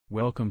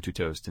Welcome to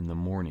Toast in the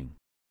Morning.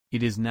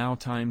 It is now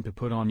time to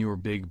put on your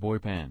big boy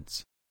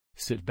pants.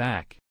 Sit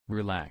back,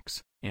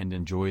 relax, and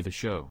enjoy the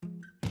show.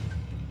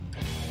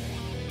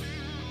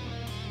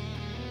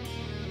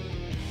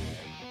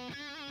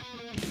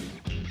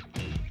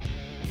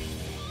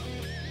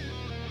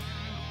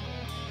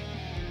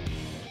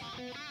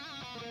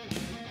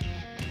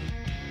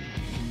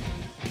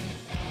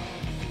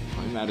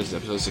 Only Matters,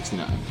 episode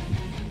 69.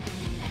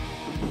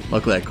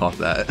 Luckily I caught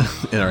that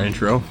in our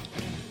intro.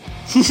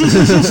 We'll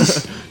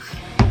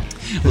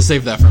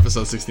save that for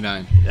episode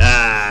 69.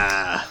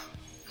 Ah!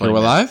 Here we're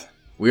live?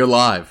 We are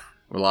live.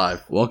 We're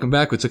live. Welcome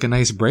back. We took a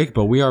nice break,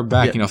 but we are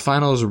back. Yeah. You know,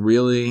 finals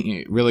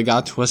really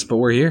got to us, but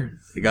we're here.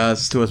 It got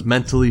us to us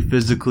mentally,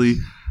 physically,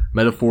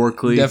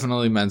 metaphorically.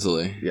 Definitely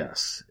mentally.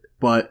 Yes.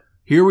 But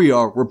here we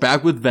are. We're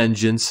back with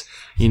vengeance.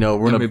 You know,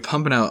 we're We're going going to be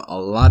pumping out a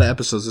lot of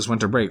episodes this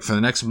winter break. For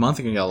the next month,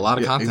 you're going to get a lot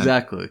of content.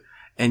 Exactly.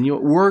 And you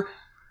know, we're,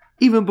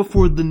 even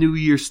before the new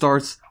year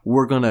starts,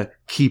 we're going to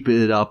keep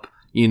it up.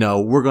 You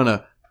know, we're going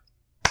to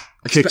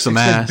kick some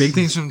ass. Big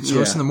things from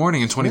Toast in the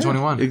Morning in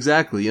 2021. Yeah,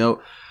 exactly. You know,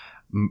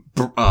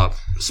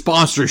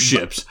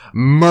 sponsorships,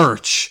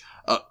 merch,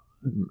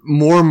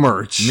 more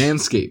merch.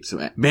 Manscaped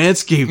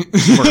Manscaped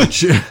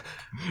merch.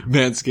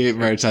 Manscaped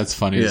merch. That's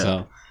funny as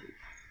hell.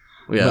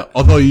 Yeah. No.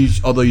 Although you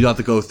don't have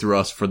to go through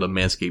us for the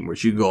Manscaped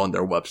merch. You can go on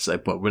their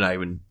website, but we're not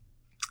even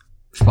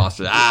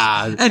sponsored.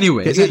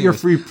 Anyways, get your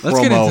free promo. Let's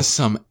get into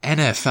some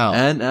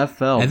NFL.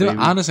 NFL. And then,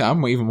 honestly,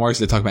 I'm even more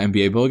excited to talk about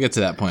NBA, but we'll get to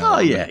that point. Oh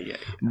yeah.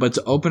 But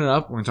to open it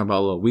up, we're gonna talk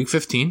about a little week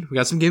 15. We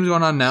got some games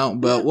going on now,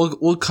 but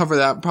we'll cover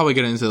that. Probably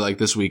get into like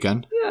this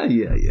weekend.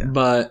 Yeah.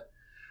 But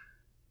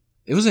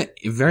it was a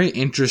very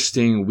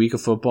interesting week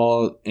of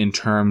football in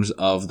terms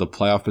of the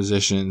playoff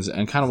positions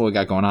and kind of what we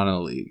got going on in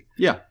the league.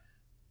 Yeah.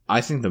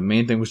 I think the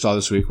main thing we saw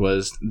this week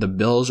was the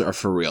Bills are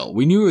for real.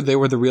 We knew they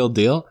were the real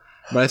deal,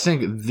 but I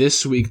think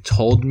this week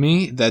told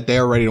me that they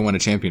are ready to win a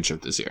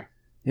championship this year.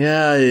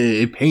 Yeah,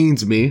 it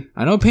pains me.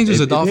 I know it pains you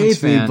as a Dolphins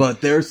fan, but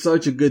they're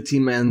such a good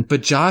team, man.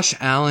 But Josh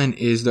Allen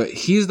he's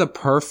the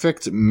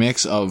perfect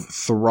mix of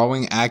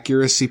throwing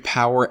accuracy,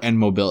 power, and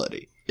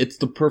mobility. It's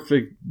the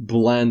perfect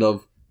blend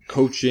of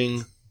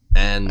coaching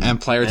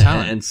and player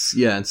talent and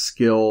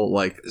skill.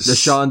 Like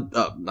Stephon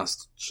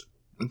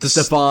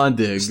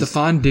Diggs.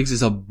 Stephon Diggs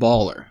is a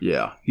baller.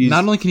 Yeah,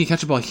 not only can he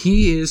catch a ball,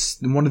 he is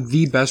one of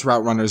the best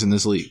route runners in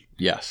this league.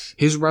 Yes,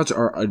 his routes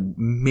are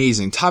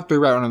amazing. Top 3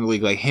 route runner in the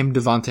league, like him,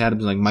 Devontae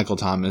Adams, like Michael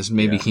Thomas,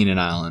 maybe Keenan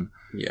Allen.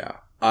 Yeah.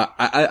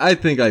 I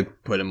think I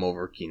put him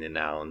over Keenan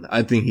Allen.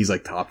 I think he's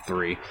like top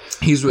 3.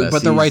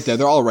 But they're right there.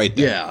 They're all right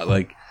there. Yeah,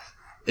 like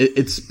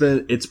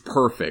it's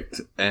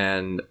perfect.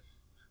 And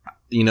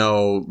you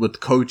know, with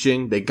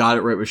coaching, they got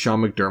it right with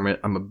Sean McDermott.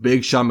 I'm a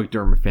big Sean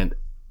McDermott fan.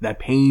 That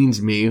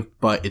pains me,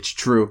 but it's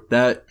true.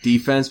 That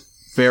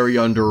defense, very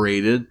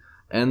underrated.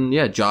 And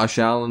yeah, Josh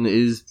Allen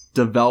is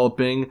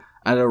developing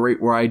at a rate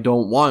where I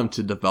don't want him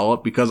to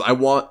develop because I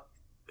want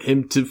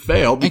him to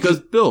fail because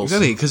Bills.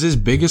 Exactly, because his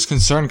biggest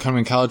concern coming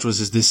in college was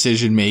his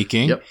decision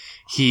making. Yep.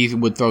 He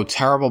would throw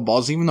terrible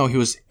balls, even though he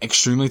was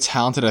extremely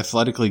talented,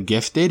 athletically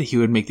gifted. He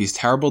would make these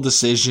terrible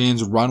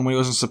decisions, run when he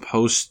wasn't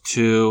supposed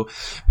to.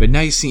 But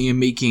now you see him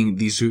making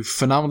these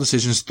phenomenal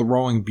decisions,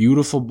 throwing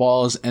beautiful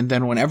balls, and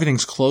then when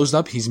everything's closed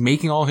up, he's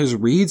making all his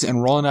reads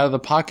and rolling out of the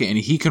pocket, and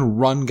he can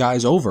run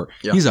guys over.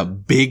 Yep. He's a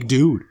big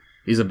dude.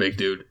 He's a big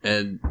dude,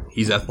 and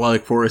he's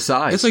athletic for his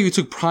size. It's like you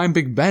took prime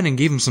Big Ben and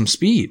gave him some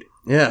speed.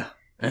 Yeah.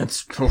 I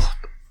don't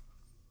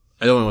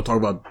even want to talk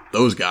about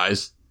those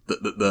guys.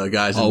 The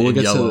guys in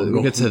yellow.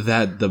 We'll get to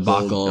that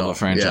debacle of a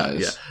franchise.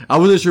 Yeah. I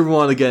wasn't sure we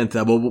wanted to get into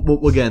that, but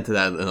we'll get into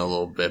that in a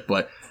little bit.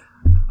 But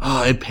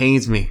it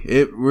pains me.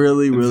 It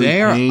really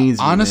pains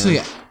me. Honestly,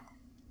 man.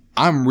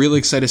 I'm really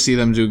excited to see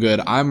them do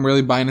good. I'm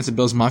really buying into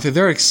Bills Mafia.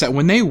 They're excited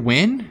when they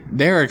win.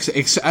 They're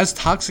as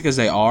toxic as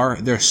they are.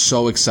 They're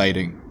so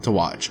exciting to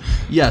watch.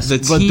 Yes, the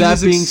but team that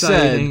is being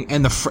exciting,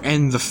 said,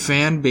 and the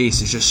fan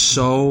base is just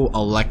so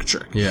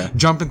electric. Yeah,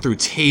 jumping through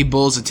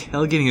tables, the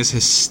tailgating is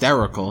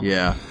hysterical.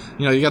 Yeah,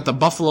 you know you got the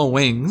Buffalo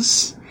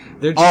Wings.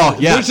 They're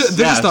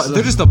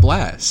just a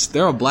blast.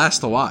 They're a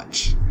blast to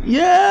watch.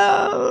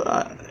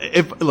 Yeah.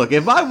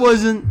 If I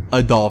wasn't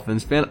a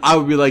Dolphins fan, I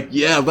would be like,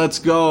 yeah, let's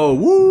go.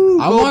 Woo!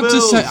 I want to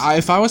say,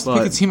 if I was to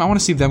pick a team, I want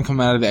to see them come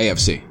out of the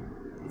AFC.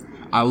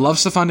 I love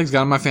Stephon Diggs,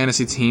 got on my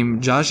fantasy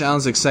team. Josh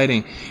Allen's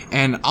exciting.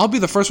 And I'll be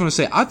the first one to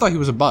say, I thought he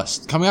was a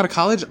bust. Coming out of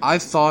college, I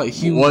thought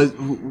he was...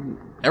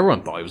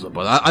 Everyone thought he was a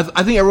bust.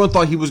 I think everyone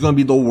thought he was going to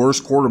be the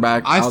worst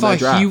quarterback out of that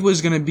draft. He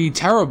was going to be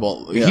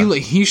terrible. Yeah.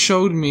 He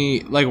showed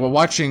me, like,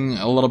 watching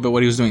a little bit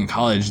what he was doing in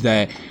college,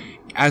 that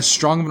as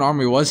strong of an arm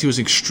he was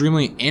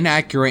extremely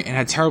inaccurate and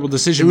had terrible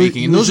decision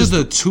making. And those are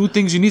the 2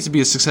 things you need to be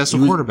a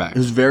successful quarterback. He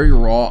was very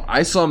raw.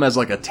 I saw him as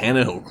like a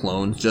Tannehill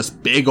clone.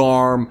 Just big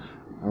arm,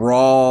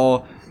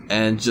 raw,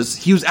 and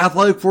just he was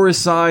athletic for his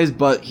size,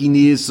 but he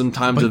needed some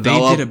time to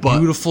develop. They did a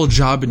beautiful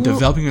job in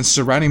developing and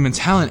surrounding him in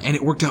talent, and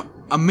it worked out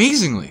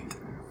amazingly.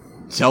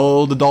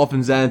 Tell the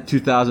Dolphins that in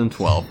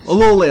 2012. A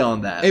little late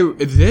on that.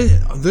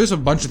 There's a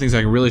bunch of things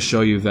I can really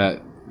show you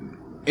that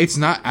it's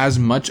not as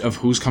much of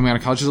who's coming out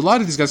of college. Because a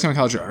lot of these guys coming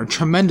out of college are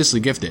tremendously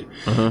gifted.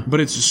 But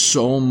it's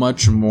so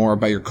much more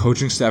about your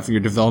coaching staff and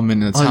your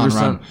development and the talent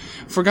 100%. around.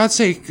 For God's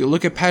sake,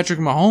 look at Patrick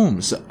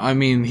Mahomes. I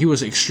mean, he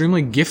was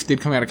extremely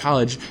gifted coming out of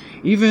college.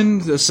 Even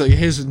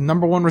his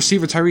number one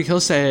receiver, Tyreek Hill,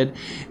 said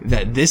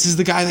that this is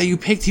the guy that you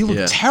picked. He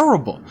looked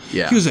terrible.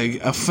 Yeah. He was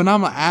a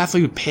phenomenal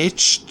athlete who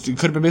pitched. He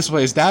could have been baseball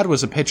player. His dad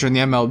was a pitcher in the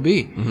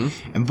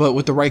MLB. But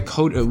with the right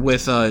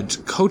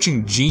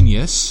coaching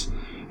genius,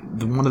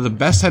 one of the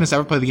best tight ends to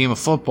ever play the game of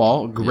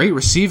football, great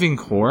receiving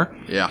core.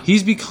 Yeah.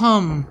 He's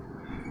become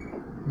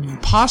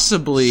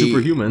possibly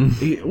Superhuman.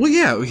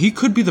 He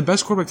could be the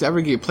best quarterback to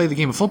ever play the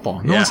game of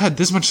football. No one's had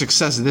this much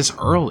success this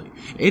early.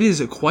 It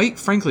is, quite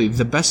frankly,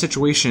 the best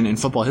situation in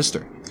football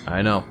history.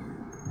 I know.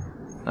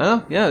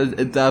 Yeah,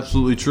 it's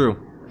absolutely true.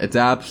 It's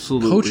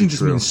absolutely Coaching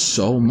just true. means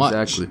so much.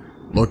 Exactly.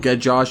 Look at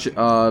Josh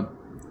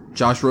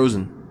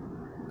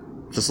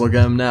Rosen. Just look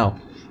at him now.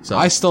 So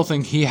I still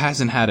think he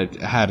hasn't had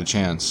a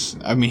chance.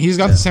 I mean, he's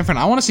got the San Fran.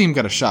 I want to see him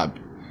get a shot.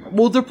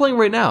 well, they're playing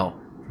right now.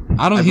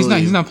 I don't. He's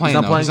not playing.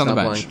 He's on the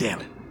bench.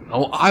 Damn it.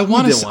 I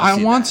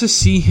want to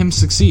see him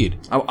succeed.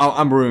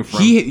 I'm rooting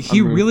for him.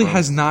 He really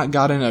has not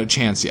gotten a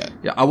chance yet.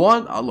 Yeah,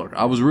 look,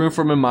 I was rooting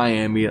for him in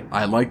Miami.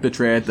 I liked the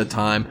trade at the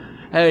time.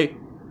 Hey,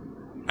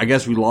 I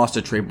guess we lost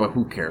a trade, but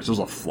who cares? It was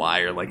a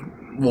flyer. Like,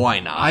 why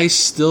not? I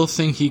still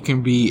think he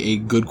can be a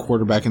good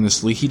quarterback in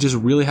this league. He just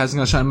really hasn't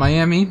got a shot in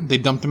Miami. They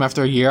dumped him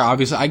after a year.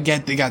 Obviously, I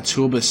get they got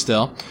Tua, but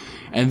still.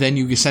 And then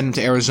you send him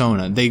to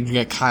Arizona. They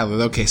get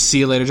Kyler. Okay, see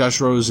you later, Josh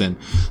Rosen.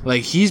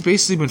 Like, he's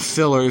basically been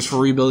fillers for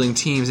rebuilding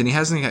teams, and he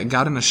hasn't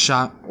gotten a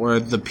shot where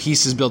the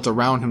pieces built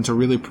around him to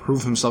really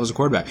prove himself as a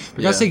quarterback.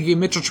 For God's sake, you gave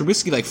Mitchell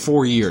Trubisky like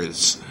 4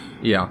 years.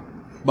 Yeah,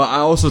 but I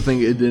also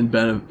think it didn't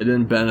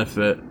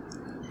benefit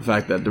the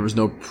fact that there was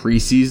no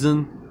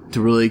preseason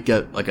to really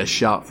get like a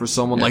shot for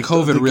someone. Like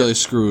COVID really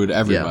screwed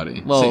everybody.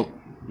 Yeah. Well,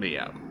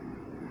 yeah.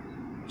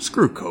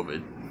 Screw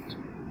COVID.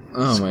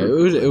 Oh my!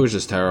 It was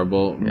just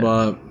terrible. Yeah.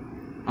 But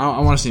I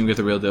want to see him get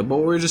the real deal. But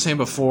what we were just saying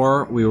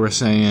before, we were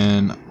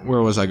saying,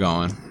 where was I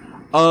going?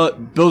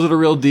 Bills are the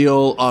real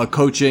deal.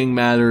 Coaching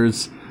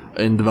matters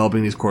in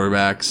developing these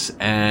quarterbacks,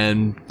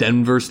 and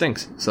Denver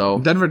stinks. So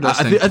Denver does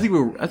stink. I think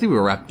we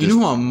were wrapped. You know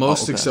who I'm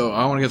most excited? So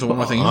I want to get to one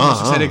more thing. I'm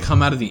most excited to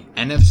come out of the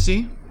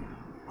NFC.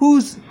 Who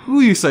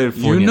are you excited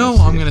for? You know,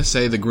 I'm going to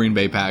say the Green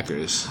Bay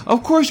Packers.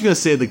 Of course, you're going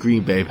to say the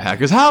Green Bay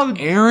Packers. How?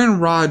 Aaron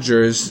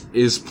Rodgers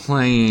is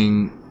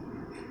playing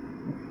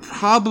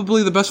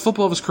probably the best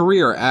football of his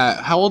career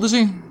at, how old is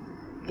he?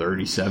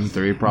 37,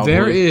 30 probably.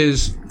 There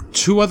is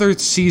 2 other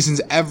seasons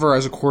ever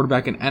as a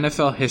quarterback in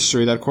NFL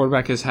history that a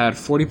quarterback has had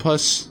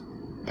 40-plus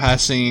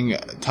passing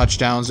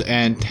touchdowns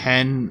and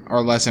 10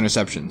 or less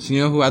interceptions.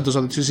 You know who had those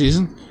other 2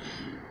 seasons?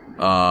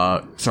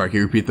 Sorry, can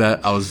you repeat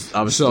that? I was.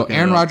 So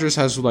Aaron Rodgers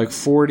has like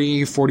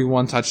 40,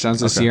 41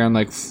 touchdowns this year and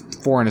like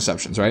 4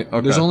 interceptions, right?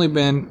 Okay. There's only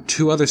been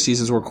 2 other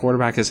seasons where a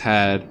quarterback has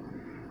had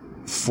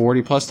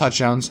 40-plus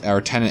touchdowns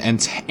or 10 and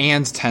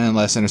 10 and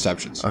less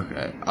interceptions.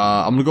 Okay.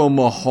 I'm gonna go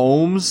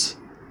Mahomes,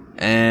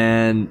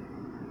 and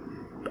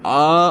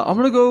I'm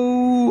gonna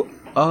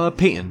go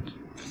Peyton.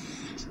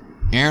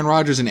 Aaron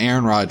Rodgers and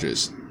Aaron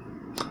Rodgers.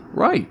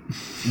 Right.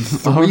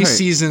 3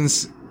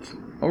 seasons.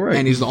 All right.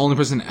 And he's the only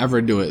person to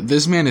ever do it.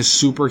 This man is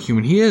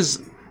superhuman. He is,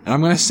 and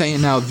I'm going to say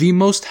it now, the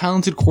most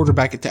talented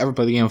quarterback to ever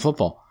play the game of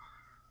football.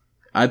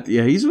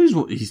 He's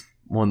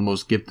one of the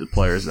most gifted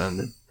players.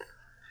 And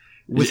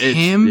with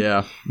him,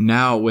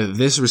 now with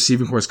this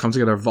receiving course come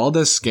together,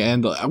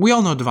 Valdez-Scantling. We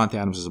all know Devontae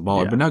Adams is a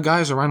baller, but now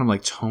guys around him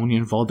like Tony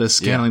and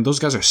Valdez-Scantling, those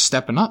guys are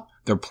stepping up.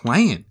 They're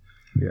playing.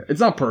 Yeah,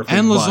 it's not perfect.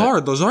 And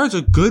Lazard. Lazard's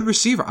a good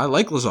receiver. I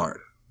like Lazard.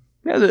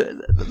 Yeah,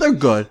 they're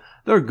good.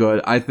 They're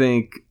good. I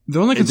think the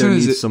only concern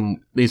is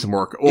need some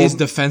work. Is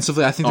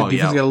defensively. I think the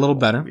defense get a little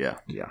better. Yeah.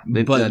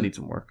 They need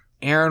some work.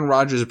 Aaron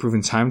Rodgers has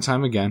proven time and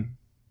time again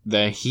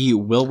that he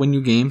will win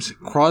you games.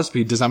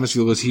 Crosby does not miss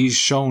field goals. He's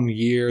shown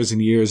years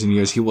and years and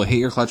years he will hit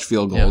your clutch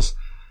field goals.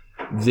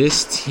 Yeah.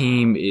 This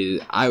team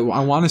is. I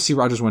want to see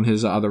Rodgers win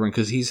his other ring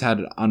because he's had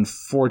an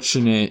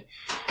unfortunate.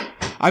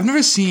 I've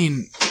never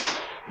seen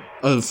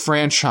a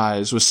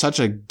franchise with such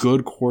a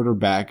good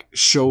quarterback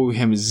show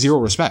him zero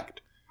respect.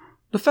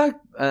 The fact,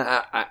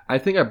 I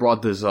think I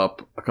brought this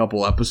up a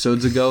couple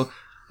episodes ago,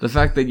 the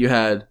fact that you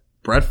had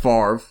Brett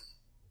Favre,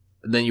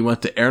 and then you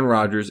went to Aaron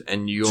Rodgers,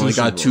 and you only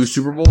got 2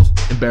 Super Bowls,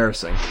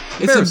 embarrassing.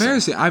 It's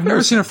embarrassing. I've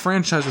never seen a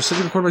franchise with such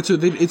a good quarterback, too.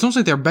 It's almost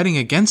like they're betting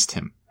against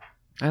him.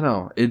 I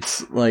know.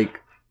 It's like,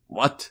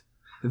 what?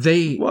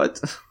 They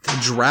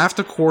draft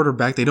a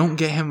quarterback, they don't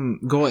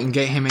go and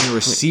get him any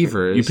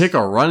receivers. You pick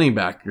a running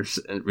back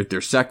with their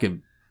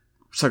second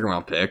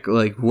round pick.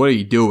 Like, what are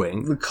you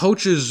doing? The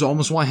coaches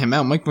almost want him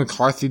out. Mike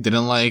McCarthy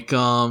didn't like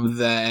him.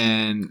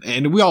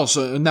 And we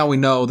also, now we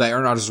know that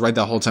Aaron Rodgers is right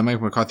that whole time.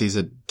 Mike McCarthy's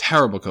a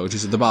terrible coach.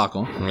 He's a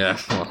debacle. Yeah.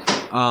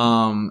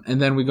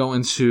 And then we go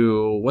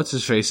into, what's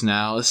his face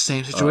now? The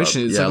same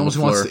situation. It's like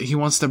almost he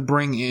wants to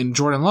bring in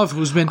Jordan Love,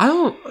 who's been,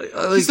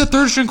 he's the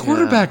 3rd string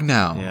quarterback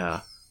now.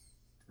 Yeah.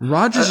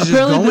 Rodgers is just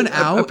going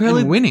out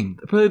and winning.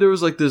 Apparently there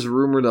was like this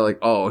rumor that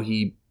like,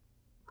 he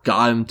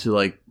got him to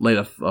like light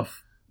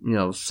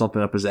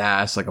something up his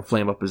ass, like a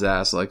flame up his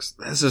ass. Like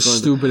That's the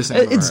stupidest thing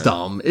I've ever It's heard.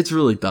 dumb. It's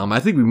really dumb. I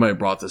think we might have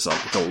brought this up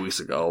a couple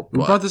weeks ago. We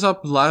but brought this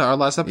up our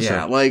last episode.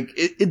 yeah, like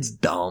it's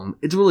dumb.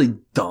 It's really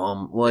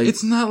dumb. Like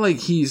It's not like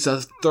he's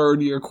a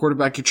third-year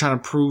quarterback. You're trying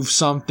to prove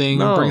something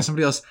No. or bring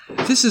somebody else.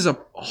 This is he's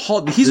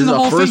this in the is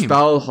Hall a of first Fame.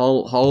 ballot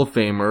Hall of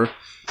Famer.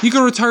 He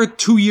could retire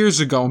 2 years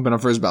ago and been a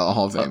first ballot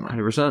Hall of Famer.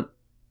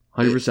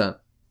 100%.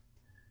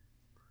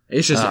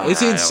 It's just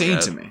it's I don't insane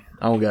get to it. me.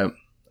 I don't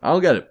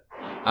get it.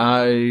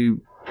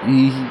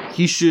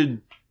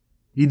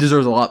 He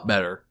deserves a lot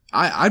better.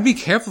 I'd be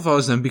careful if I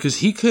was them because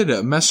he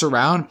could mess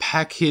around,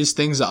 pack his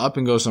things up,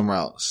 and go somewhere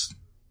else.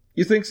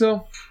 You think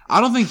so? I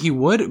don't think he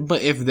would,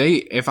 but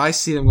if I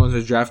see them going to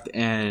the draft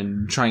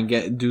and try and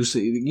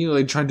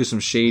they try and do some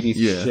shady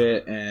Yeah.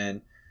 shit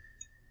and.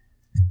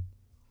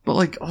 But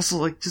like, also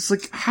like, just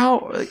like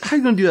how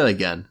you gonna do that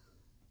again?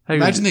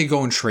 Imagine they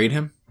go and trade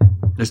him.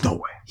 There's no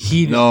way.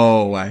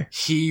 No way.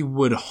 He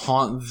would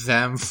haunt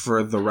them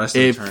for the rest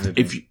of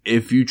eternity.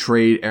 If you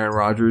trade Aaron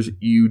Rodgers,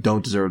 you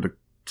don't deserve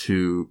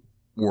to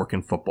work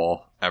in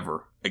football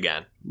ever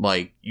again.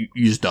 Like you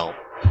just don't.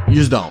 You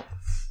just don't.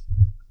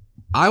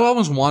 I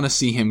almost want to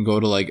see him go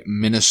to like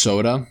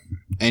Minnesota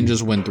and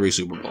just win 3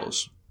 Super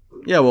Bowls.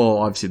 Yeah, well,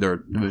 obviously they're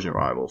division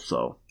rivals,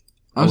 so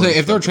I'm saying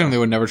if they're training, they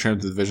would never train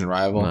with the division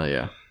rival.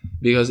 yeah.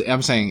 Because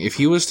I'm saying if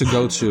he was to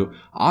go to,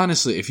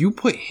 honestly, if you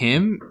put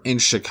him in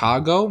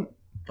Chicago,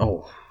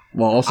 Oh,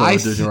 well, also a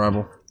division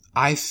rival.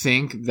 I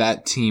think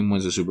that team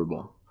wins a Super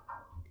Bowl.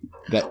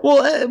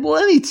 Well,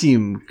 any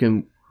team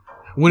can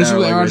Win a Super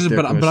Bowl, like, Aaron Rodgers, right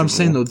there but I'm for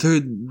saying Super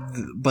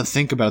though, but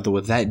think about it though,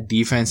 with that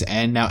defense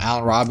and now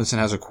Allen Robinson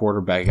has a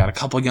quarterback, got a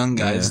couple young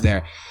guys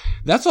there.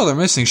 That's all they're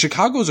missing.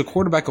 Chicago is a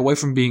quarterback away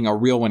from being a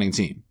real winning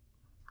team.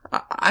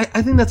 I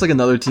think that's like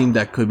another team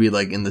that could be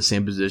like in the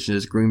same position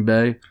as Green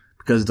Bay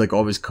because it's like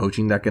all his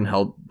coaching that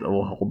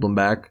will hold them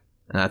back.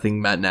 And I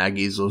think Matt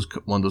Nagy is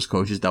one of those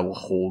coaches that will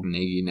hold.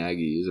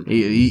 Nagy is a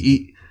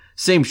He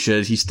same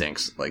shit. He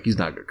stinks. Like he's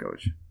not a good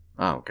coach.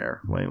 I don't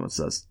care what anyone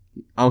says.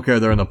 I don't care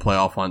if they're in the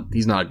playoff hunt.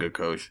 He's not a good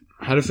coach.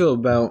 How do you feel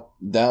about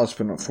Dallas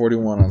putting up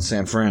 41 on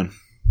San Fran?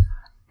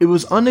 It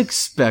was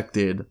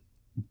unexpected,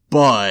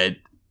 but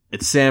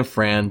it's San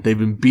Fran. They've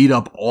been beat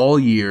up all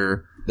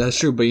year. That's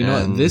true, but you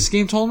know what? This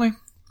game told me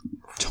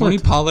Tony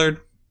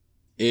Pollard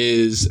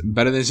is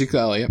better than Ezekiel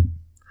Elliott.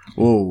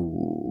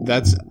 Whoa.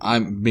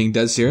 I'm being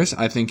dead serious.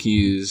 I think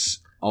he's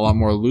a lot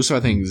more elusive. I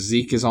think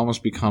Zeke has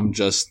almost become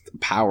just a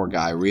power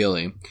guy,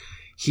 really.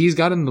 He's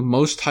gotten the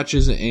most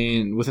touches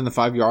within the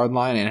 5-yard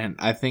line, and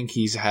I think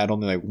he's had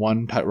only like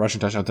one rushing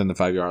touchdown within the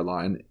 5-yard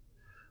line.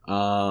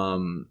 I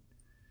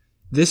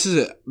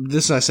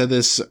said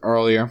this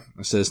earlier.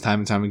 I said this time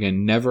and time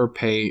again. Never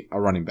pay a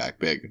running back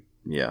big.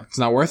 Yeah. It's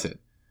not worth it.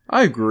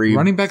 I agree.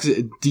 Running backs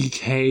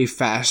decay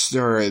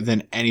faster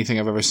than anything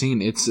I've ever seen.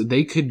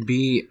 They could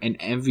be an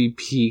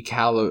MVP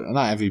caliber,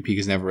 not MVP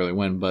because never really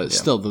win, but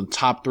still the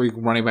top 3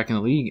 running back in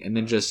the league, and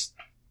then just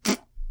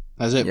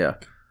that's it. Yeah,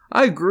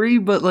 I agree,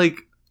 but like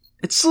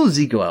it's still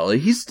Ezekiel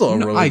Elliott. He's still a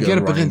really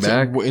good running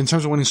back. In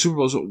terms of winning Super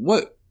Bowls,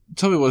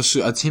 tell me what's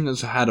a team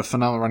that's had a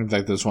phenomenal running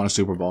back that's won a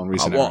Super Bowl in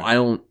recent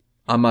era?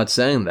 I'm not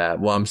saying that.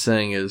 What I'm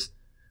saying is,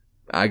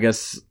 I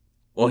guess,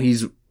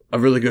 he's a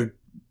really good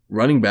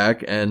running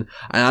back, and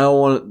I don't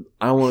want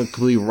to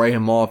completely write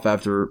him off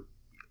after.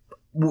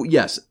 Well,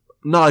 yes,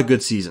 not a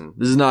good season.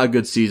 This is not a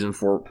good season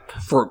for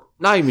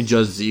not even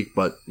just Zeke,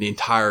 but the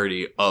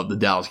entirety of the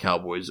Dallas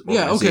Cowboys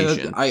organization.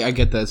 Yeah, okay, I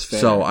get that's fair.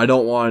 So I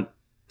don't want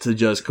to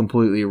just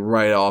completely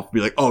write off,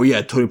 be like, oh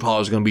yeah, Tony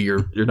Pollard's going to be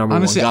your number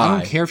Honestly, one guy. I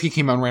don't care if he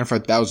came out and ran for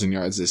 1,000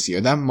 yards this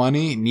year. That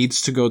money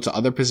needs to go to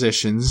other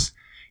positions.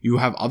 You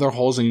have other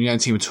holes in your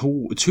team.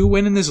 To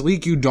win in this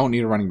league, you don't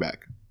need a running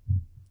back.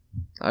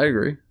 I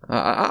agree.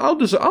 I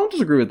don't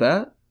disagree with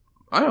that.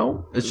 I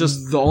don't. It's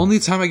just the only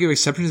time I give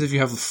exceptions is if you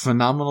have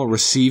phenomenal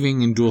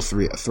receiving and dual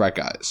threat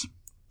guys.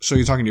 So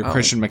you're talking to your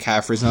Christian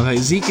McCaffreys. Now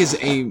Zeke is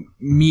a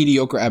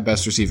mediocre at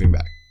best receiving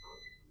back.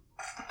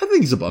 I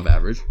think he's above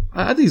average.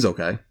 I think he's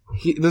okay.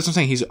 That's what I'm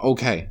saying. He's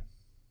okay.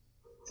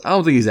 I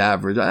don't think he's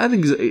average. I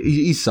think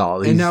he's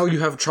solid. And now you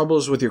have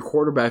troubles with your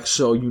quarterback,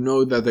 so you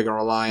know that they're going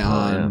to rely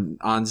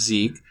on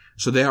Zeke.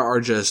 So they are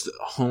just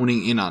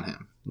honing in on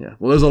him. Yeah.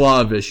 Well, there's a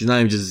lot of issues. Not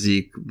even just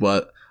Zeke,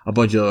 but a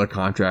bunch of other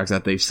contracts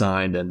that they've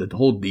signed, and the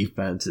whole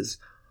defense is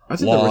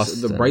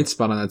lost. The bright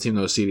spot on that team,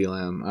 though, is CeeDee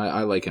Lamb.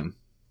 I like him.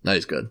 No,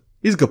 he's good.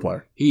 He's a good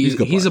player. He's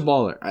a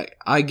baller.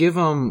 I give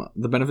him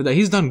the benefit that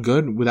he's done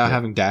good without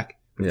having Dak.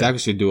 Dak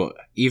should do it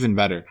even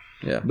better.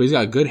 Yeah. But he's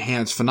got good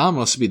hands,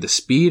 phenomenal speed. The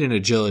speed and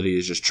agility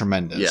is just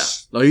tremendous.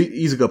 Yeah. No,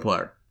 he's a good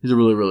player. He's a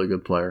really, really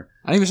good player.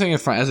 I'm even saying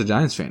it as a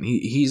Giants fan,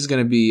 he's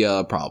going to be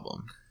a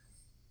problem.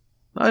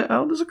 I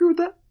don't disagree with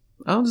that.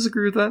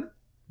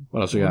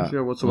 What else we got?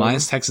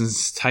 Lions,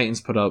 Texans, Titans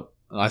put up.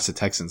 I said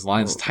Texans.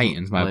 Lions,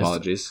 Titans. My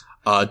apologies.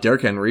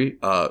 Derrick Henry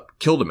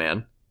killed a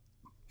man.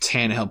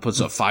 Tannehill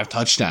puts up 5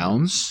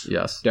 touchdowns.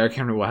 Yes. Derrick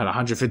Henry had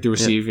 150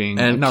 receiving,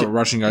 and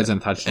rushing yards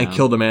and a touchdown. And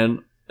killed a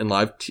man in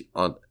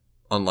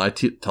on live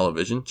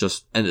television.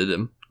 Just ended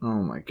him.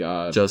 Oh my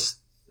god. Just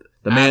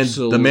The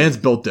Absolutely. man's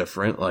built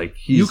different. Like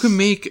You can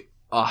make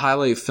a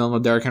highlight film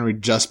of Derrick Henry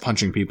just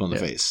punching people in the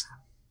face.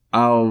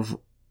 Out of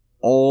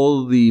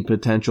all the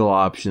potential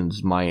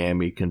options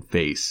Miami can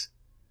face,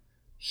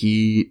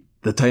 the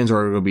Titans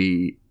are going to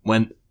be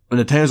when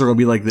the Titans are going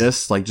to be like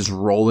this, like just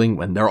rolling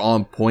when they're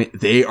on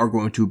point. They are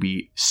going to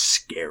be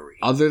scary.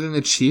 Other than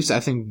the Chiefs, I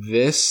think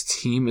this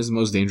team is the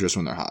most dangerous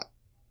when they're hot.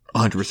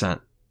 100%.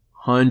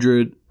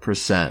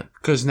 100%.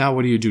 Because now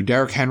what do?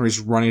 Derrick Henry's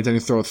running down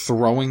your throat,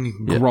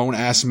 throwing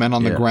grown-ass men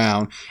on the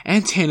ground,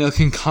 and Tannehill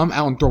can come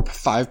out and throw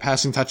 5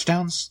 passing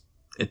touchdowns?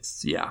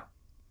 It's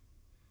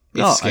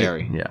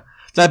scary.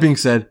 That being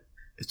said,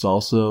 it's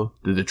also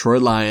the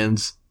Detroit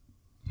Lions.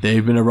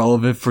 They've been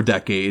irrelevant for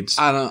decades.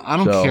 I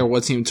don't care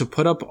what team to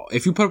put up.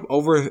 If you put up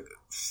over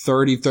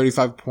 30,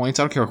 35 points,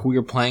 I don't care who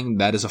you're playing.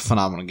 That is a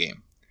phenomenal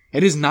game.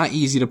 It is not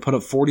easy to put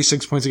up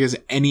 46 points against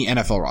any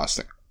NFL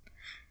roster.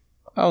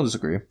 I don't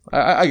disagree.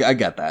 I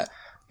get that.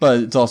 But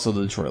it's also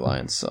the Detroit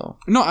Lions, so.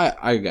 No,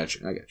 I got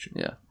you.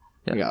 Yeah.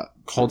 I got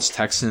Colts,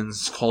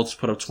 Texans. Colts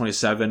put up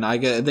 27.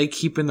 They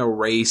keep in the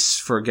race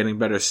for getting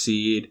better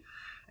seed.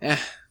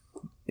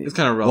 It's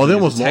kind of relevant. Well, they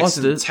almost lost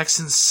it.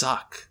 Texans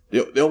suck.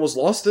 They almost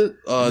lost it.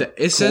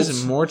 It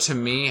says more to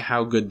me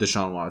how good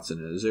Deshaun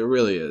Watson is. It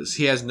really is.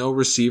 He has no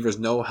receivers,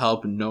 no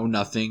help, no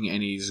nothing,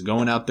 and he's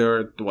going out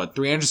there,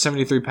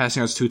 373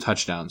 passing yards, 2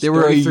 touchdowns.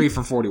 33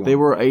 for 41. They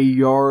were a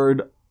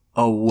yard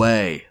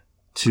away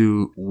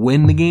to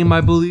win the game, I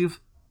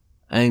believe.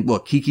 And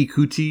look, Kiki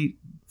Kuti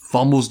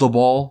fumbles the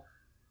ball.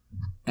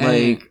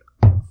 Like,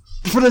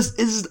 for this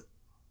is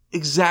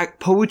exact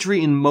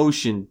poetry in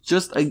motion.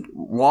 Just like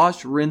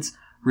wash, rinse,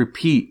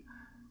 repeat.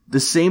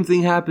 The same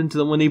thing happened to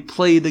them when they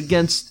played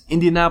against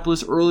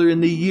Indianapolis earlier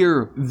in the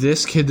year.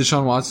 This kid,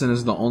 Deshaun Watson,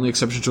 is the only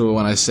exception to it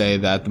when I say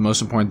that the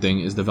most important thing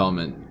is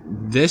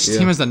development. This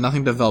team has done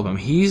nothing to develop him.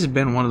 He's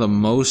been one of the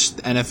most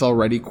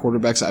NFL-ready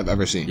quarterbacks I've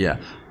ever seen. Yeah.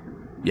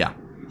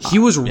 He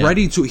was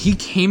ready to... He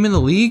came in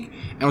the league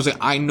and was like,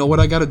 I know what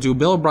I got to do.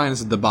 Bill O'Brien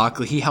is a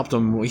debacle. He helped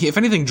him. He, if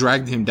anything,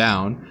 dragged him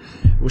down.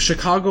 With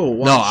Chicago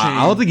watching...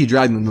 No, I don't think he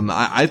dragged him.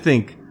 I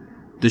think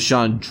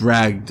Deshaun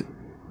dragged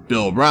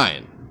Bill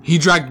O'Brien. He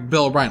dragged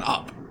Bill O'Brien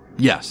up.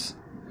 Yes.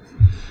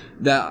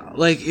 That,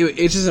 like,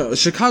 it's just...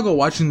 Chicago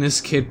watching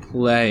this kid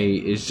play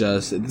is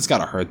just... It's got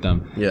to hurt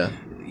them. Yeah.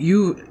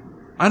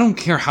 I don't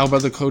care how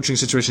bad the coaching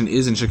situation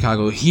is in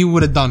Chicago. He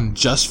would have done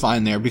just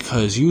fine there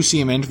because you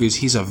see him in interviews.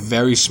 He's a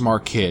very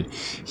smart kid.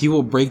 He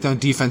will break down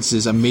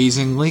defenses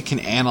amazingly, can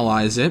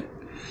analyze it,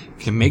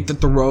 can make the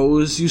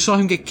throws. You saw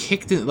him get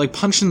kicked,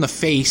 punched in the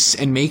face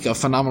and make a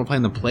phenomenal play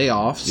in the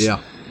playoffs.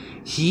 Yeah.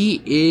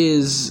 He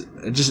is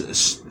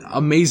just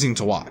amazing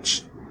to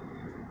watch.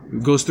 He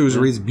goes through his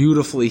reads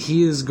beautifully.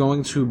 He is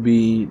going to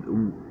be...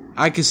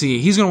 I can see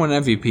he's going to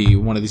win MVP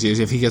one of these years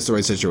if he gets the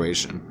right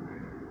situation.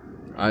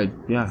 I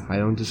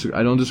don't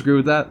disagree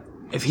with that.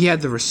 If he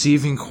had the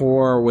receiving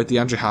core with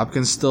DeAndre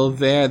Hopkins still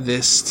there,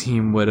 this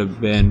team would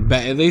have been...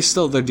 Their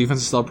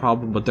defense is still a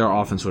problem, but their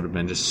offense would have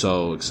been just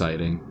so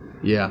exciting.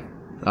 Yeah,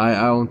 I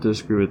don't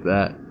disagree with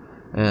that.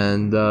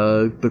 And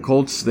the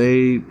Colts,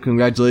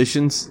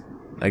 congratulations.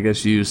 I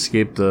guess you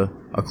escaped a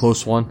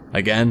close one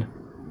again.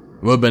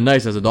 It would have been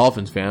nice as a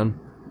Dolphins fan.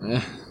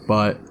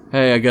 But,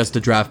 hey, I guess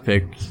the draft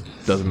pick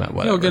doesn't matter.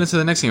 Whatever. We'll get into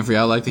the next game for you.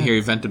 I'd like to hear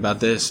you vent about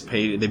this.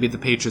 They beat the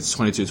Patriots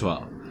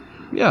 22-12.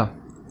 Yeah.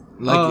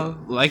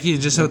 Like you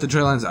just said with the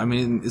Detroit Lions, I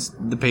mean, it's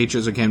the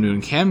Patriots or Cam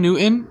Newton. Cam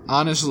Newton,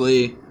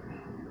 honestly,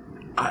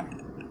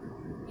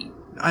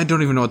 I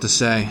don't even know what to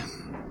say.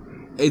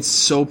 It's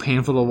so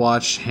painful to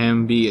watch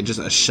him be just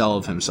a shell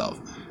of himself.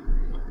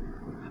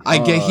 I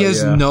get he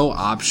has no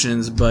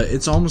options, but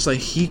it's almost like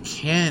he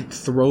can't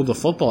throw the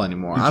football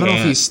anymore. I don't know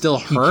if he's still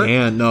hurt.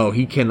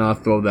 He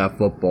cannot throw that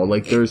football.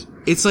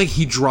 It's like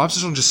he drops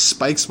it and just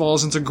spikes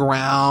balls into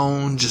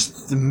ground,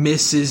 just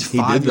misses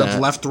 5 yards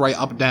left, right,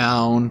 up,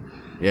 down.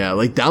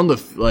 Yeah, down the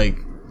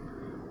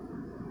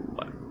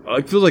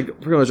I feel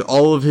like pretty much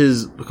all of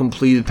his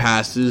completed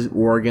passes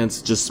were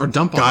against just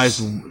dump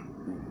guys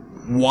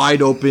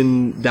wide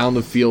open down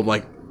the field,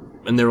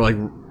 and they were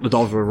the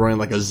Dolphins were running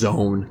like a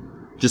zone.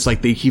 Just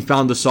he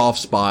found the soft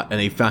spot, and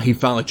he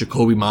found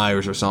Jacoby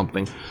Myers or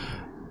something.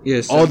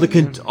 Yes. All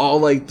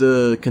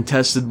the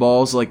contested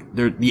balls,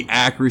 the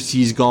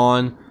accuracy's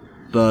gone,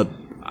 the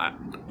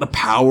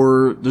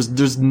power.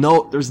 There's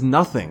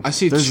nothing. I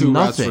see two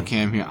routes for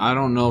Cam here. I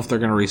don't know if they're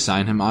going to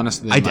re-sign him.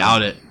 Honestly, I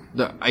doubt it.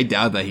 I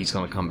doubt that he's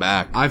going to come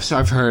back.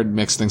 I've heard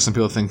mixed things. Some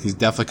people think he's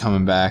definitely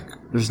coming back.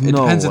 It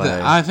depends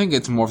way. I think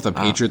it's more if the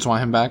Patriots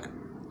want him back.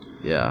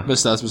 Yeah. But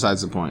that's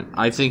besides the point.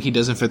 I think he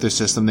doesn't fit their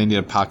system. They need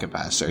a pocket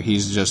passer.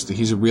 He's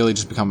really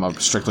just become a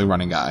strictly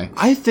running guy.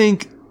 I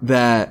think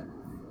that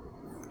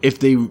if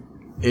the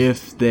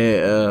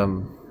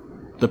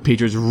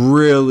Patriots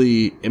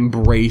really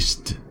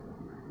embraced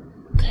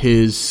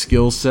his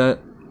skill set,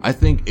 I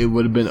think it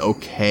would have been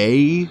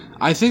okay.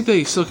 I think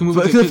they still can move.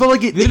 But I feel like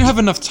they didn't have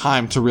enough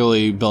time to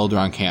really build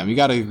around Cam. You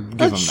got to give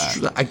them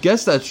that. I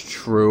guess that's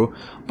true,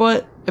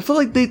 but I feel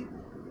like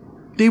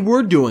they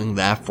were doing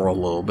that for a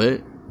little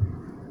bit.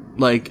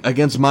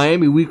 Against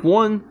Miami week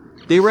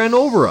 1, They ran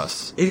over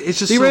us. It's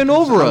just they ran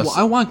over us.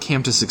 I want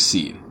Cam to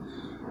succeed.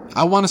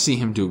 I want to see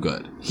him do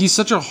good. He's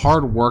such a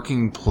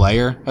hard-working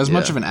player. As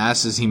much of an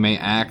ass as he may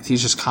act,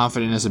 he's just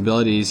confident in his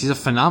abilities. He's a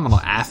phenomenal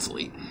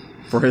athlete.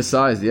 For his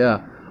size,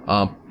 yeah.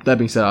 That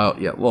being said,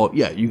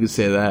 you could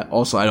say that.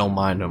 Also, I don't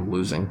mind him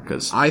losing,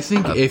 because I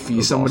think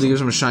if somebody gives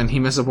him a shine,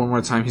 he messes up one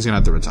more time, he's going to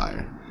have to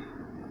retire.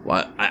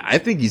 Well, I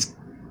think his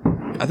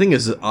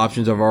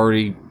options have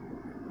already...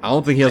 I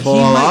don't think he has a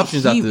lot of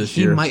options after this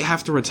year. He might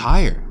have to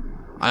retire.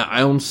 I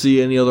don't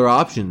see any other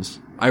options.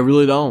 I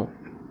really don't.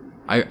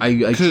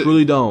 I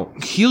truly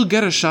don't. He'll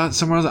get a shot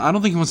somewhere else. I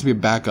don't think he wants to be a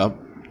backup.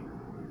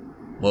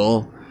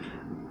 Well,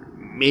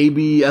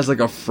 maybe as like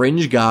a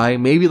fringe guy.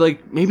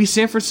 Maybe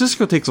San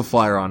Francisco takes a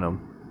flyer on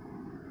him.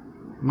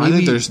 I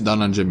think they're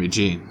done on Jimmy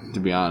G, to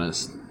be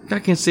honest. Guy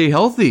can't stay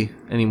healthy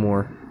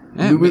anymore.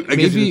 Yeah,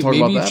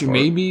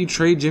 maybe you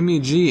trade Jimmy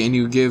G and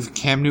you give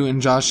Cam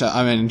Newton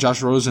and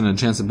Josh Rosen a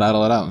chance to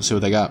battle it out and see what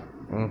they got.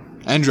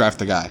 And draft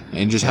the guy.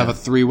 And just have a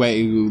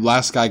three-way,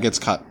 last guy gets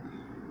cut.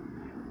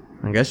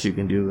 I guess you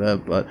can do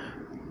that, but...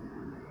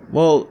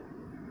 Well,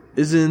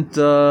 isn't...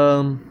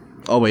 Oh,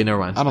 wait, never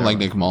mind. I don't like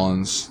Nick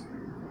Mullins.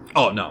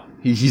 Oh, no.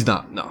 He's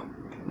not. No.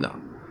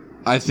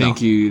 I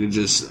think you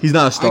just... He's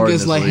not a starter. I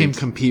guess let him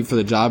compete for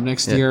the job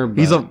next year. But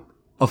he's a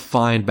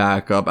fine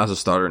backup as a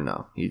starter.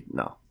 No.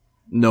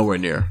 Nowhere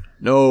near.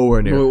 What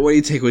are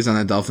your takeaways on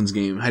that Dolphins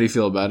game? How do you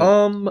feel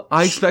about it?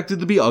 I expect it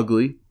to be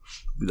ugly.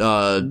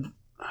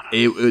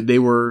 They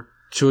were...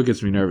 Tua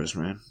gets me nervous,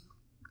 man.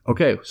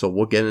 Okay, so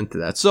we'll get into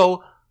that.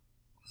 So,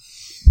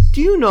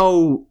 do you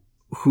know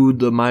who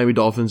the Miami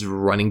Dolphins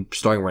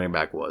starting running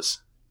back was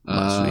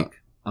last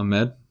week?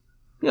 Ahmed?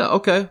 Yeah,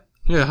 okay.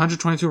 Yeah,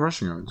 122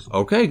 rushing yards.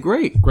 Okay,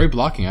 great. Great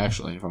blocking,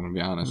 actually, if I'm going to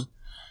be honest.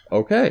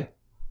 Okay.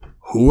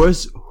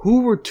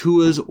 Who were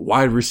Tua's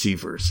wide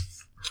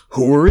receivers?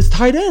 Who were his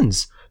tight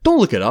ends? Don't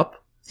look it up.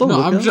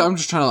 I'm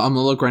just trying to, I'm going to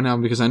look right now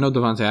because I know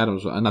not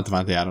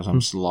Devontae Adams, I'm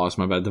just lost,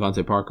 my bad.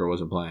 Devontae Parker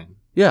wasn't playing.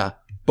 Yeah,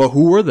 but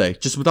who were they?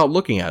 Just without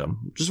looking at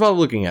them.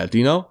 Do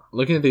you know?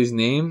 Looking at these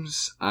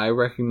names, I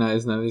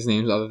recognize none of these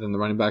names other than the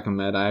running back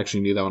Ahmed. I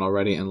actually knew that one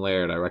already, and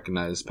Laird, I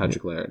recognize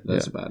Patrick Laird.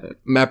 That's about it.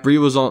 Matt Breida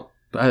was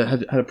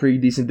had a pretty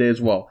decent day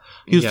as well.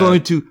 He was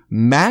throwing to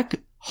Mac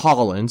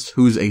Hollins,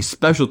 who's a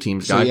special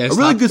teams guy. So, a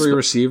really good three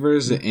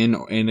receivers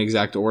in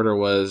exact order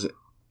was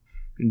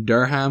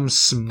Durham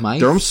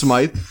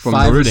Smythe from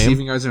 5 Notre Dame.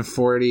 Receiving yards and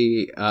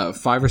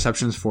 5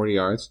 receptions, 40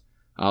 yards.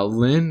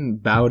 Lynn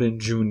Bowden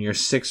Jr.,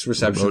 6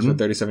 receptions for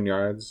 37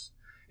 yards.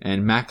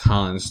 And Mac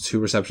Hollins, 2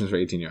 receptions for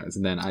 18 yards.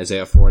 And then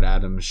Isaiah Ford,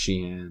 Adam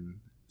Shaheen,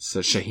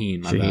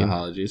 my bad,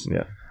 apologies.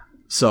 Yeah.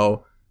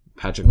 So,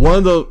 Patrick. One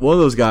of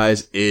those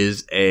guys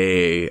is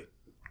a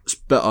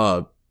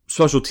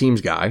special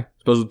teams guy,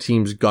 special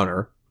teams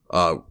gunner,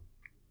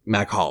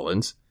 Mac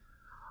Hollins.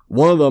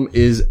 One of them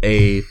is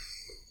a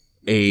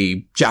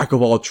jack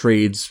of all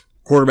trades,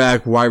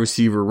 quarterback, wide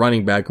receiver,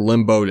 running back,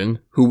 Lynn Bowden,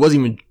 who was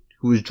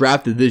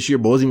drafted this year,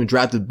 but wasn't even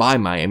drafted by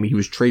Miami. He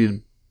was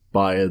traded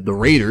by the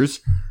Raiders.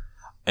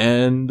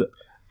 And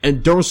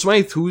Durham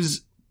Smythe,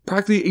 who's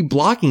practically a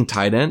blocking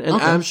tight end, and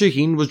Adam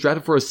Shaheen was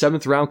drafted for a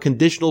 7th round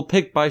conditional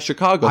pick by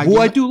Chicago,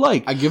 I do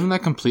like. I give him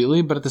that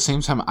completely, but at the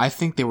same time, I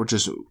think they were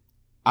just,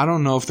 I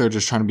don't know if they're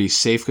just trying to be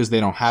safe because they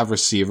don't have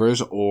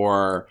receivers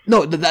or...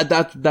 No,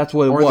 that's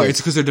what it was. It's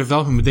because they're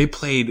developing, but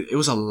it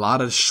was a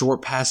lot of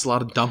short passes, a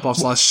lot of dump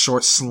offs, a lot of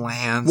short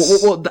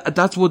slants. Well,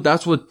 that's what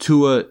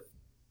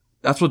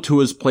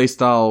Tua's play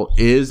style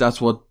is.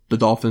 That's what the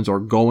Dolphins are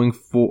going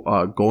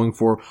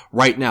for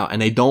right now,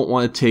 and they don't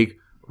want to take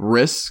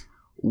risks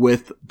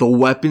with the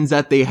weapons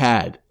that they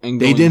had.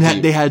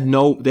 They had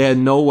no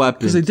weapons.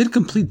 Because they did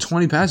complete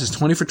 20 passes,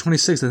 20 for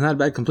 26. That's not a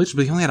bad completion,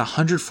 but he only had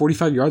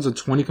 145 yards on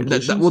 20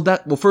 completions. Well,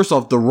 first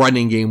off, the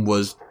running game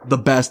was the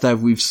best that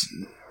we've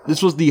seen.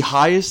 This was the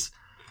highest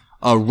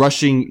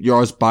rushing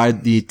yards by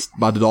the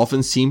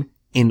Dolphins team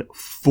in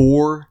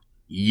 4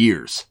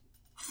 years.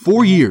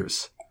 4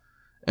 years.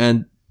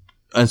 And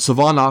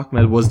Savon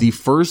Ahmed was the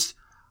first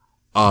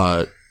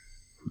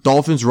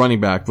Dolphins running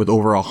back with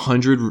over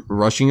 100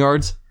 rushing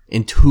yards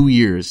in 2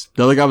 years.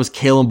 The other guy was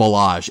Kalen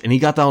Ballage, and he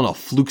got down a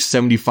fluke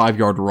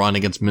 75-yard run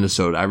against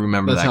Minnesota. I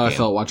remember That's that how game. I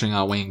felt watching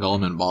Wayne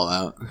Gallman ball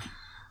out.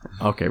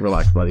 Okay,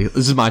 relax, buddy.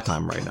 This is my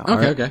time right now.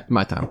 Okay.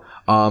 My time.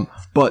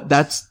 But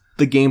that's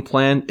the game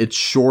plan. It's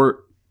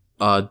short,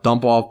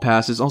 dump off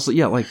passes. Also,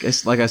 yeah, like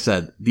I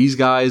said, these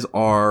guys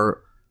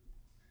are...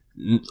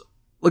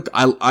 Look,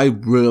 I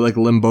really like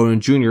Lynn Bowden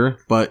Jr.,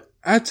 but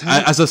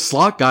as a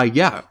slot guy,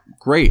 yeah,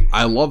 great.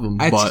 I love him.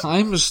 At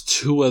times,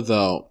 Tua,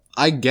 though,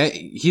 I get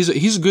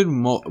he's a good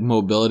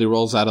mobility,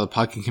 rolls out of the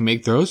pocket, can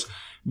make throws,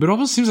 but it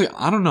almost seems like,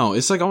 I don't know,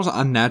 it's like almost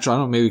unnatural. I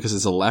don't know, maybe because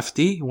it's a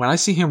lefty. When I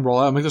see him roll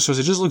out and make those throws,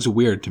 it just looks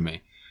weird to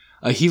me.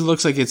 He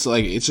looks like it's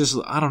just,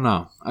 I don't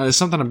know. There's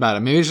something about it.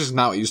 Maybe it's just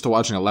not used to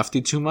watching a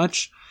lefty too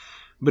much,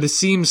 but it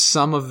seems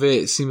some of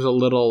it seems a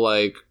little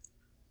like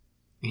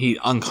he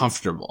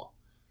uncomfortable.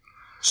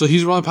 So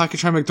he's running pocket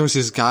trying to make throws.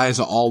 His guys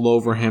are all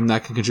over him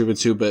that can contribute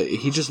too, but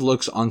he just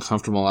looks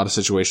uncomfortable in a lot of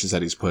situations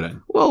that he's put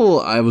in. Well,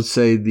 I would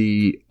say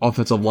the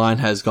offensive line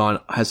has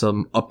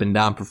some up and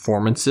down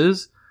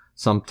performances.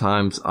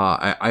 Sometimes,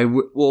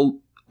 I'm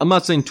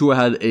not saying Tua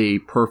had a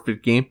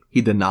perfect game.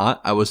 He did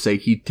not. I would say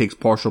he takes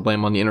partial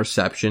blame on the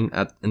interception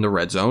in the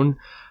red zone,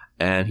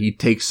 and he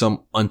takes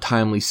some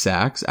untimely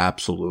sacks.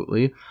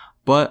 Absolutely.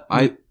 But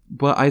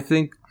I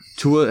think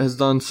Tua has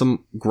done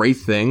some great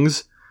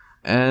things,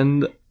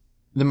 and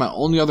then my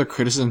only other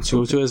criticism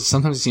to is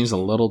sometimes he seems a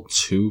little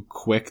too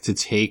quick to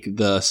take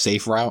the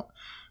safe route.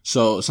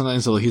 So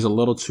sometimes he's a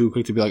little too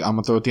quick to be like, I'm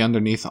gonna throw it the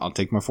underneath. I'll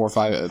take my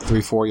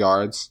 4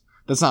 yards.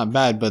 That's not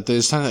bad, but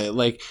there's time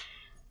like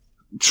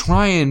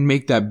try and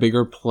make that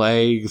bigger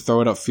play,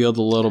 throw it upfield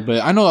a little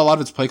bit. I know a lot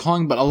of it's play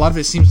calling, but a lot of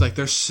it seems like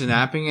they're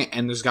snapping it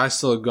and there's guys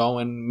still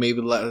going.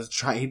 Maybe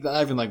he's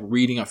not even like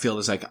reading upfield.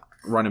 It's like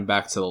running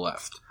back to the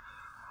left.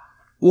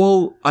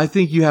 Well, I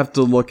think you have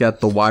to look at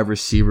the wide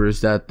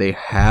receivers that they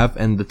have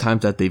and the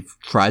times that they've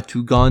tried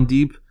to gone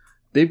deep.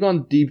 They've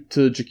gone deep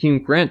to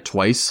Jakeem Grant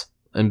twice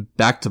in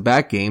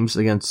back-to-back games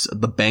against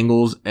the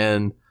Bengals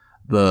and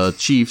the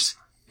Chiefs.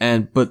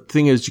 But the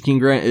thing is, Jakeem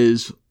Grant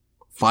is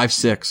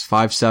 5'6",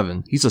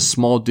 5'7". He's a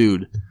small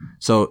dude.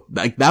 So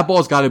like that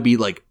ball's got to be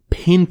like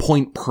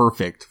pinpoint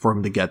perfect for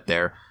him to get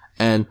there.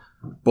 And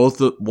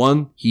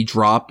one he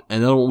dropped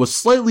and the other one was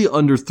slightly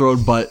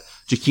underthrown, but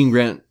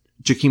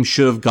Jakeem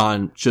should have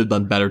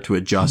done better to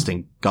adjust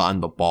and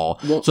gotten the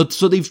ball. Well,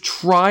 so they've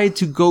tried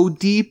to go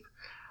deep,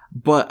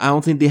 but I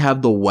don't think they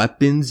have the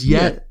weapons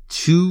yet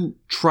to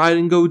try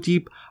and go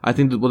deep. I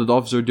think that what the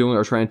Dolphins are doing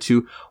are trying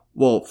to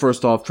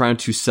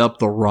set up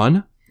the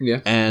run.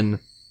 Yeah. And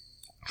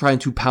trying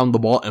to pound the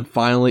ball, and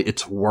finally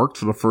it's worked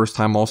for the first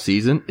time all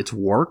season. It's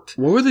worked.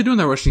 What were they doing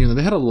that rushing game?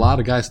 They had a lot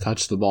of guys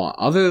touch the ball.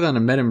 Other than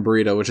Ahmed and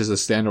Breida, which is the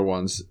standard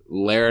ones,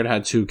 Laird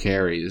had 2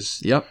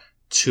 carries. Yep.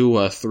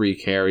 Tua 3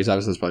 carries.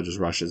 Obviously, it's probably just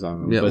rushes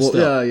on them. Yeah, but well,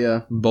 still,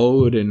 yeah.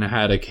 Bowden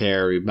had a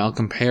carry.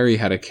 Malcolm Perry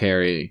had a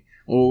carry.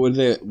 What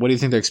do you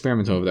think they're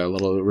experimenting over there? A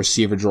little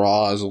receiver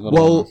draws?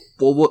 Well,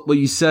 what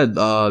you said,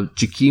 not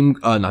Jakeem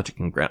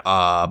Grant,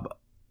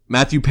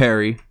 Malcolm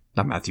Perry.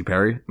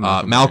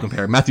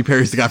 Matthew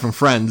Perry is the guy from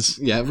Friends.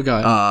 Yeah, we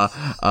got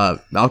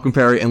it. Malcolm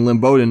Perry and Lynn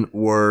Bowden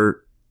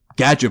were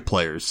gadget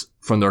players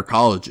from their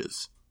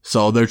colleges.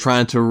 So they're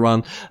trying to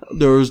run,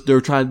 they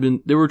were trying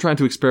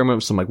to experiment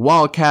with some like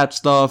wildcat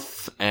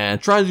stuff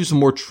and try to do some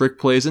more trick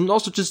plays and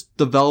also just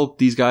develop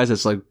these guys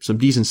as like some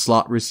decent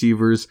slot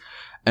receivers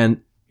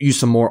and use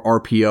some more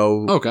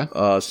RPO.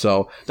 Okay.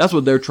 So that's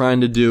what they're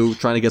trying to do,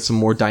 trying to get some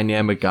more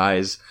dynamic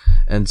guys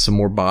and some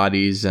more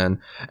bodies and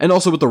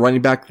also with the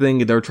running back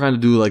thing, they're trying to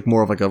do like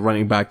more of like a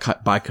running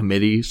back by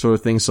committee sort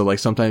of thing. So like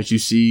sometimes you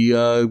see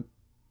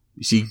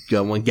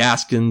when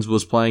Gaskins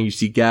was playing, you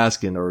see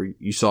Gaskin, or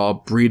you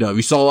saw Breida.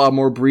 We saw a lot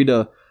more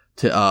Breida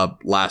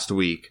last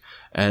week.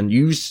 And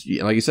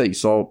like you said, you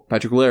saw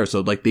Patrick Laird.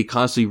 So like they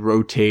constantly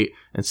rotate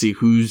and see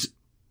who's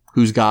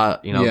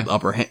got, the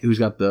upper hand, who's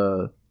got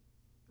the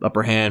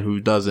upper hand, who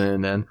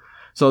doesn't. And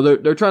so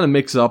they're trying to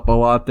mix up a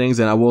lot of things.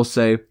 And I will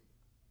say,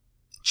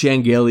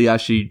 Chan Gailey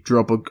actually drew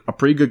up a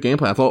pretty good game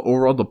plan. I thought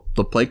overall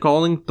the play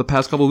calling the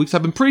past couple of weeks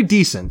have been pretty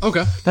decent.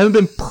 Okay. They haven't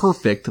been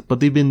perfect, but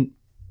they've been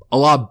a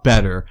lot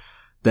better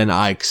than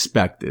I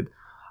expected.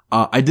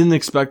 I didn't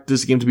expect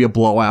this game to be a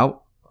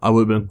blowout. I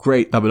would have been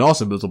great. That would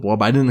also be a blowout,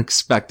 but I didn't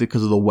expect it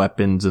because of the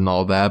weapons and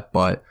all that,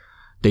 but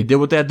they did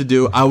what they had to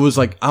do. I was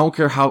like, I don't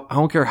care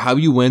how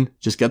you win.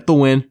 Just get the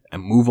win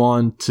and move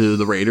on to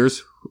the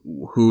Raiders,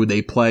 who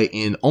they play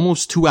in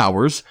almost 2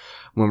 hours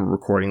when we're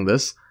recording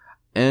this.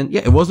 And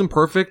yeah, it wasn't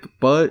perfect,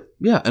 but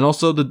yeah. And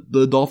also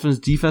the Dolphins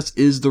defense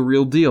is the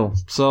real deal.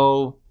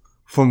 So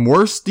from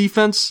worst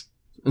defense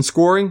in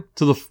scoring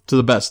to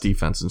the best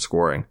defense in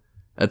scoring.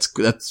 That's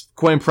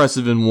quite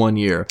impressive in 1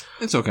 year.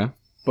 It's okay.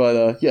 But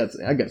I guess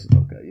it's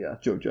okay. Yeah,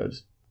 Joe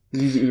Judge.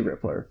 He's a great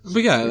player.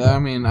 But yeah, I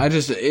mean,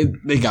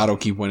 they gotta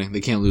keep winning.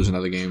 They can't lose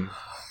another game.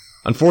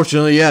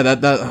 Unfortunately, yeah,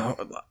 that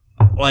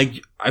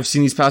like I've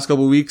seen these past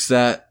couple of weeks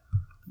that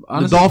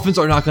honestly, the Dolphins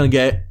are not going to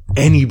get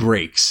any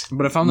breaks.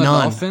 But if I'm the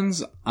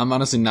Dolphins, I'm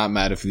honestly not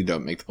mad if they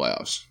don't make the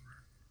playoffs.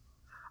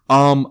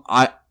 You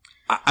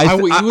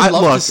would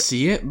love to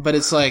see it, but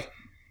it's like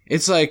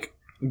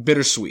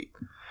bittersweet.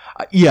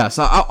 Yes,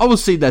 I would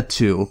say that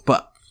too.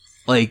 But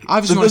like,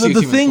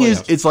 the thing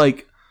is, it's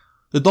like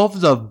the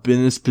Dolphins have been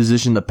in this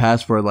position in the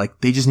past where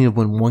like they just need to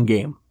win one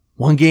game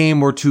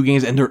or 2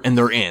 games, and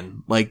they're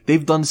in. Like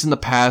they've done this in the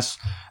past,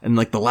 and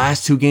like the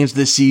last 2 games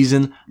this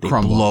season, they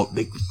blow.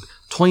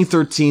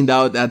 2013,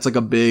 that's like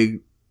a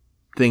big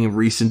thing in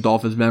recent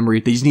Dolphins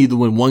memory. They just need to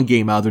win 1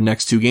 game out of their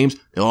next 2 games.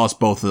 They lost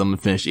both of them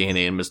and finished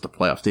 8-8 and missed the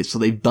playoff stage. So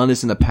they've done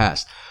this in the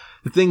past.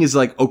 The thing is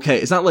like, okay,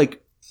 it's not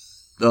like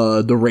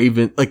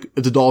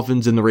the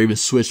Dolphins and the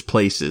Ravens switched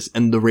places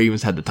and the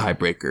Ravens had the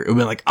tiebreaker. It would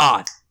be like,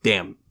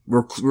 damn,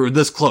 we're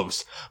this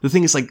close. The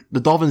thing is like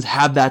the Dolphins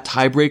have that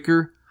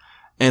tiebreaker,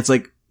 and it's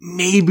like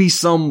maybe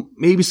somewhere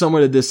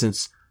in the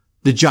distance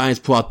the Giants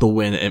pull out the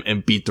win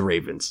and beat the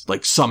Ravens,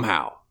 like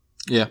somehow.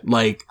 Yeah.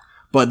 Like,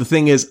 But the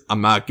thing is,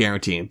 I'm not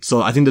guaranteeing.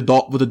 So I think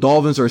what the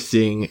Dolphins are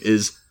seeing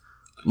is,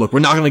 look, we're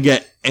not going to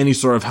get any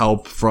sort of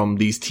help from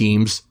these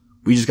teams.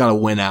 We just got to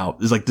win out.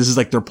 This is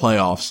like their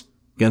playoffs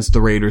against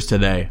the Raiders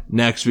today.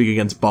 Next week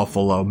against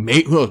Buffalo.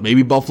 Who knows?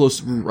 Maybe Buffalo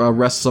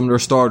rests some of their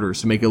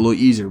starters to make it a little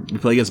easier. We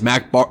play against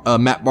Matt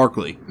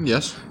Barkley.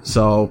 Yes.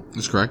 So.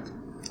 That's correct.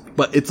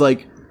 But it's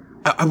like,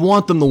 I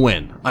want them to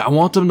win. I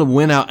want them to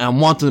win out, and I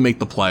want them to make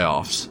the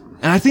playoffs.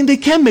 And I think they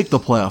can make the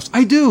playoffs.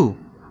 I do.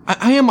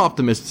 I am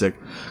optimistic.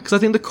 Because I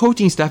think the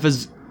coaching staff I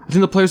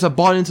think the players have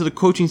bought into the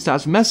coaching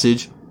staff's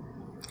message,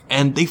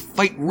 and they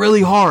fight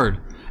really hard.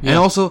 Yeah. And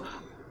also,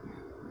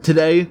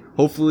 today,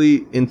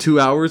 hopefully in 2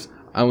 hours,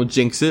 I won't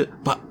jinx it,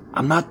 but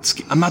I'm not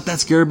that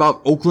scared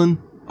about Oakland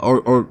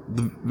or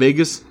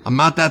Vegas. I'm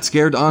not that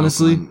scared,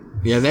 honestly.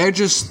 Oakland. Yeah,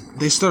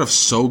 they start off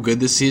so good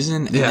this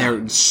season, and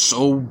they're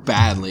so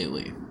bad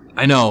lately.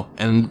 I know,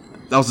 and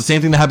that was the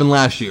same thing that happened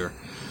last year.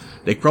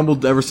 They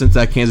crumbled ever since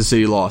that Kansas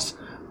City loss.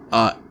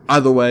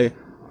 Either way,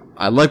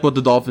 I like what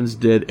the Dolphins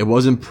did. It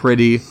wasn't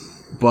pretty,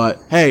 but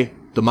hey,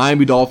 the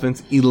Miami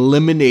Dolphins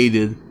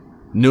eliminated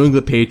New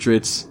England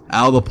Patriots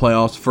out of the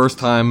playoffs, first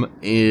time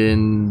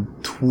in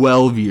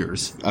 12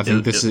 years. I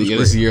think this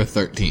is year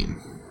 13.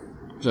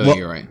 So I think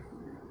you're right.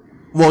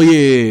 Well,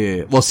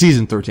 yeah. Well,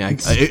 season 13.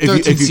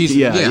 13 season.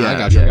 Yeah,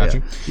 I got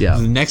you. Yeah.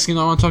 The next thing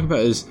I want to talk about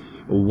is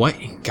what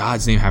in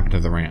God's name happened to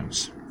the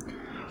Rams.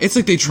 It's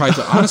like they tried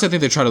to, honestly, I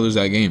think they tried to lose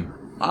that game.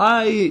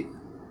 I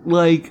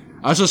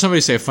saw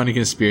somebody say a funny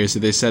conspiracy.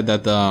 They said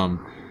that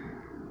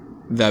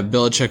that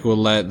Belichick would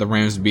let the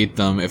Rams beat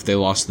them if they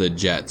lost to the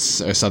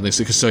Jets or something,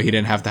 so he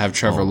didn't have to have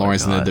Trevor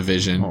Lawrence in the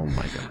division. Oh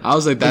my God. I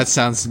was like, that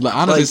sounds like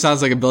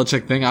a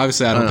Belichick thing.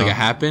 Obviously, I don't think it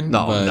happened.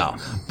 No.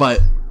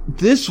 But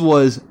this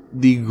was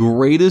the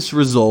greatest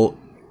result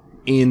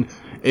I'm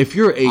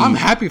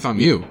happy if I'm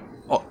you.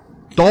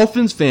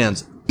 Dolphins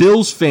fans,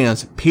 Bills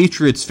fans,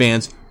 Patriots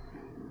fans,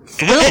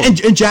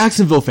 and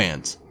Jacksonville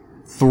fans,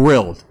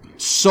 thrilled.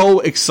 So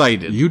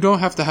excited. You don't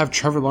have to have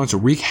Trevor Lawrence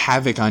wreak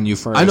havoc on you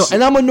first. I know,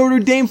 and I'm a Notre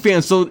Dame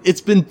fan, so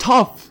it's been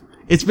tough.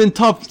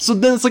 So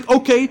then it's like,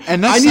 okay,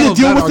 and that's I need to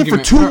deal with it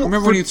for 2 months.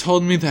 Remember when you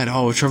told me that,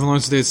 Trevor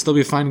Lawrence would still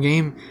be a fine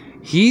game?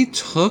 He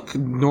took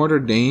Notre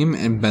Dame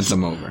and bent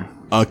them over.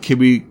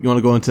 You want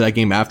to go into that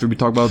game after we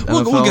talk about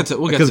NFL? We'll get to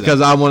that.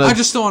 Because I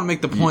just still want to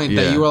make the point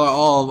that you were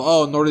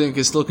like, Notre Dame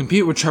can still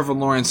compete with Trevor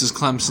Lawrence's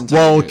Clemson.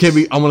 Well,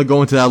 I want to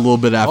go into that a little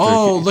bit after.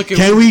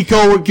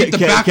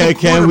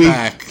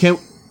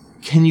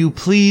 Can you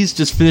please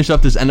just finish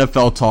up this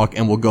NFL talk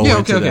and we'll go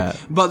into that?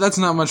 But that's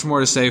not much more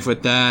to say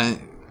with that.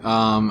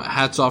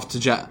 Hats off to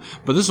Jack.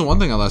 But this is one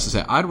thing I'd like to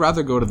say. I'd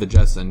rather go to the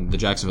Jets than the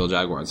Jacksonville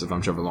Jaguars if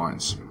I'm Trevor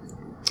Lawrence.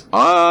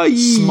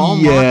 Small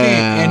market,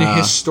 and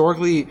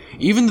historically,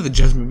 even though the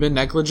Jets have been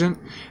negligent,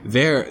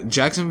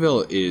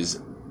 Jacksonville is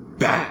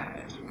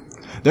bad.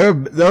 They're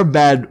a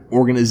bad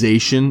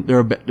organization. They're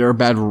a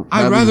bad.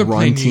 I'd rather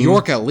play team. New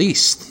York at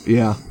least.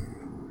 Yeah,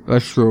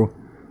 that's true.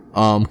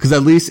 Because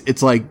at least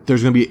it's like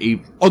there's gonna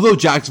be although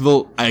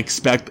Jacksonville, I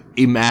expect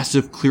a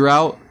massive clear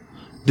out.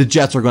 The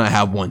Jets are gonna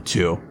have one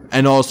too,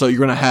 and also you're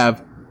gonna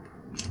have,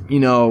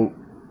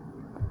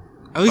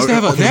 At least they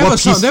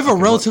have a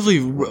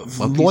relatively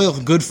loyal,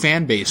 good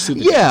fan base. To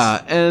the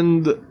Jets.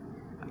 And a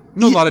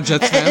lot of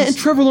Jets fans. And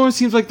Trevor Lawrence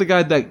seems like the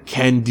guy that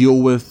can deal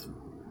with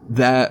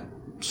that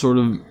sort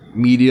of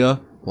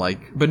media.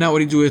 But now what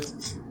do you do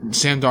with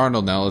Sam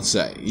Darnold now, let's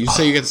say? You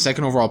say you get the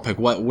second overall pick.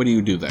 What do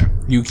you do there?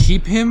 You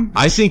keep him?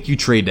 I think you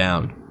trade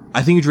down.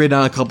 I think you trade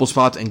down a couple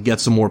spots and get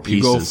some more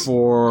pieces. You go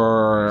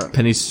for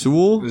Penny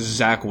Sewell?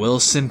 Zach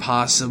Wilson,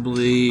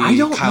 possibly.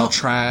 Kyle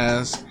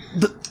Trask.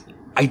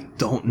 I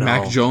don't know.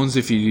 Mac Jones,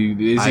 is he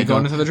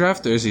going into the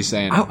draft, or is he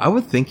saying? I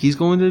would think he's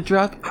going to the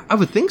draft. I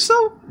would think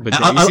so. But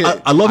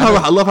I love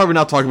how we're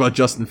now talking about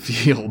Justin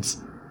Fields.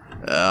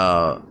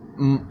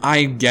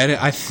 I get it.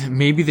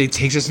 Maybe they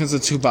take Justin Fields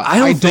at 2, but I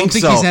don't think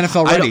he's so.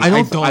 NFL ready.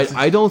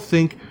 I don't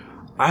think.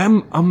 I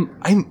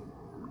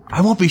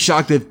won't be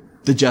shocked if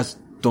the Jets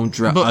don't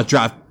draft.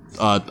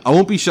 I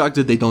won't be shocked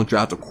if they don't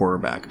draft a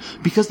quarterback,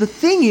 because the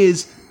thing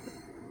is,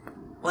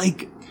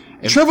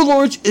 Trevor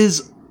Lawrence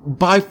is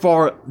by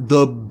far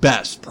the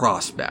best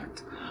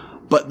prospect.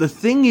 But the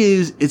thing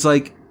is, it's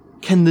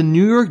can the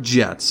New York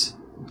Jets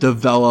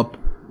develop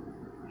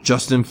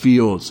Justin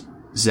Fields,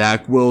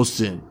 Zach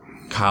Wilson,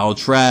 Kyle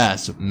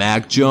Trask,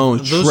 Mac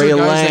Jones, Trey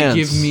Lance? That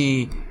give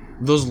me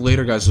those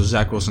later guys, so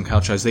Zach Wilson,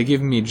 Kyle Trask, they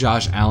give me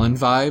Josh Allen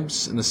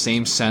vibes in the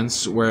same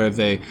sense, where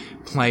they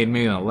played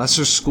maybe in a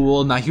lesser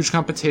school, not huge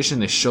competition.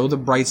 They show the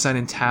bright side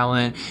in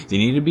talent. They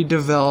need to be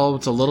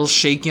developed, a little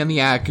shaky on the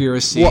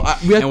accuracy.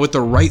 And with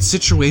the right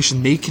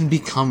situation, they can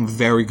become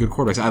very good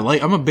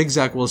quarterbacks. I'm a big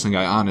Zach Wilson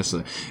guy,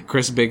 honestly.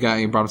 Chris, big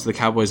guy, he brought him to the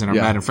Cowboys in our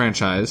Madden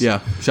franchise.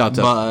 Yeah, shout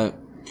out. But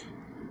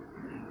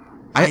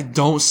I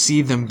don't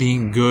see them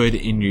being good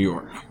in New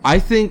York. I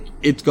think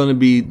it's going to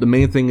be, the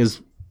main thing is,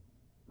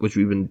 which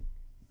we've been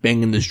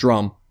banging this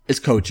drum, is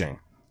coaching.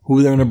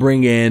 Who they're going to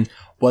bring in,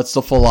 what's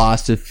the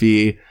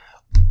philosophy,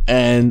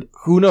 and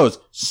who knows,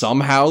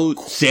 somehow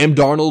Sam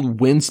Darnold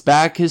wins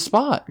back his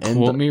spot.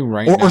 Quote me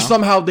right now. Or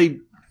somehow they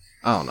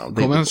I don't know.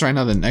 Coleman, right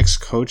now, the next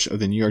coach of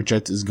the New York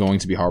Jets is going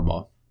to be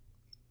Harbaugh.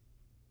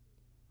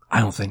 I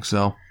don't think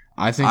so.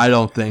 I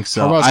don't think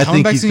so. Harbaugh's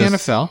coming back to the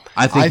NFL.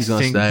 I think he's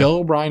going to stay. Bill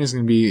O'Brien is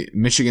going to be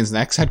Michigan's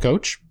next head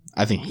coach.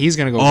 I think he's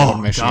going to go to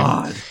Michigan.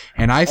 God.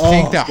 And I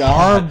think that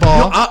God.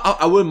 Harbaugh... No,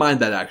 I wouldn't mind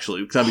that,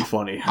 actually, because that'd be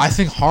funny. I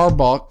think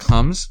Harbaugh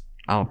comes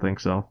I don't think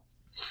so.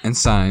 and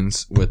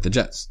signs with the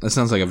Jets. That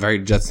sounds like a very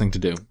Jets thing to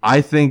do. I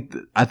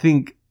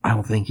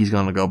don't think he's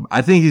going to go.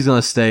 I think he's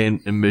going to stay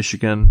in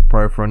Michigan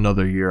probably for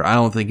another year. I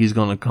don't think he's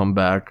going to come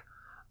back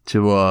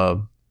to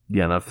the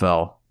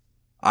NFL.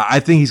 I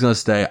think he's going to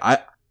stay. I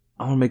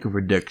want to make a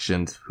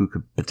prediction who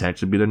could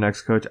potentially be their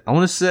next coach. I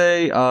want to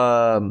say,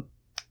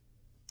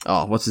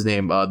 what's his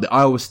name? The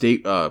Iowa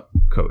State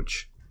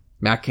coach,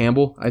 Matt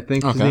Campbell. I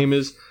think his name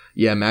is.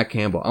 Yeah, Matt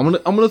Campbell. I'm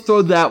gonna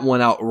throw that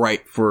one out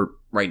right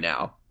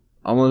now.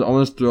 I'm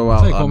gonna throw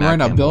out right now.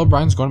 Campbell. Bill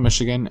O'Brien's going to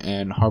Michigan,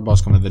 and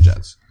Harbaugh's coming to the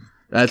Jets.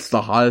 That's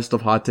the hottest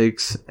of hot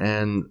takes,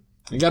 and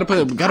You gotta put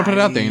it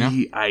out there, you know.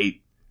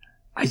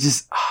 I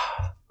just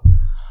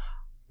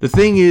the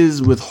thing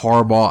is with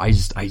Harbaugh, I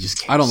just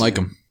can't. I don't like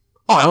him.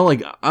 Oh, I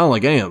don't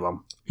like any of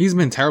them. He's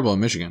been terrible in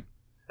Michigan.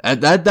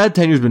 That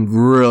tenure's been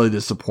really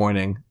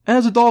disappointing. And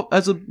as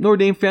a Notre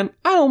Dame fan,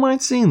 I don't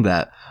mind seeing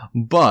that.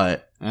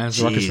 But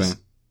As a Rutgers fan,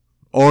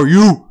 are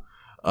you?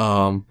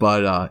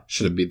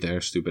 should have beat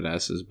their stupid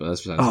asses. But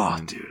that's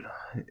dude,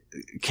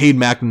 Cade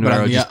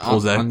McNamara just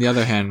pulls that. On the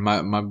other hand,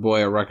 my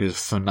boy at Rutgers is a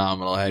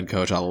phenomenal head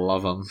coach. I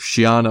love him.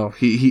 Schiano,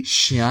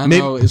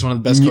 Schiano is one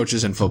of the best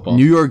coaches in football.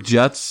 New York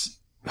Jets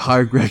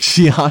hire Greg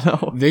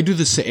Schiano. They do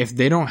the same. If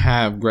they don't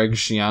have Greg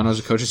Schiano as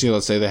a coach this year,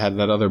 let's say they had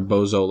that other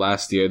bozo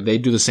last year, they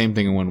do the same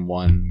thing and win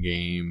one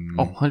game.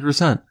 Oh,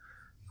 100%.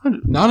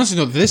 No, honestly,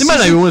 no. They might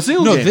not even win a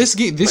single game. This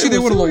year they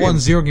would have won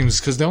 0 games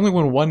because they only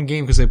won one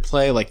game because they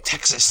play like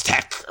Texas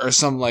Tech or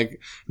some like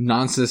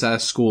nonsense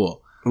ass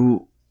school.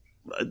 Ooh,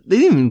 they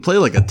didn't even play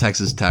like a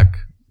Texas Tech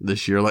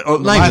this year. Like,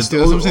 last year,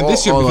 that's what I'm saying.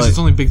 This year because it's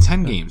only Big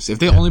Ten games. If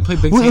they only play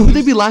Big Ten who games, would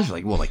they be last year?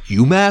 Like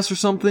UMass or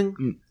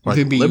something? Like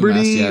they'd be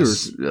Liberty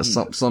UMass, yes.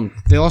 or some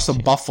They lost to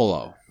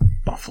Buffalo.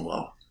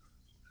 Buffalo.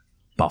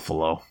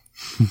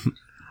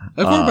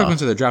 The quarterback went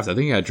to the draft. I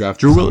think he got drafted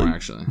Drew somewhere, Willie?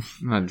 actually.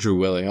 Not Drew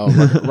Willie. Oh,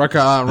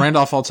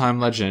 Randolph all-time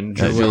legend.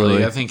 Drew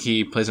Willie. I think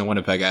he plays in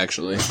Winnipeg,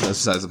 actually. That's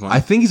besides the point.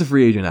 I think he's a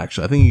free agent,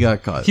 actually. I think he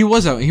got cut. He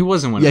was in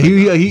Winnipeg.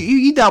 Yeah,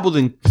 he dabbled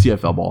in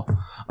CFL ball.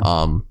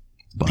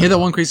 But He had that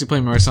one crazy play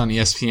Marissa on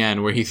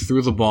ESPN where he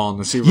threw the ball and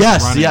the receiver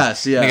was running.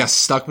 Yes. And he got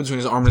stuck between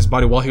his arm and his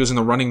body while he was in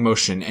the running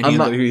motion, and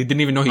he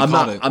didn't even know he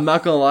caught it. I'm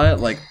not gonna lie.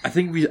 Like, I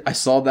think I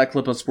saw that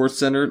clip on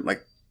SportsCenter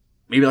like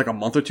maybe like a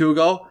month or two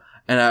ago,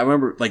 and I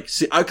remember like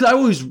because I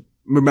always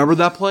remember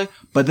that play,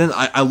 but then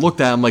I looked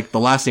at him like the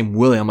last name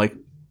Willie. I'm like,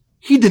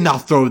 he did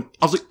not throw it.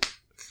 I was like,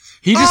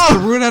 he just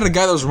threw it at a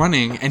guy that was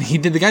running, and the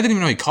guy didn't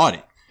even know he caught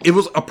it. It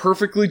was a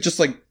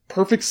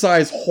perfect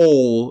size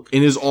hole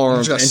in his arm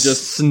and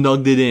just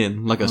snugged it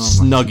in like a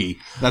snuggie.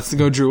 That's to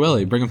go Drew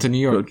Willie. Bring him to New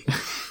York.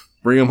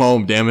 Bring him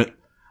home, damn it.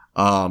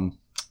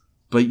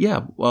 But yeah,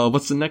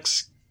 what's the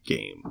next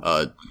game?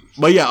 Adam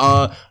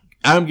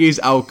Gase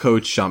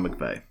out-coached Sean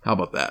McVay. How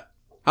about that?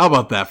 How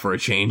about that for a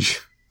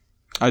change?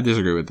 I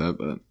disagree with that,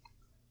 but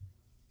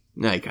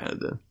Yeah, he kind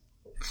of did.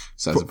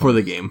 For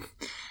the game.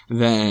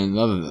 Then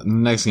the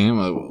next game,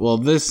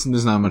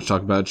 there's not much to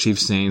talk about.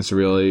 Chiefs Saints,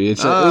 really. It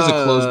was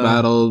a close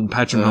battle.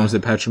 Patrick Mahomes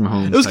did Patrick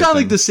Mahomes. It was kind of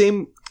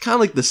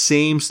like the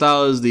same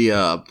style as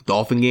the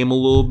Dolphin game a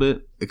little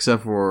bit,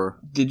 except for.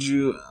 Did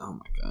you? Oh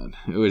my god,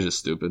 it was just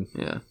stupid.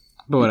 Yeah,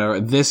 but whatever.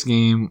 This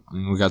game,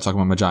 we got to talk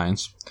about my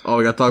Giants. Oh,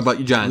 we got to talk about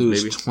your Giants,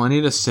 Lose baby.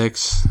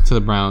 20-6 to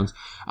the Browns.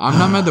 I'm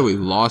not mad that we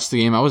lost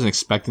the game. I wasn't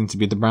expecting to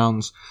beat the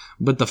Browns,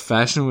 but the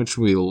fashion in which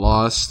we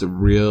lost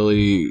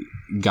really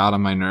got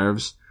on my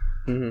nerves.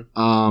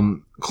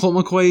 Mm-hmm. Colt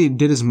McCoy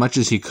did as much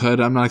as he could.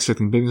 I'm not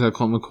expecting big things out of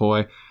Colt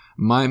McCoy.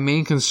 My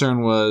main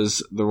concern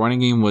was the running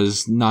game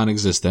was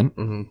non-existent.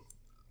 Mm-hmm.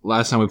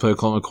 Last time we played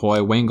Colt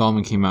McCoy, Wayne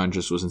Gallman came out and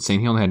just was insane.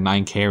 He only had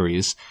 9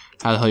 carries.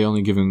 How the hell are you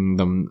only giving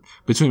them...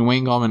 Between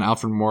Wayne Gallman and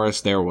Alfred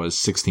Morris, there was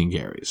 16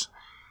 carries.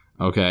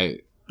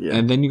 Okay. Yeah.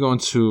 And then you go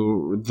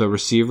into the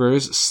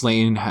receivers.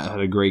 Slayton had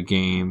a great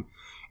game.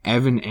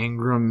 Evan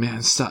Engram,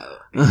 man, stop.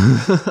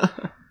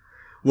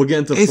 We'll get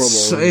into Pro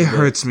Bowl. It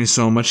hurts me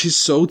so much. He's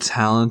so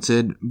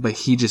talented, but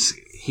he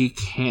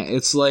can't.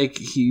 It's like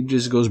he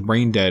just goes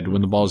brain dead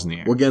when the ball's in the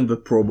air. We'll get into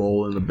Pro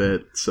Bowl in a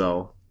bit,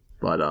 so.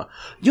 But,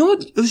 you know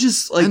what? It was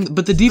just like.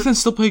 But the defense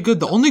still played good.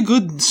 The only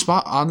good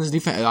spot on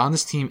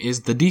this team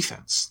is the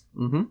defense.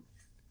 Mm-hmm.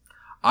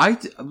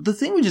 The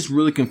thing that just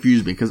really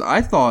confused me, because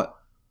I thought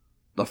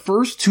the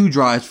first 2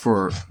 drives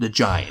for the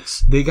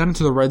Giants. They got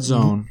into the red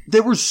zone. They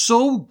were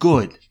so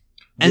good.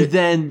 And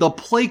then the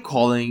play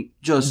calling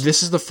just...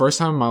 This is the first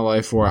time in my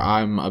life where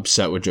I'm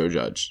upset with Joe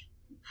Judge.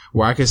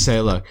 Where I could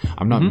say, look,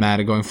 I'm not mad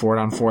at going for it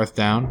on 4th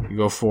down. You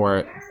go for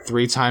it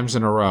 3 times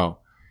in a row.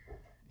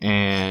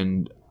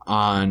 And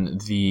on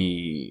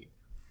those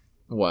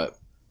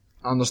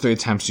 3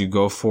 attempts, you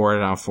go for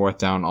it on 4th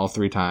down all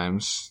 3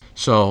 times.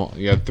 So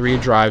you have 3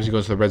 drives, you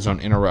go to the red zone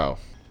in a row.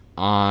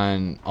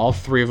 on all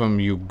 3 of them,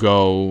 you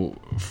go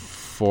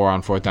 4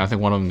 on 4th down. I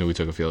think one of them knew we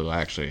took a field goal,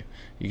 actually.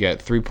 You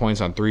get 3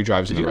 points on 3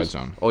 drives in the red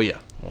zone. Oh, yeah.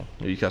 Well,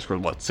 you guys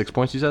scored, what, 6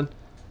 points, you said?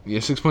 Yeah,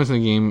 6 points in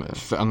the game.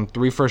 On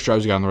 3 first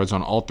drives you got in the red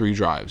zone, all 3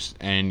 drives,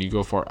 and you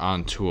go for it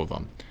on 2 of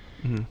them.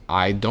 Mm-hmm.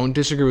 I don't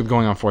disagree with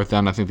going on 4th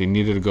down. I think they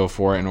needed to go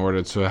for it in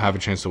order to have a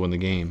chance to win the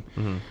game.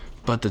 Mm-hmm.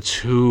 But the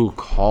 2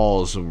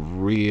 calls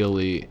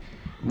really...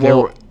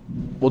 Well,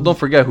 don't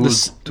forget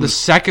the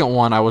second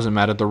one. I wasn't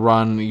mad at the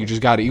run. You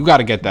just got it. You got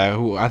to get that.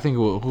 Who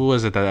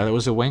was it? That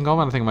was it. Wayne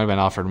Gallman. I think it might have been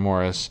Alfred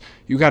Morris.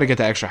 You got to get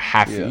that extra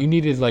half. Yeah. You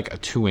needed like a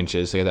 2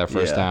 inches to get that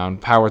first down.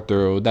 Power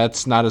through.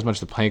 That's not as much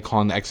the play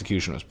call, and the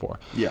execution was poor.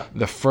 Yeah.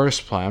 The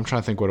first play. I'm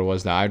trying to think what it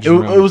was now. It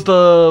was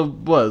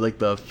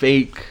the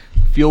fake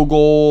field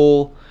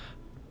goal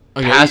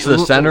pass to the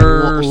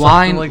center.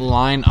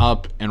 Line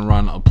up and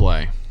run a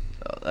play.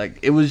 Like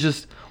it was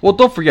just. Well,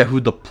 don't forget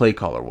who the play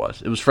caller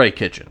was. It was Freddie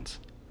Kitchens.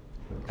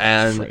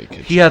 And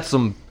he had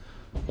some...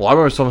 Well, I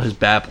remember some of his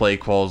bad play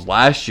calls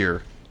last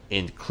year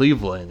in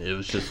Cleveland. It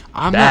was just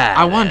bad.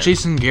 I want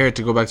Jason Garrett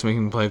to go back to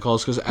making play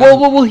calls. Cause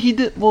he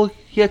did... Well,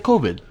 he had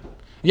COVID.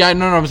 Yeah,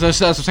 no, that's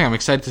what I'm saying. I'm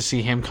excited to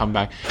see him come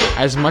back.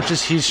 As much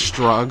as he's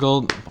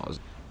struggled...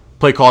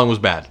 Play calling was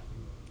bad.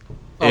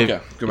 Okay,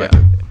 go back.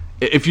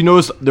 If you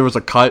notice there was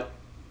a cut,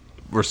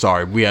 we're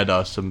sorry. We had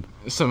some...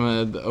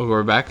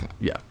 we're back?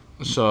 Yeah.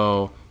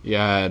 So,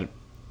 yeah...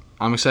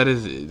 I'm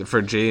excited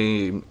for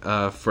Jason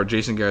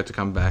Garrett to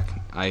come back.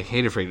 I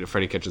hated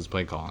Freddie Kitchens'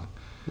 play calling.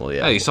 Well,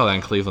 yeah. You saw that in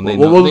Cleveland.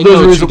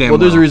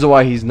 There's a reason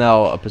why he's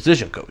now a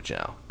position coach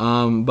now.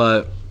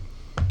 But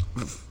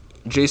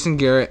Jason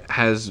Garrett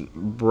has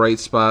bright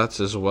spots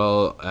as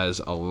well as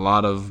a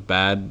lot of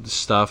bad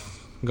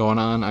stuff going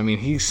on. I mean,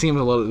 he seems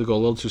to go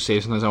a little too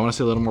safe sometimes. I want to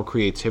see a little more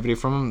creativity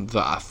from him.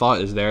 The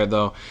thought is there,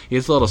 though. He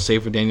is a little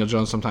safe with Daniel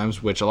Jones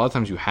sometimes, which a lot of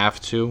times you have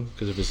to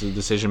because of his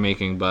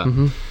decision-making, but...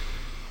 Mm-hmm.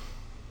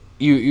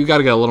 You got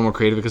to get a little more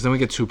creative because then we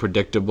get too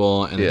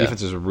predictable and the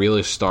defenses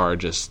really start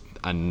just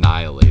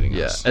annihilating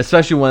us.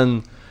 Especially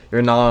when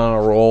you're not on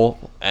a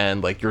roll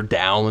and like you're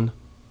down.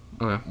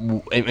 Okay.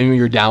 And when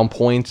you're down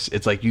points,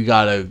 it's like you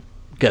got to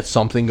get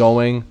something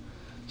going.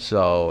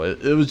 So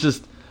it was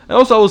just. And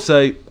also, I will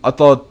say,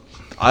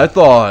 I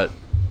thought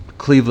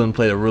Cleveland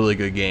played a really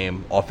good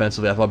game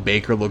offensively. I thought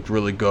Baker looked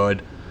really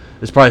good.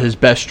 It's probably his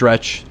best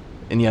stretch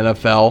in the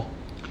NFL.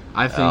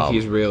 I think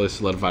he's really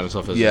solidified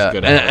himself as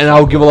good. And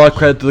I'll give a lot of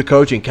credit to the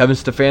coaching, Kevin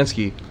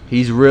Stefanski.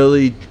 He's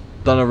really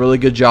done a really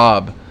good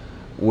job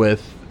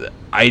with.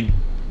 I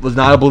was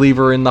not a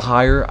believer in the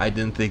hire. I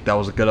didn't think that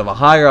was a good of a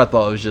hire. I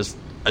thought it was just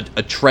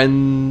a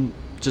trend.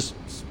 Just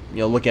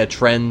looking at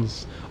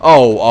trends.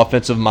 Oh,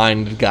 offensive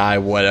minded guy,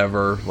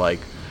 whatever. Like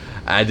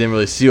I didn't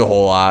really see a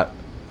whole lot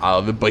out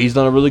of it, but he's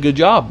done a really good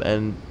job,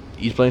 and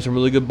he's playing some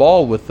really good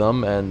ball with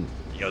them. And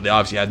they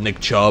obviously had Nick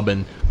Chubb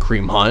and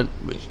Kareem Hunt,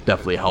 which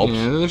definitely helps.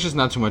 Yeah, there's just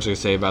not too much to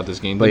say about this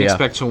game. Didn't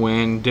expect to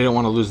win. Didn't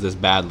want to lose this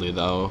badly,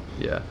 though.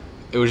 Yeah.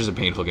 It was just a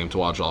painful game to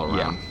watch all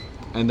around. Yeah.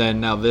 And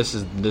then now this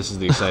is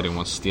the exciting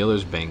one.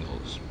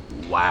 Steelers-Bengals.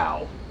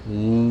 Wow.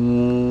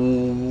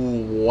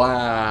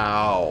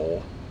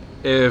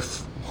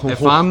 If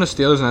I'm the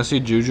Steelers and I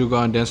see Juju go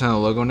and dance on the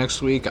logo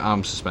next week,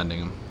 I'm suspending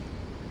him.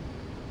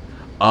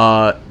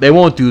 They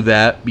won't do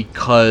that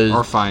because...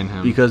 Or fine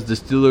him. Because the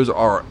Steelers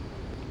are...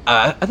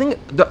 I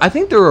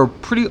think they're a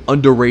pretty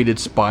underrated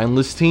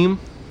spineless team.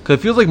 Because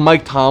it feels like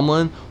Mike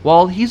Tomlin,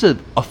 while he's a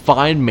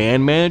fine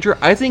man manager,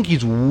 I think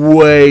he's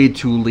way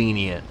too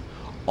lenient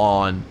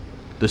on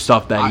the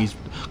stuff that he's...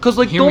 Because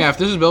hear me out. If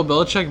this is Bill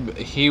Belichick,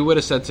 he would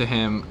have said to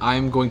him,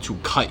 "I'm going to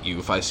cut you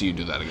if I see you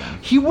do that again."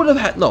 He would have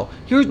had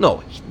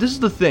This is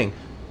the thing.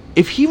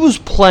 If he was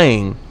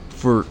playing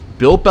for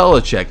Bill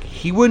Belichick,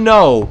 he would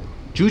know.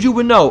 Juju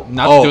would know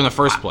not to do in the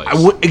first place.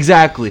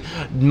 Exactly.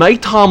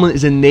 Mike Tomlin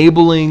is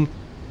enabling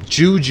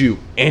Juju,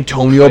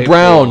 Antonio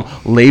Brown,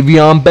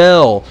 Le'Veon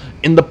Bell.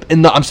 In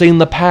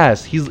the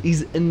past,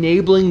 he's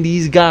enabling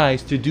these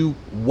guys to do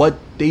what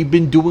they've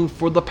been doing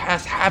for the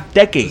past half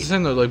decade.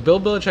 Like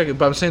Bill Belichick,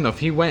 but I'm saying though, if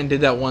he went and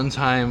did that one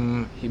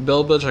time,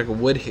 Bill Belichick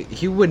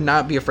would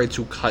not be afraid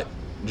to cut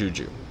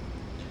Juju.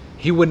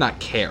 He would not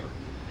care.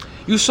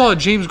 You saw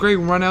James Gray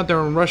run out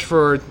there and rush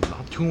for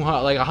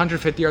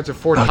 150 yards or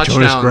 4 touchdowns.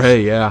 Jonas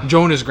Gray, yeah.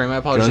 Jonas Gray, my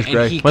apologies.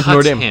 And he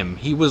cuts him.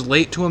 He was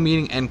late to a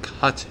meeting and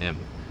cuts him.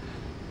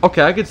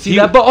 Okay, I could see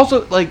that, but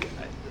also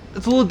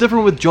it's a little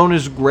different with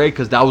Jonas Gray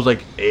because that was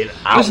like an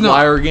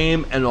outlier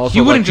game, and also he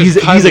wouldn't he's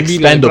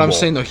expendable. But I'm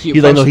saying though,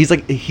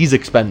 he's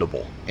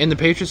expendable. In the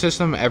Patriot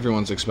system,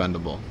 everyone's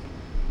expendable.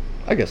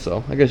 I guess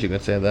so. I guess you can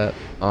say that.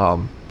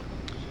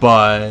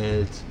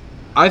 But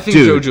I think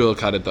Juju will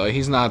cut it though.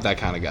 He's not that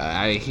kind of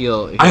guy.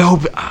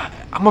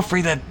 I'm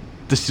afraid that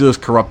the Steelers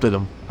corrupted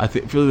him. I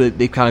feel like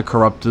they kind of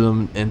corrupted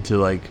him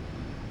into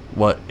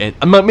what? And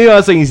maybe I'm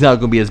not saying he's not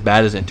going to be as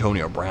bad as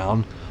Antonio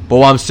Brown. But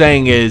what I'm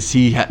saying is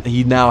he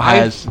now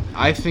has.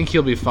 I think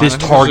he'll be fine. This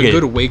target. It's a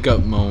good wake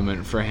up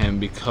moment for him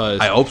because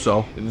I hope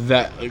so.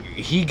 That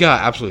he got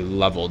absolutely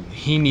leveled.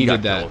 He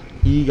needed that.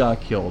 He got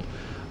killed,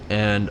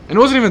 and it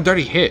wasn't even a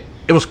dirty hit.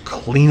 It was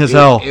clean as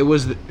hell. It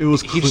was.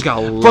 He just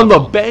got from the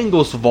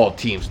Bengals of all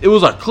teams. It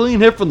was a clean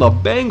hit from the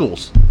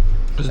Bengals.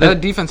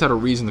 That defense had a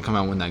reason to come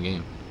out and win that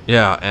game.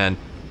 Yeah, and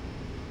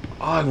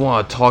I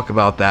want to talk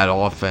about that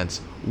offense.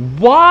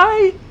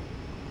 Why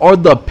are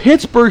the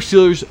Pittsburgh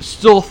Steelers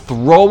still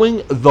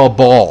throwing the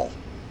ball?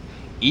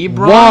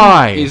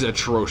 Ebron is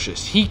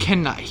atrocious. He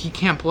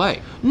can't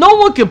play. No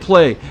one can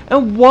play.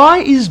 And why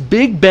is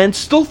Big Ben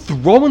still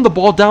throwing the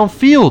ball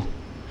downfield?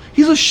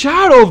 He's a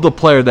shadow of the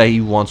player that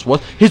he once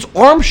was. His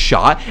arm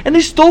shot, and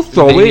they still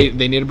throw it.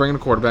 They need to bring in a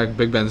quarterback.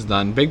 Big Ben's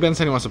done. Big Ben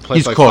said he wants to play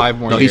He's for like cooked. 5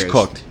 more years. He's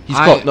cooked. He's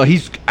cooked. No,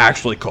 he's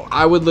actually cooked.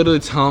 I would literally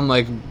tell him,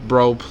 like,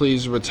 bro,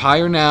 please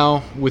retire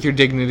now with your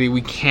dignity.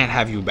 We can't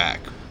have you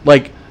back.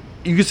 Like,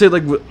 you could say,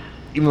 like,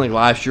 even like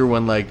last year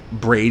when like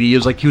Brady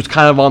is like he was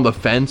kind of on the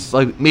fence.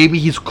 Like maybe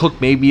he's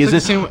cooked, maybe he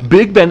isn't.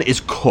 Big Ben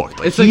is cooked.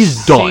 Like, It's he's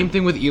like done. same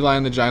thing with Eli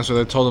and the Giants,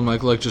 where they told him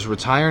like, look, just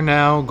retire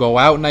now, go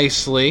out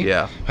nicely,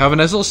 Yeah. have a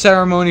nice little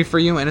ceremony for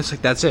you, and it's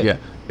like that's it. Yeah,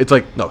 it's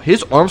like no,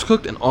 his arm's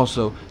cooked, and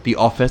also the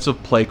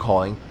offensive play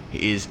calling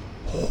is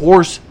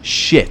horse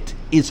shit.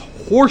 It's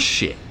horse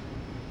shit.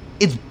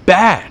 It's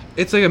bad.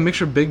 It's like a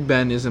mixture. Big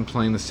Ben isn't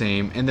playing the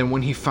same, and then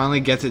when he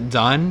finally gets it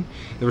done,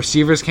 the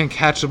receivers can't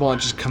catch the ball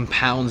and just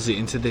compounds it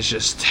into this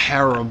just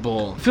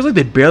terrible. It feels like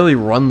they barely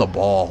run the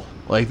ball.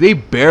 Like they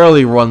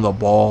barely run the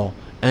ball,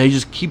 and they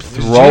just keep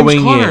throwing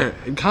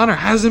it. Conner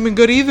hasn't been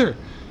good either.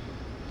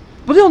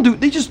 But they don't do.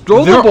 They just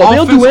throw Their the ball. They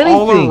don't do offense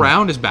anything. all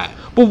around is bad.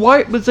 But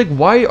why? But it's like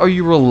why are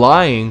you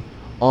relying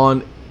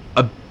on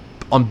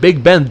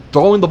Big Ben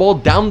throwing the ball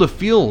down the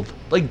field?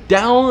 Like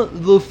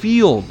down the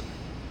field.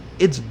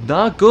 It's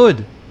not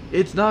good.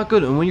 It's not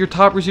good. And when your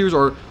top receivers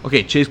are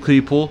okay, Chase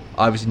Claypool,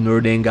 obviously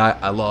Notre Dame guy,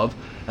 I love,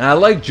 and I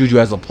like Juju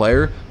as a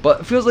player, but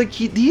it feels like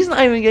he's not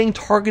even getting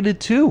targeted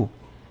too.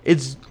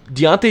 It's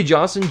Deontay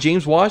Johnson,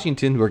 James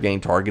Washington who are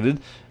getting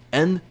targeted,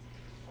 and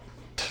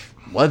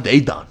what have they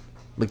done?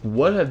 Like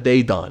what have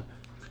they done?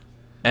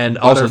 And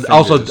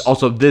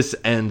also this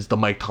ends the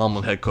Mike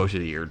Tomlin head coach of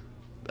the year.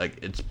 Like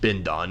it's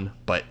been done,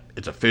 but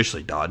it's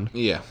officially done.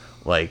 Yeah.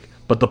 Like,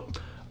 but the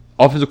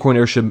offensive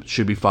coordinator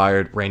should be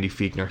fired. Randy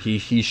Fichtner,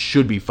 he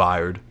should be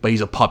fired, but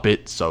he's a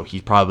puppet, so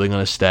he's probably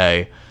gonna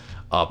stay.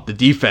 The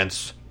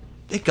defense,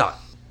 they got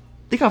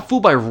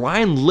fooled by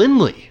Ryan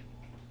Lindley.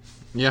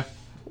 Yeah.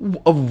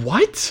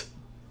 What?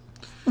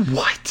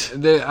 What? I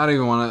don't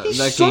even want to.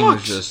 That Sucks. game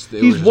was just.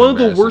 He's one of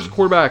the worst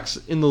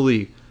quarterbacks in the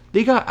league.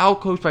 They got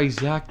outcoached by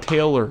Zach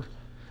Taylor.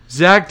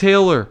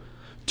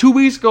 2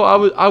 weeks ago,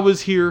 I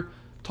was here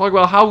talking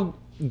about how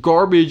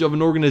garbage of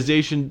an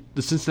organization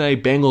the Cincinnati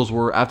Bengals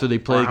were after they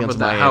played against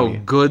Miami. How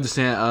good the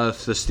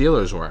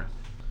Steelers were.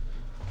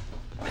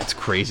 That's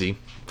crazy.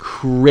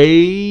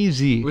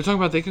 Crazy. We're talking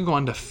about they can go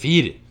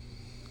undefeated.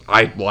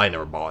 I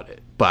never bought it,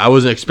 but I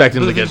wasn't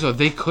expecting them to get. So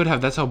they could have.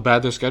 That's how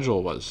bad their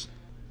schedule was.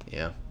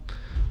 Yeah,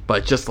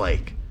 but just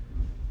like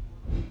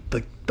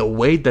the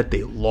way that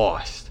they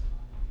lost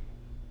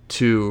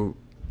to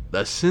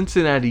the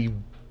Cincinnati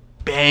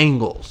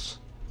Bengals,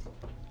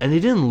 and they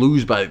didn't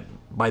lose by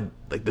like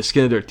the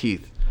skin of their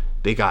teeth.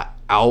 They got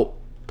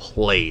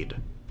outplayed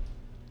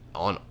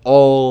on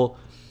all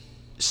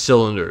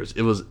cylinders.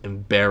 It was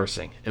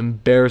embarrassing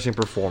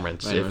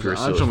performance. Anyways, if you're a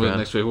I'll Steelers jump in fan.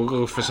 next week. We'll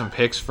go for some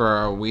picks for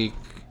our week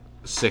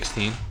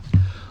 16.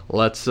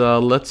 Let's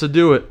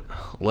do it.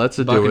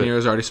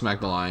 Buccaneers already smacked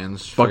the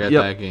Lions. Forget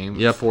that game.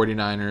 Yep.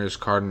 49ers,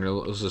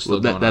 Cardinals is still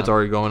going That's on.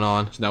 already going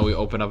on. So now we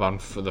open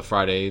up for the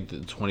Friday, the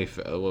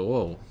 25th.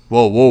 Whoa.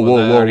 Whoa.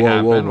 We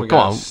Come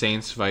got on.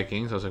 Saints,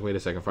 Vikings. I was like, wait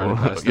a second. Friday.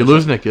 Night. You're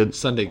losing it, kid.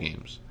 Sunday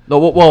games. No,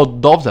 well,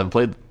 Dolphins haven't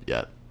played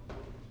yet.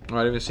 Oh,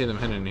 I didn't even see them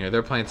hitting in here.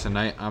 They're playing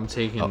tonight. I'm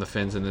taking the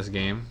Fins in this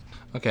game.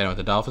 Okay, now with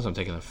the Dolphins, I'm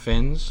taking the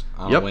Fins.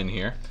 I'll win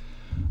here.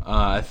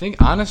 I think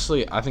it's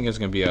going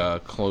to be a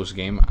close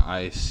game.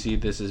 I see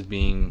this as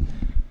being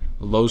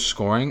low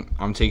scoring.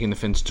 I'm taking the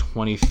Fins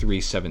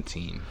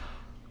 23-17.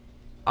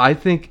 I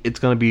think it's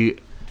going to be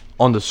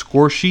on the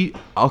score sheet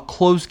a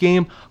close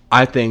game.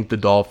 I think the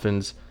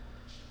Dolphins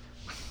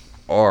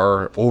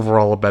are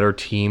overall a better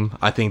team.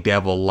 I think they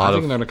have a lot I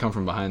think of. they're going to come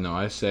from behind, though.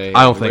 I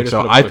don't think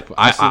so.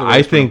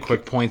 I think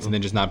quick points and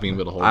then just not being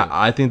able to hold it.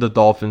 I think the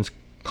Dolphins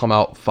come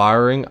out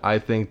firing. I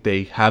think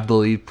they have the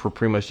lead for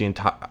pretty much the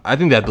entire. I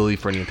think they have the lead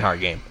for the entire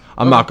game.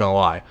 I'm not gonna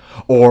lie.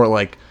 Or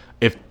like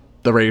if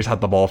the Raiders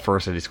had the ball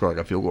first and they score like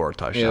a field goal or a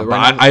touchdown.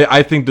 Yeah, But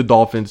I think the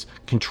Dolphins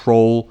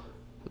control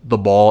the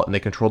ball and they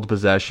control the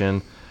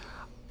possession.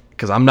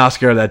 Because I'm not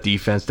scared of that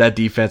defense. That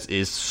defense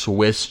is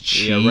Swiss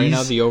cheese. Yeah, right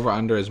now the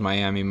over-under is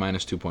Miami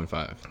minus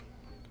 2.5.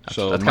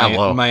 So that's kinda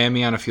low.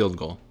 Miami on a field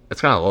goal. It's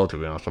kind of low, to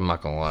be honest. I'm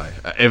not gonna lie.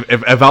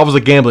 If I was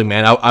a gambling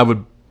man, I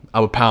would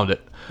pound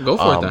it. Go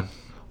for it then.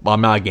 Well,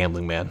 I'm not a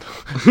gambling man.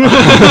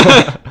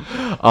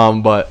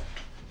 But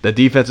the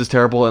defense is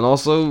terrible, and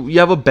also you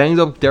have a banged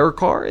up Derek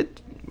Carr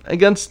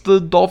against the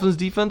Dolphins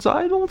defense.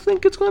 I don't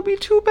think it's going to be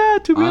too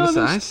bad, to be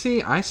honest.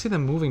 I see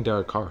them moving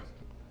Derek Carr.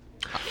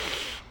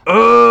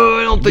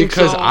 I don't think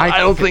Because so. I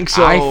don't think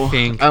so. I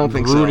don't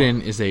think so.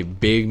 Gruden is a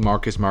big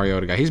Marcus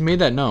Mariota guy. He's made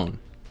that known.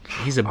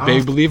 He's a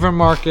big believer in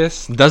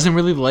Marcus. Doesn't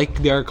really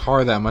like Derek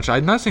Carr that much.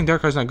 I'm not saying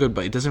Derek Carr's not good,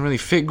 but he doesn't really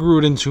fit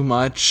Gruden too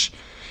much.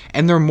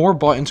 And they're more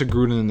bought into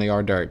Gruden than they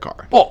are Derek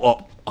Carr.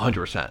 Oh,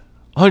 100%.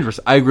 100%.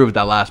 I agree with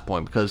that last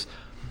point because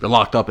they're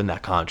locked up in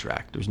that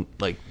contract.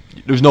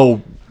 There's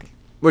no...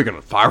 We're going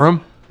to fire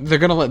him?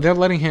 They're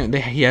letting him...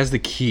 He has the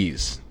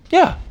keys.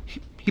 Yeah.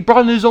 He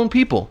brought in his own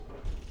people.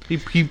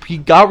 He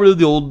got rid of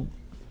the old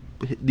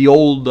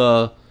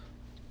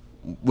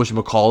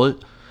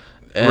whatchamacallit?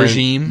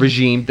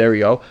 Regime, there we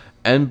go.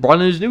 And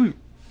brought in his new...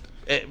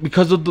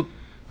 Because of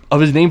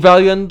his name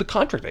value and the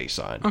contract that he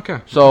signed. Okay.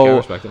 So, I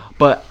respect it.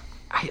 But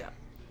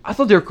I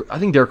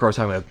think Derek Carr is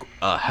having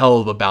a hell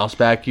of a bounce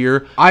back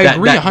year. I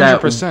agree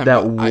 100%.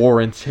 That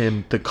warrants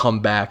him to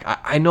come back.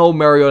 I know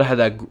Mariota had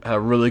a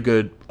really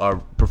good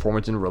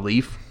performance in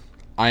relief.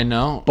 I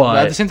know, but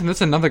at the same time, that's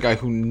another guy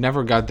who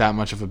never got that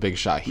much of a big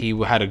shot. He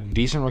had a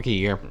decent rookie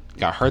year,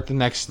 got hurt the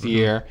next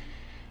year,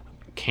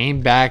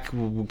 came back,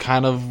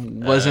 kind of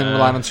wasn't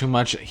relying on too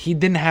much. He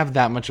didn't have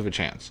that much of a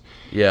chance.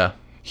 Yeah.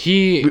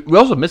 We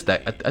also missed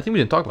that. I think we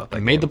didn't talk about that.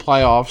 Made the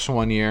playoffs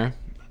one year.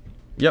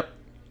 Yep.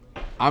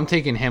 I'm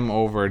taking him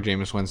over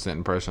Jameis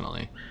Winston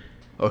personally.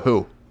 Oh,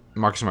 who?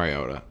 Marcus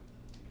Mariota.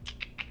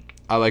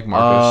 I like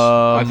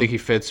Marcus. I think he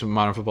fits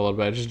modern football a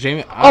little bit. Just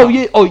Jameis.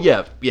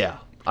 Yeah.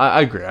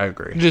 I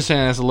agree. Just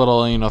saying, it's a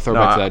little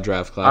throwback to that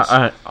draft class.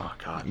 Oh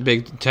God.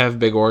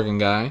 Big Oregon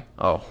guy.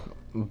 Oh,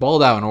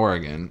 balled out in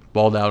Oregon.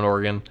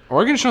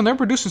 Oregon's showing they're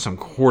producing some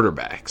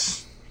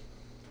quarterbacks.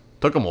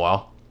 Took them a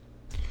while.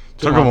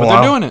 But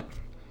they're doing it.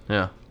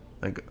 Yeah.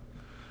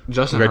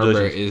 Justin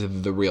Herbert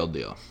is the real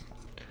deal.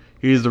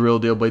 He's the real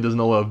deal, but he doesn't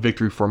know what a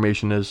victory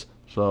formation is.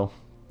 So,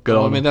 good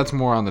on him. I mean, that's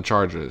more on the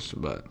Chargers,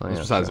 but that's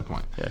besides the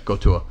point. Yeah, go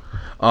Tua.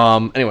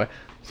 Anyway.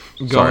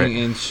 Going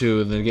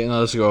into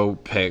let's go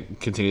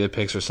continue the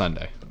picks for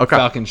Sunday. Okay.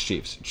 Falcons,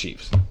 Chiefs.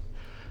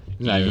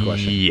 Not even a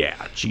question. Yeah,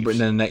 Chiefs. But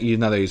then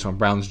another easy one.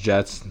 Browns,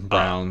 Jets,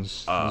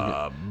 Browns.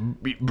 Yeah.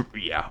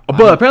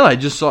 But apparently I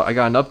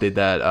got an update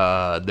that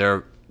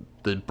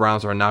the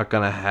Browns are not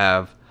going to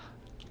have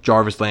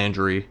Jarvis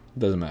Landry.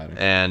 Doesn't matter.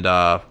 And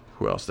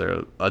who else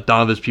there?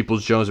 Donovan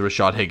Peoples-Jones and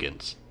Rashad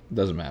Higgins.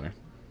 Doesn't matter.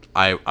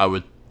 I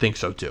would think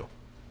so too.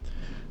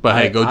 But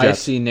hey, go Jets. I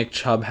see Nick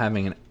Chubb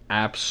having an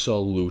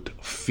absolute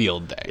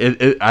field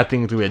day. I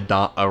think it's going to be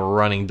a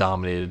running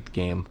dominated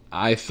game.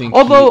 I think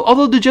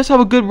although the Jets have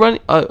a good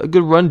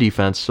run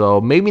defense, so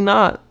maybe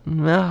not. I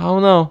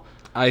don't know.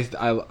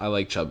 I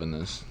like Chubb in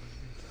this.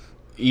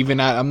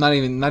 I'm not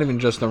even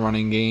just the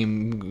running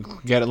game.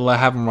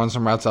 Have him run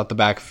some routes out the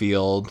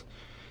backfield.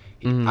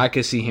 Mm-hmm. I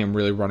could see him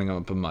really running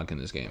up a muck in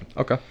this game.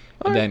 Okay.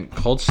 And then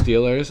Colts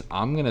Steelers.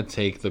 I'm gonna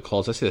take the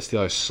Colts. I see the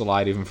Steelers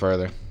slide even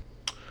further.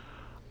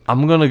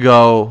 I'm gonna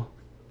go.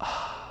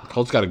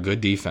 Colts got a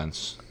good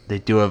defense. They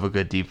do have a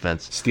good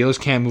defense. Steelers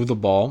can't move the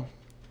ball.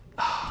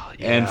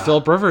 And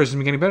Philip Rivers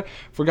isn't getting better.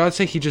 For God's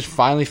sake, he just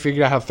finally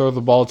figured out how to throw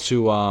the ball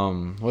to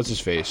what's his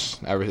face?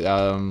 T.Y.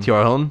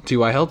 Hilton.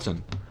 T.Y.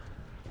 Hilton.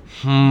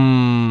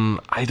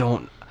 I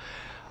don't.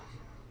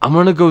 I'm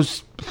gonna go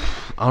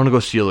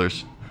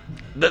Steelers.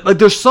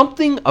 There's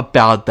something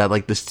about that.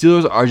 The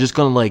Steelers are just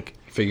gonna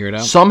figure it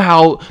out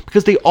somehow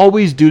because they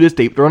always do this.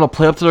 They're gonna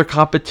play up to their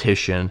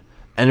competition,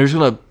 and it's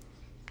gonna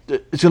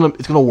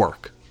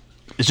work.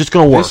 It's just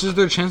gonna work. This is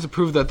their chance to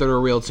prove that they're a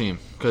real team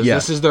because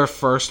this is their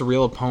first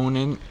real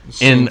opponent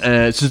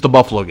since the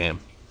Buffalo game.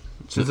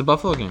 Since the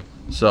Buffalo game,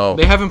 so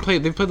they haven't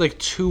played. They've played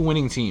 2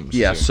 winning teams.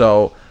 Yeah.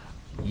 So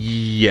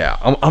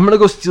I'm gonna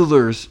go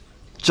Steelers.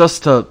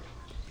 Just to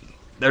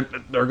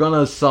they're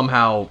gonna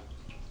somehow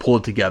pull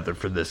it together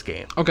for this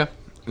game. Okay.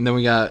 And then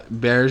we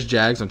got Bears,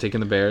 Jags. I'm taking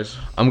the Bears.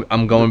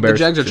 I'm going Bears.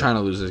 The Jags are trying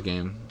to lose this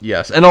game.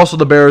 Yes, and also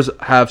the Bears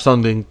have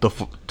something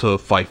to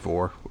fight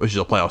for, which is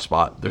a playoff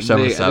spot. They're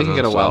 7-7. They can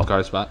get a wild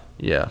card spot.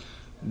 Yeah.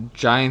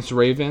 Giants,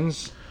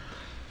 Ravens.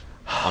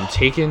 I'm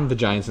taking the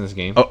Giants in this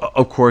game.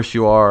 Of course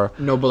you are.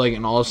 No, but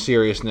in all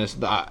seriousness,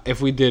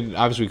 if we did,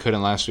 obviously we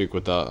couldn't last week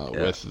with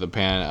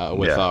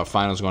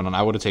finals going on.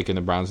 I would have taken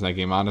the Browns in that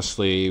game.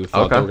 Honestly, we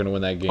thought they were going to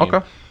win that game.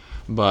 Okay.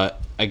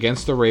 But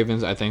against the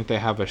Ravens, I think they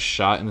have a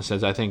shot in the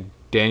sense. I think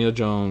Daniel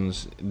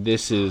Jones,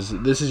 this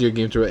is your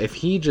game to. If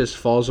he just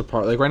falls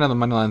apart, right now the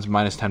money line's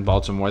 -10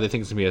 Baltimore. They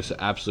think it's gonna be an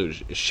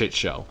absolute shit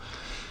show.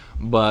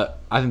 But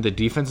I think the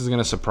defense is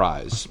gonna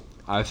surprise.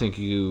 I think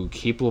you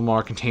keep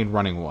Lamar contained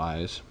running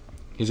wise.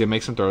 He's gonna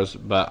make some throws,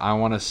 but I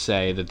want to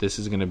say that this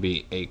is gonna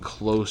be a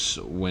close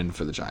win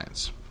for the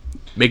Giants.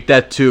 Make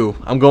that 2.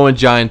 I'm going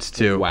Giants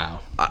too.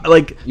 Wow.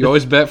 You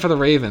always bet for the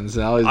Ravens.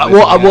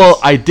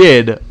 I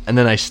did, and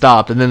then I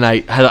stopped, and then I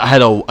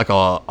had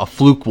a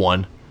fluke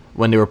one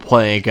when they were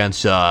playing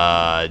against who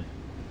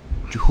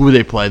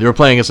they play. They were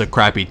playing against a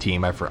crappy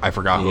team. I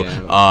forgot who.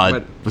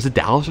 Was it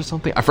Dallas or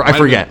something? I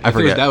forget.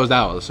 That was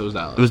Dallas. It was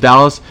Dallas. It was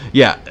Dallas.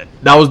 Yeah,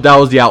 that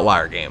was the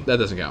outlier game. That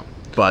doesn't count.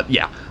 But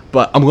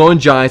I'm going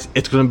Giants.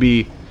 It's gonna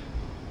be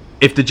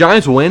if the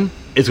Giants win,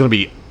 it's gonna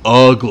be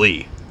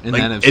ugly.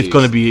 It's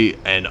going to be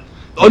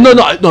Oh no!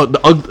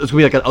 It's gonna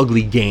be like an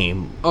ugly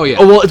game. Oh, yeah.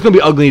 Oh well, it's gonna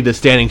be ugly in the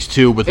standings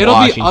too with It'll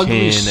Washington. be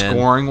ugly and,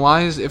 scoring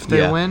wise if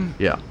they win.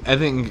 Yeah. I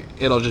think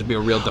it'll just be a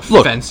real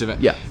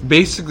defensive. yeah.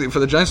 Basically, for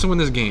the Giants to win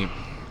this game,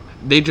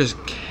 they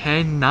just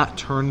cannot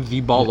turn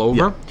the ball over.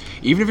 Yeah.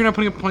 Even if you're not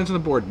putting up points on the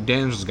board,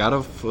 Daniels got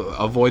to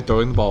avoid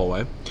throwing the ball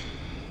away.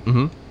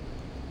 Mm-hmm.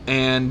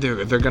 And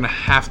they're gonna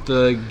have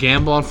to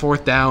gamble on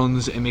fourth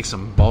downs and make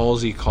some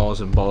ballsy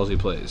calls and ballsy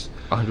plays.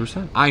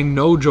 100%. I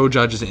know Joe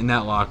Judge is in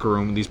that locker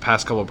room these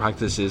past couple of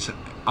practices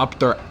up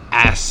their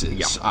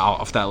asses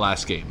off that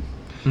last game.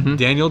 Mm-hmm.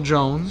 Daniel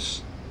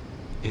Jones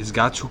has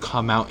got to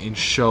come out and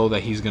show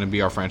that he's going to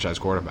be our franchise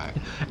quarterback.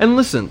 And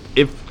listen,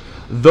 if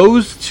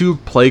those two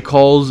play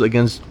calls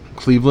against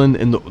Cleveland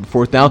in the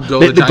fourth down,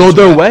 they go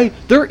their way,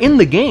 they're in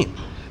the game.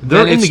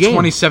 They're in the game.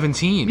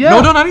 2017.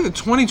 Yeah. No, not even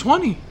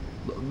 2020.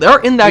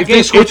 They're in that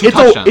game.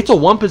 It's a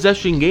one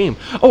possession game.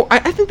 Oh,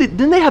 I think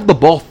didn't they have the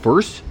ball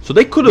first? So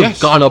they could have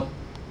gone up.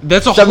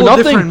 That's a 7-0. whole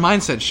different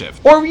mindset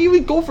shift. Or you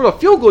would go for a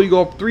field goal. You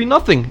go up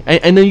 3-0,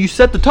 and then you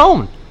set the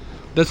tone.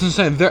 That's what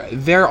I'm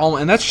saying. They're all,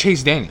 and that's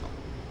Chase Daniel.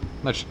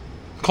 That's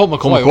Colt McCoy.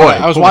 Colt McCoy.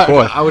 I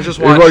was just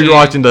watching. You were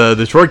watching the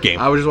Detroit game.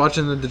 I was just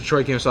watching the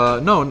Detroit game.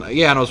 And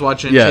I was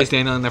watching Chase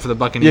Daniel in there for the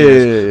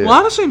Buccaneers. Yeah. Well,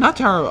 honestly, not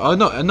terrible.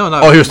 No,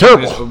 not. Oh, he was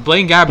terrible.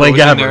 Blaine Gabbert was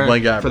in there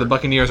Blaine Gabbert. for the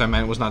Buccaneers. I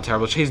meant was not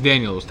terrible. Chase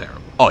Daniel was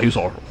terrible. Oh, he was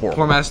horrible.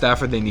 Poor Matt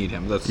Stafford. They need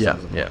him. That's Yeah.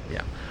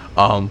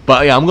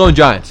 But yeah, I'm going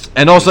Giants.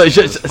 And also, it's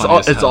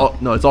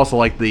also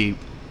like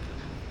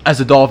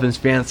as a Dolphins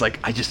fan, it's like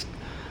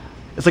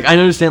it's like I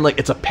understand like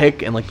it's a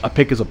pick and like a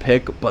pick is a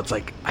pick, but it's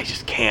like I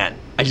just can't.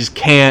 You just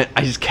can't.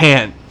 I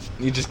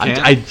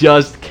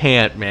just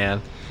can't,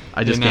 man.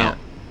 I just can't.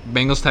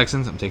 Bengals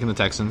Texans. I'm taking the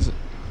Texans.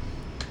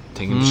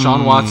 Taking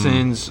Deshaun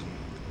Watson's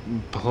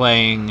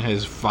playing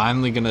is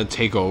finally gonna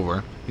take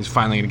over. He's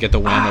finally gonna get the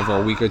win over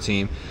a weaker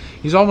team.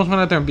 He's almost went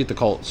out there and beat the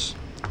Colts.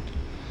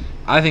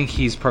 I think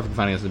he's perfect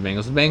fine against the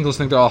Bengals. The Bengals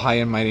think they're all high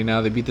and mighty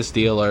now. They beat the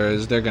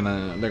Steelers. They're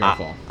gonna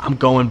fall. I'm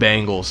going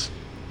Bengals.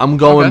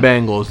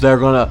 Bengals.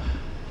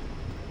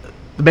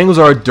 The Bengals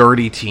are a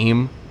dirty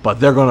team, but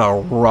they're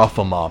gonna rough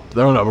them up.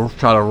 They're gonna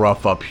try to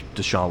rough up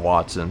Deshaun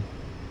Watson.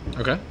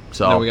 Okay.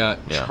 So then we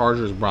got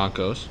Chargers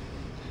Broncos.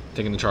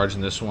 Taking the charge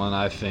in this one,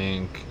 I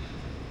think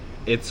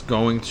it's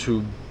going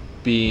to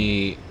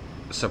be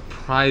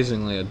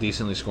surprisingly a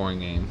decently scoring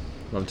game.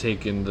 I'm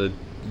taking the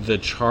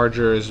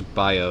Chargers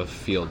by a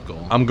field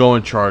goal. I'm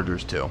going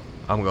Chargers too.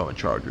 I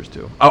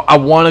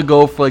want to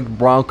go for like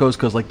Broncos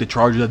because like the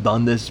Chargers have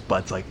done this,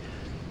 but it's like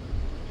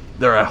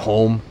they're at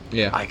home.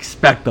 Yeah, I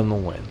expect them to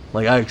win.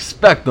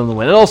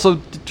 And also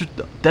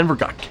Denver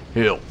got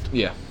killed.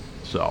 Yeah.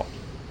 So,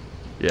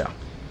 yeah.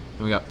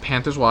 And we got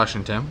Panthers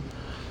Washington.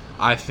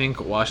 I think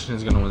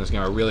Washington's going to win this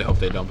game. I really hope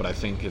they don't, but I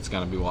think it's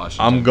going to be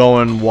Washington. I'm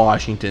going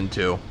Washington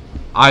too.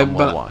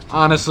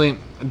 Honestly,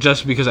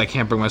 just because I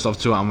can't bring myself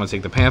to it, I'm going to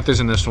take the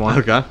Panthers in this one.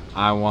 Okay.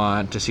 I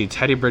want to see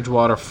Teddy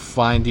Bridgewater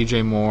find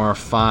DJ Moore,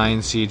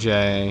 find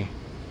CJ.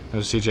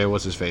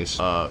 What's his face?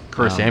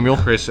 Chris Samuel?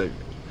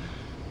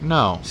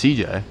 No.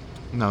 CJ.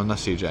 No, not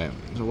CJ.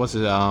 What's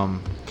his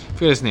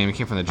forget his name. He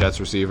came from the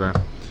Jets receiver.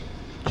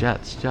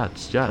 Jets.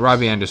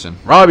 Robbie Anderson.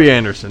 There we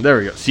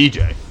go.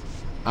 CJ.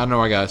 I don't know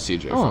where I got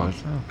CJ from.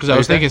 Because I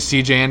was thinking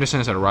CJ Anderson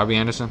instead of Robbie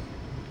Anderson.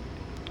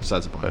 So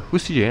that's the point.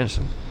 Who's CJ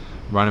Anderson?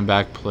 Running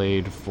back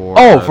played for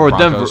for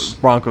Denver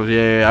Broncos.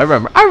 Yeah. I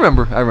remember. This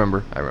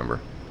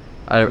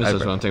is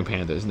what I'm taking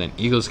Panthers. And then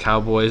Eagles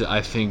Cowboys.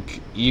 I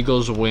think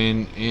Eagles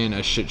win in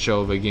a shit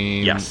show of a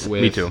game. Yes,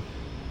 me too.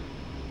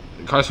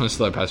 Carson Wentz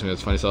still passing me.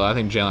 That's funny. So I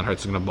think Jalen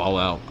Hurts is going to ball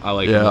out. I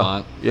like him a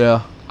lot.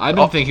 Yeah. I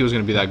didn't think he was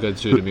going to be that good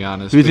too, to be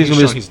honest. Who do you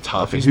think he's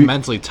tough. He's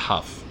mentally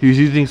tough. Who do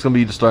you think is going to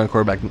be the starting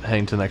quarterback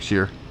heading to next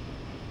year?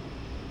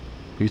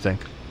 Who do you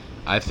think?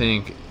 I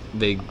think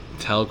they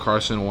tell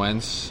Carson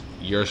Wentz,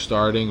 you're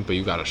starting, but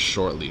you got a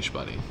short leash,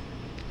 buddy.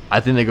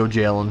 I think they go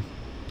Jalen.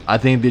 I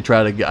think they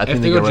try to get.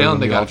 If they go Jalen,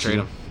 they got to trade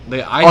him.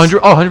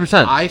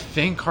 100%. I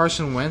think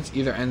Carson Wentz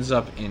either ends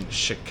up in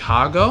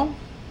Chicago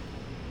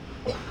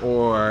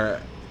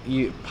or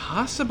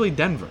possibly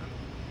Denver.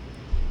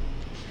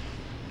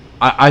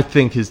 I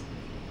think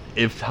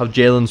how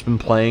Jalen's been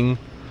playing,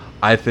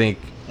 I think.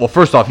 Well,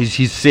 first off,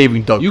 he's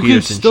saving Doug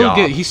Peterson's job.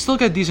 He's still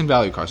got decent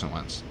value, Carson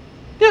Wentz.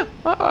 Yeah,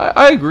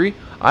 I agree.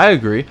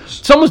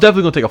 Someone's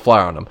definitely going to take a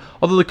flyer on him.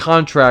 Although the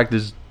contract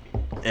is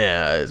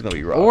going to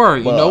be rough. Or,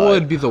 you know what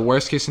would be the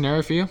worst case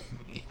scenario for you?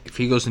 If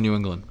he goes to New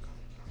England.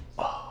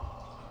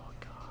 Oh,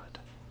 God.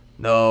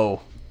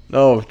 No,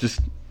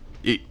 just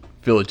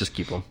Philly, just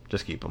keep him.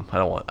 I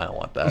don't want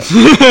that.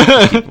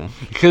 Just keep him.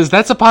 Because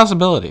that's a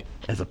possibility.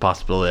 It's a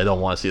possibility. I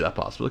don't want to see that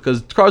possibility.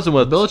 Because Carson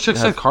Wentz... Belichick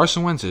said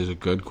Carson Wentz is a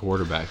good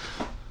quarterback.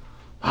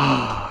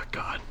 Oh,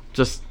 God.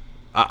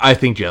 I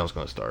think Jalen's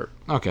going to start.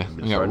 Okay.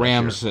 We got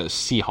Rams,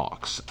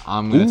 Seahawks.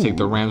 I'm going to take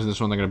the Rams in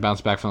this one. They're going to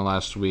bounce back from the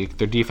last week.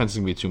 Their defense is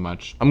going to be too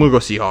much. I'm going to go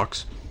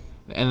Seahawks.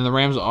 And the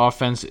Rams'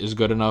 offense is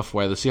good enough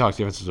where the Seahawks'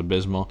 defense is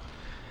abysmal.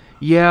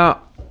 Yeah.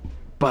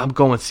 but I'm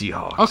going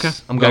Seahawks. Okay.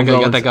 I'm Got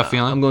going that gut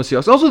feeling? I'm going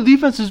Seahawks. Also, the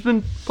defense has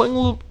been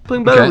playing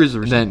better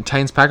recently. Then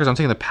Titans-Packers, I'm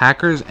taking the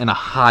Packers in a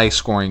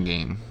high-scoring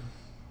game.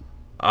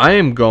 I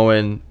am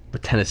going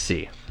with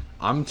Tennessee.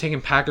 I'm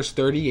taking Packers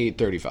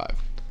 38-35.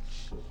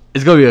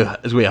 It's gonna be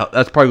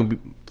that's probably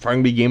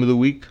gonna be game of the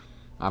week.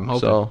 I'm hoping.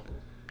 So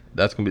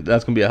that's gonna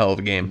be a hell of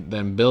a game.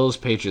 Then Bills,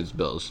 Patriots,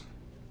 Bills.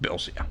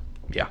 Bills,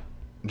 yeah.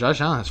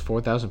 Josh Allen has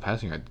 4,000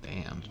 passing yards.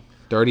 Damn.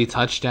 30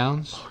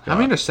 touchdowns. How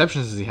many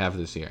interceptions does he have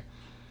this year?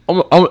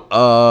 I'm gonna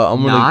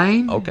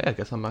 9? Okay, I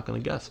guess I'm not gonna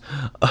guess.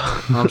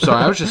 I'm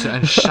sorry, I was just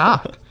in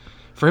shock.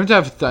 For him to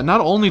have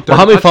not only 30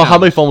 Well, how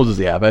many fumbles does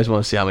he have? I just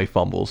want to see how many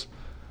fumbles.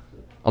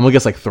 I'm gonna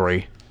guess like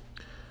 3.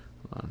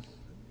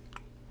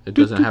 It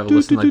doesn't have a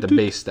list in like the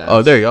base stats.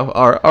 Oh, there you go.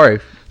 All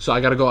right. So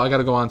I gotta go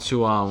on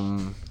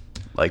to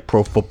Like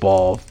Pro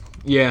Football,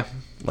 yeah,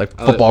 like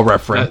Football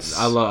Reference.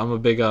 I'm a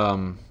big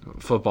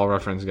Football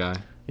Reference guy.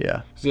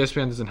 Yeah. Because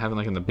ESPN doesn't have it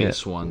like in the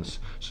base ones,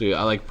 so yeah,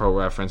 I like Pro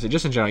Reference.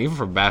 Just in general, even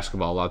for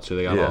basketball, a lot too.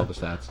 They got all the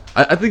stats.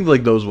 I think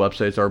like those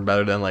websites are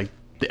better than like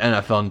the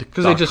NFL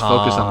because they just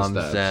focus on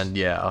the stats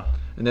and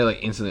and they like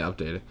instantly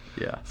update it.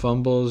 Yeah.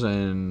 Fumbles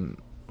and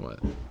what?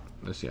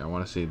 Let's see. I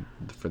want to see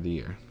for the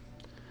year.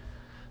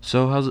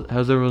 So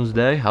how's everyone's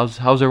day? How's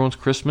everyone's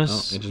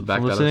Christmas? Oh, it just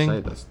backed out of the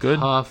site. That's good.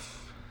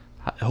 Tough.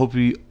 I hope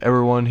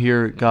everyone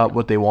here got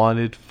what they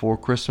wanted for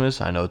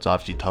Christmas. I know it's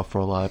obviously tough for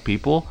a lot of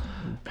people.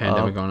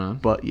 Pandemic going on.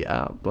 But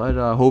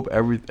I hope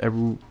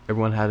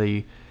everyone had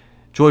a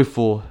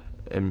joyful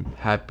and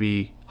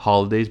happy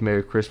holidays.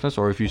 Merry Christmas,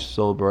 or if you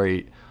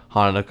celebrate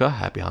Hanukkah,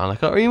 Happy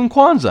Hanukkah, or even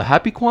Kwanzaa,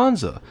 Happy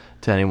Kwanzaa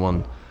to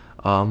anyone.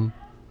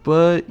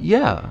 But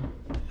yeah,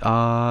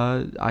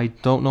 I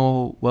don't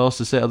know what else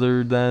to say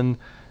other than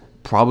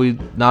probably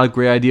not a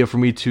great idea for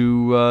me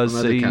to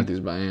say. Count these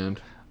by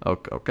hand.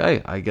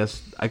 Okay, I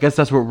guess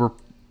that's where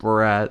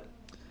we're at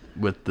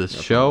with this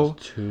show.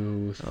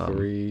 2,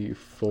 3,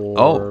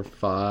 4,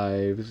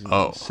 5,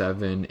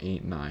 7,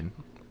 8, 9.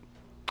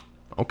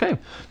 Okay.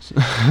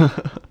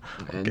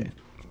 And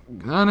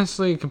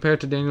honestly,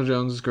 compared to Daniel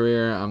Jones'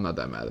 career, I'm not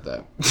that mad at that.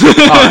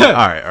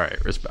 All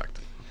right. Respect.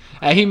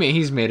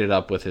 He's made it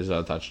up with his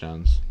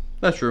touchdowns.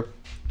 That's true.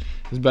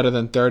 He's better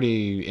than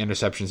 30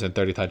 interceptions and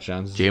 30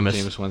 touchdowns.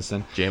 Jameis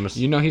Winston. Jameis.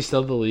 You know he's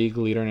still the league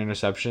leader in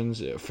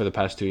interceptions for the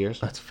past 2 years?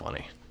 That's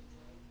funny.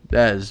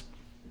 That's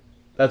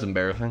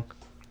embarrassing,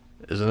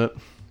 isn't it?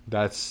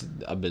 That's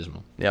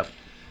abysmal. Yep.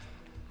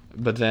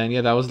 But then,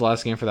 that was the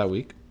last game for that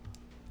week.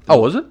 Oh,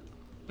 was it?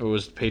 It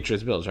was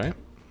Patriots-Bills, right?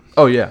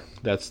 Oh, yeah.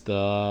 That's the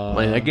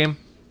Monday night game?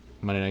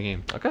 Monday night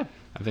game. Okay.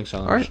 I think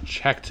so. Let me just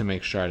check to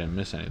make sure I didn't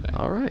miss anything.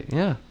 All right,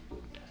 yeah.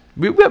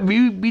 We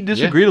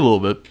disagreed a little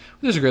bit.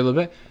 We disagreed a little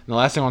bit. And the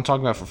last thing I want to talk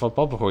about for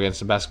football before we get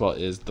into basketball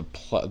is the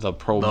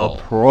Pro Bowl.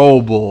 The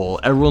Pro Bowl.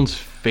 Everyone's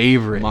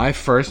favorite. My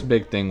first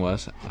big thing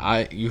was,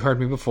 you heard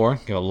me before,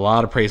 give a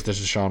lot of praise to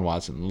Deshaun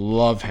Watson.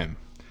 Love him.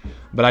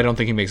 But I don't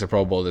think he makes a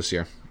Pro Bowl this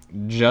year.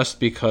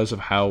 Just because of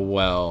how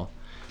well...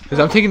 Because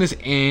I'm taking this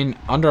in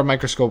under a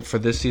microscope for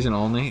this season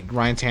only.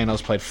 Ryan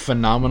Tannehill's played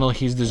phenomenal.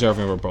 He's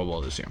deserving of a Pro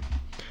Bowl this year.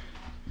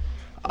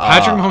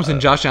 Patrick Mahomes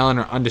and Josh Allen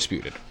are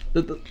undisputed.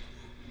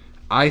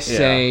 I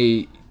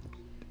say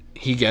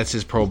he gets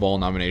his Pro Bowl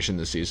nomination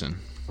this season.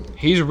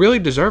 He's really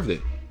deserved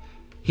it.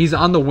 He's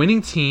on the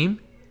winning team.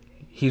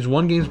 He's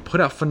won games, put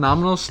out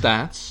phenomenal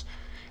stats.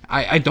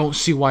 I don't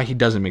see why he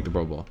doesn't make the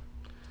Pro Bowl.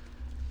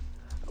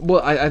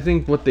 Well, I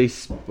think what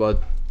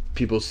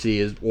people see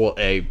is,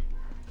 a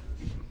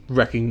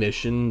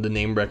recognition, the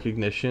name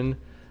recognition,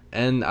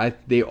 and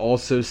they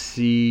also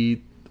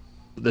see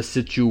the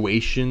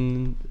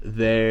situation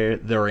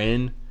they're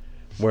in,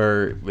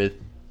 where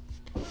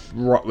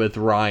with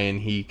Ryan,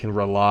 he can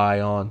rely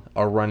on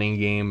a running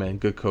game and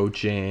good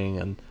coaching,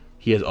 and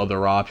he has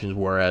other options,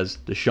 whereas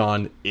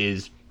Deshaun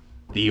is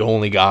the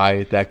only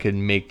guy that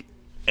can make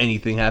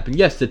anything happen.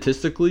 Yes,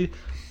 statistically,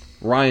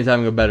 Ryan's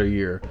having a better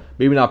year.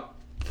 Maybe not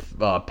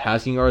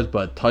passing yards,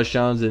 but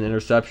touchdowns and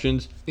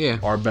interceptions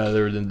are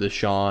better than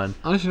Deshaun.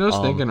 Honestly, I was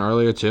thinking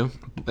earlier, too.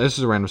 This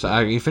is a random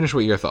side. You finish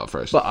what your thought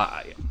first. But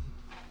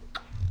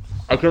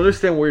I can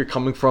understand where you're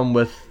coming from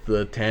with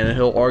the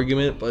Tannehill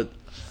argument, but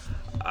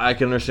I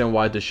can understand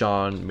why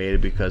Deshaun made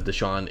it, because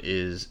Deshaun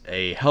is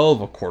a hell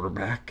of a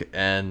quarterback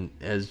and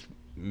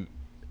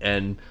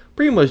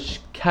pretty much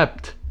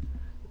kept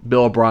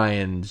Bill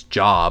O'Brien's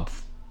job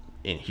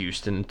in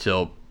Houston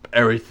until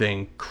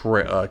everything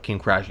came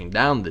crashing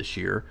down this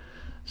year.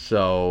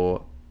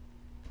 So,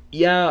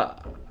 yeah,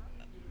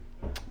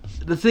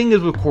 the thing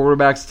is with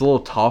quarterbacks, it's a little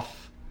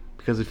tough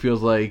because it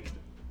feels like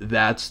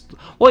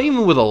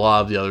even with a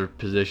lot of the other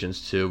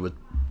positions too, with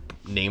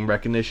name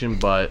recognition,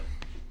 but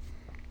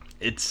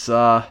it's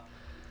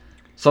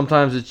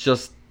sometimes it's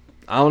just,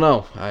 I don't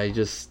know. I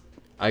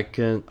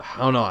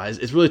don't know.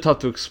 It's really tough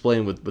to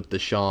explain with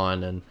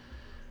Deshaun, and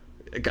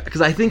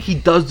because I think he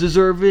does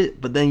deserve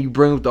it, but then you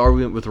bring up the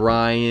argument with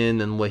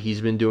Ryan and what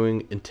he's been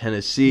doing in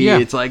Tennessee. Yeah.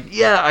 It's like,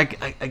 I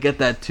get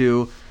that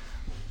too.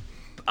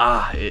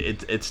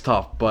 it's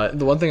tough. But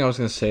The one thing I was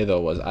going to say,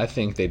 though, was I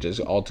think they just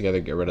altogether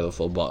get rid of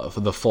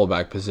the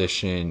fullback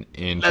position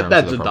in terms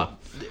that's of the a Pro dumb.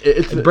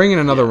 It's Bring in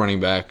another running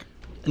back.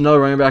 another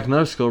running back,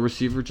 another skill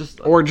receiver.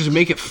 Or just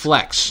make it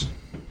flex.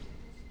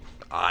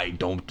 I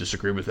don't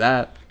disagree with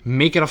that.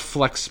 Make it a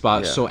flex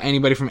spot Yeah. so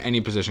anybody from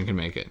any position can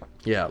make it.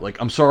 Yeah, like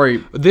I'm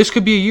sorry. This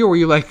could be a year where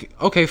you're like,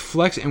 okay,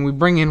 flex, and we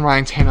bring in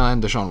Ryan Tannehill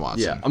and Deshaun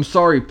Watson. Yeah, I'm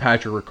sorry,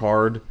 Patrick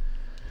Ricard,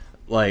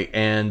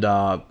 and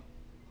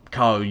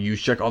Kyle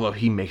Juszczyk, although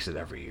he makes it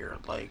every year.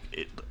 Like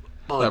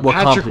Like, what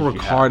Patrick confidence you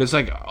have? Ricard is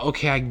like,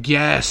 okay, I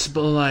guess,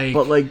 but like,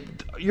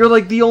 you're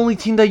like the only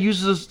team that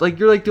uses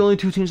you're like the only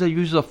two teams that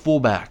uses a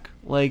fullback.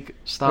 Like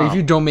stop. if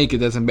you don't make it,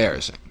 that's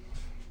embarrassing.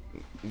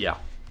 Yeah.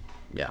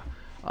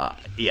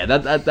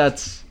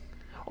 That's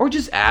or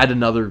just add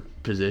another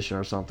position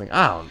or something.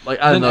 I don't like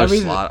add Then another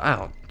everything-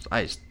 slot.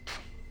 I just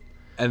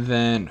And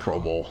then Pro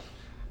Bowl.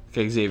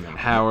 okay, Xavier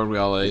Howard, we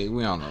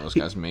all know those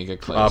guys make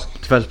it.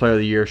 Defensive Player of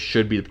the Year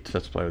should be the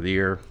Defensive Player of the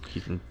Year.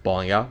 He's been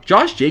balling out.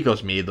 Josh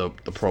Jacobs made the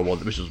Pro Bowl,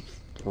 which was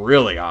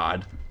really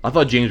odd. I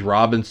thought James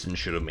Robinson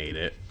should have made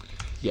it.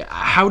 Yeah,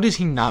 how does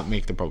he not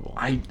make the Pro Bowl?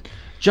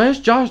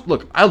 Josh.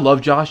 Look, I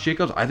love Josh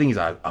Jacobs. I think he's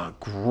a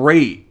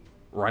great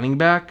running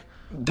back.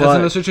 That's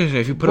another situation.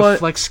 If you put a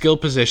flex skill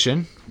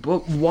position,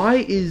 But why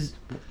is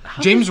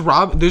but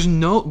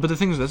the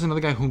thing is, that's another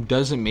guy who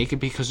doesn't make it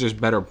because there's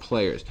better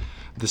players.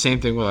 The same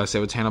thing what I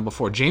said with Tannehill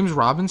before. James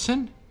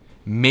Robinson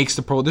makes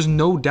the Pro Bowl. There's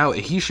no doubt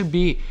he should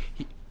be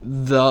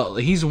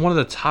he's one of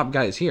the top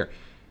guys here.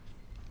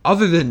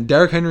 Other than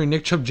Derrick Henry and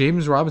Nick Chubb,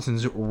 James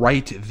Robinson's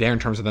right there in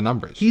terms of the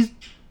numbers. he's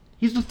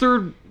the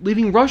third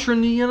leading rusher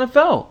in the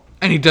NFL,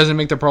 And he doesn't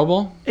make the Pro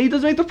Bowl? and he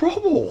doesn't make the Pro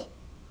Bowl.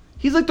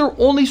 He's like their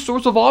only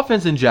source of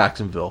offense in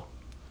Jacksonville.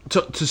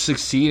 To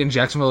succeed in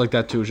Jacksonville like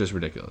that, too, is just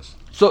ridiculous.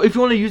 So if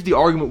you want to use the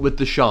argument with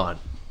Deshaun,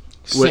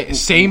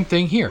 Same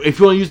thing here. if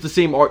you want to use the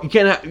same you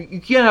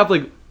can't have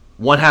like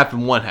one half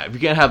and one half. You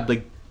can't have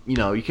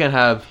you can't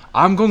have.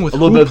 I'm going with a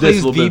little who bit of this,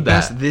 plays a little bit the of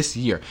best that. this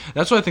year.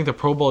 That's why I think the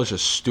Pro Bowl is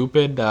just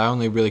stupid. I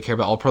only really care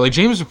about All-Pro. Like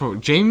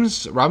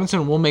James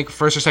Robinson will make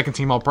first or second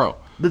team All-Pro.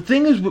 The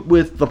thing is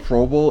with the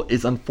Pro Bowl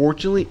is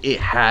unfortunately it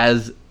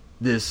has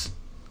this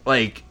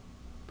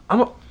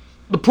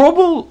the Pro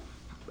Bowl.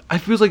 I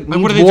feel like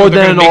means What are they more doing?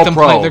 They're than gonna an make them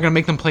All-Pro. play. They're going to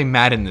make them play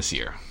Madden this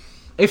year.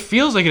 It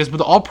feels like it is, but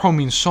the All-Pro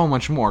means so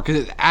much more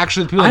because it's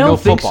actually people that I know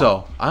don't think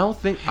football. so. I don't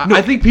think.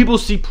 I think people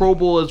see Pro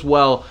Bowl as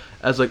well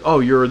as like, oh,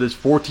 you're this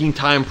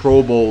 14-time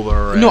Pro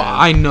Bowler. No, and-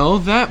 I know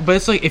that, but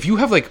it's like if you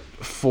have like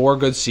 4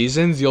 good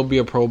seasons, you'll be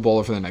a Pro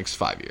Bowler for the next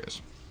 5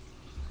 years.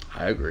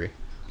 I agree.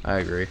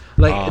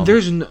 Like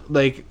there's no,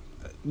 like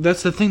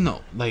that's the thing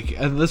though. Like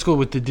let's go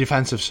with the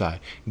defensive side.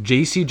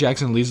 J.C.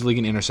 Jackson leads the league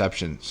in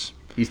interceptions.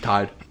 He's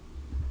tied.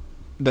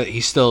 That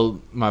he's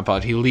still my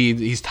apology.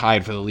 He's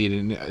tied for the lead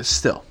in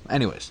still.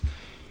 Anyways,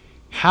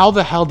 how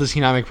the hell does he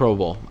not make Pro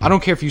Bowl? I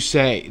don't care if you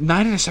say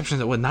 9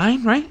 interceptions. What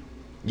 9? Right?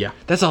 Yeah.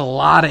 That's a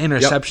lot of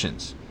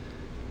interceptions.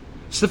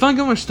 Stephon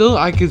Gilmore still,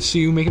 I could see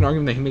you make an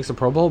argument that he makes the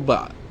Pro Bowl,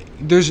 but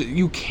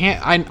you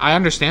can't. I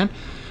understand,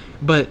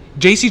 but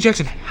J.C.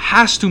 Jackson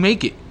has to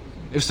make it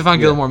if Stephon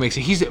Gilmore makes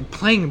it. He's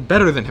playing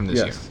better than him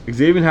this year.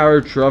 Xavier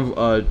Howard,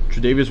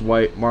 Tre'Davious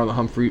White, Marlon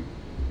Humphrey,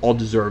 all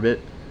deserve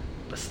it.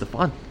 But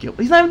Stephon Gilmore,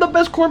 he's not even the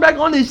best quarterback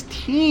on his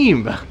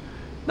team.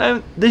 Not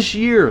even this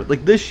year.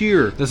 That's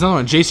another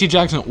one. J.C.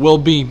 Jackson will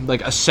be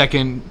like a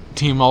second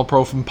team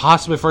All-Pro from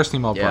possibly first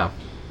team All-Pro. Yeah.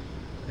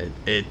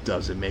 It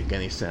doesn't make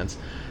any sense.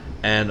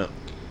 And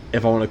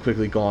if I want to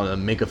quickly go on to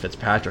Minkah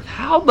Fitzpatrick,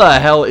 how the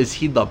hell is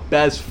he the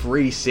best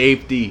free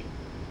safety?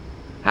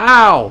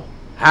 How?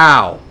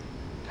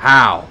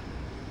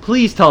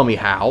 Please tell me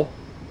how.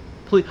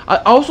 Please. I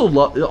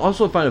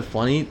also find it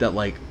funny that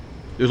like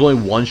there's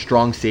only one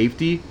strong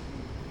safety,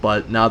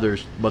 but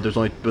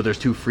there's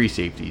 2 free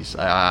safeties.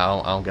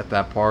 I don't get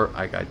that part.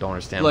 I don't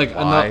understand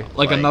why.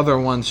 Another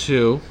one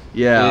too.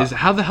 Yeah. Is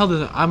how the hell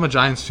does I'm a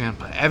Giants fan,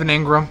 but Evan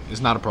Ingram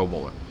is not a Pro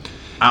Bowler.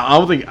 I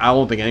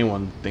don't think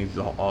anyone thinks he's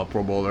a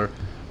Pro Bowler.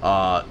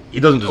 He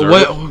doesn't deserve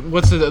it.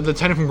 What's the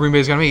tight end from Green Bay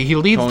is going to be? He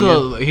leads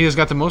Tonyan. he has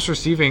got the most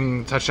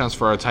receiving touchdowns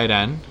for a tight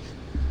end.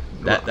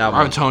 That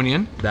one,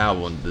 Tonyan. that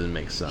one didn't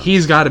make sense.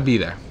 He's got to be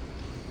there.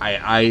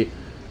 I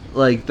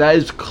like that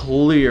is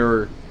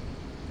clear.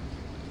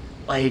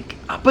 Like,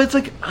 but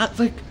it's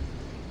like,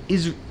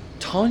 is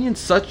Tonyan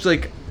such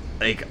like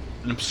an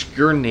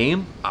obscure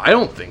name? I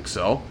don't think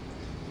so.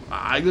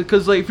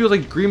 Because like it feels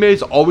like Green Bay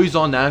is always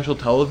on national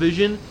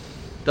television.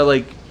 That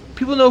like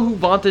people know who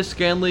Vontae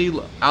Scanley,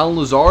 Alan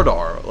Lazard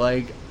are.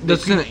 Like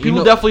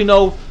people definitely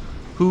know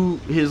who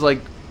his like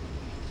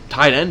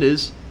tight end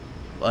is.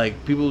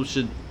 Like people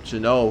should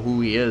know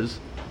who he is.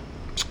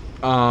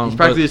 He's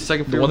practically his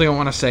second. The one thing I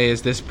want to say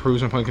is this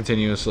proves my point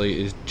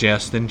continuously is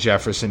Justin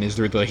Jefferson is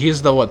he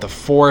is the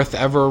 4th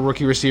ever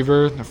rookie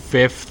receiver,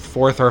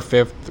 4th or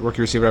 5th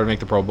rookie receiver ever to make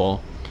the Pro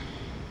Bowl.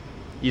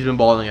 He's been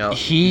balling out.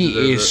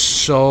 He is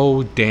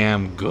so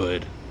damn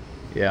good.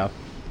 Yeah.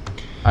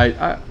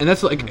 And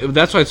that's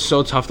why it's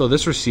so tough though.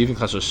 This receiving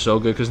class was so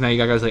good because now you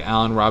got guys like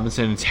Allen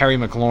Robinson and Terry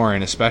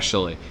McLaurin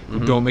especially who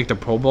don't make the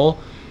Pro Bowl.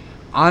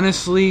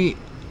 Honestly,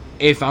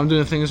 if I'm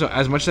doing things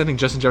as much as I think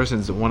Justin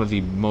Jefferson's one of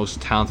the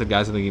most talented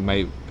guys,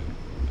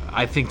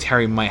 I think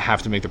Terry might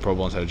have to make the Pro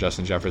Bowl instead of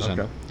Justin Jefferson.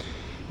 Okay.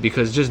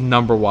 Because just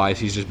number wise,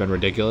 he's just been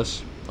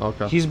ridiculous.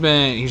 Okay. He's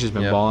just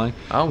been balling.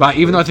 But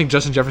even though I think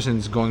Justin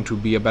Jefferson's going to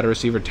be a better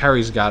receiver,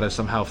 Terry's got to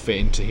somehow fit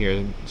into here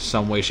in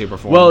some way, shape, or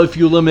form. Well, if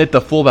you eliminate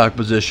the fullback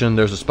position,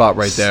 there's a spot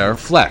right there.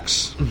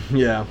 Flex.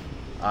 Yeah.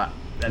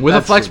 With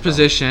a flex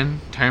position,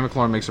 Terry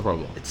McLaurin makes a Pro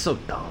Bowl. It's so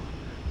dumb.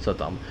 So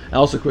dumb. And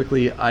also,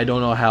 quickly, I don't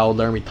know how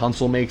Laramie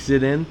Tunsil makes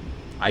it in.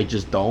 I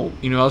just don't.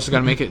 You know who else has got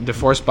to make it?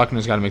 DeForest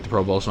Buckner's got to make the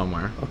Pro Bowl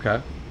somewhere.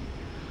 Okay.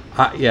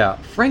 Yeah.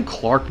 Frank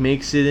Clark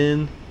makes it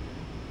in.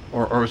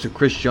 Or is it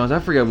Chris Jones? I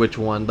forget which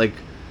one. Like,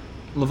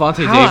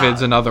 Levante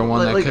David's another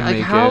one that could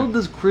make how it.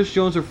 Does Chris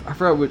Jones or I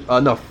forgot which?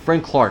 No,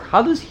 Frank Clark.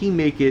 How does he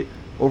make it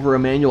over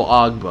Emmanuel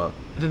Ogbah?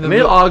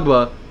 Emmanuel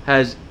Ogbah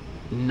has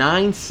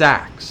 9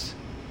 sacks,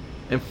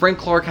 and Frank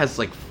Clark has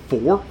like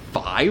 4,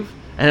 5,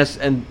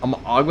 and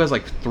Ogbah has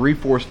like 3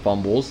 forced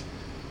fumbles.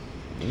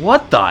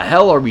 What the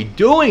hell are we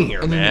doing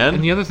here, man?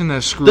 And the other thing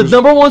that screws the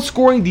number 1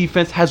 scoring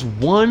defense has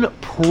 1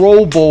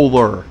 Pro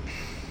Bowler.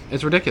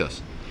 It's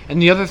ridiculous.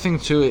 And the other thing,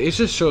 too, it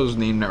just shows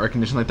name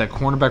recognition. Like that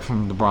cornerback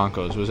from the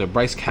Broncos, was it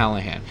Bryce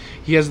Callahan?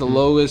 He has the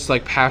lowest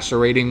passer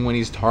rating when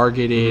he's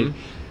targeted.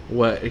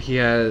 Mm-hmm. He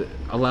had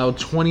allowed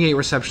 28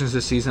 receptions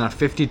this season on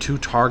 52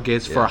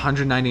 targets for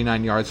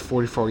 199 yards,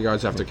 44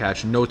 yards after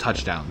catch, no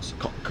touchdowns,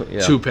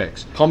 2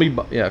 picks. Call me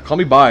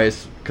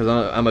biased because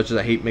how much as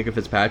I hate Minka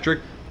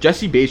Fitzpatrick.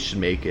 Jesse Bates should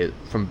make it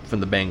from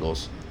the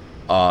Bengals.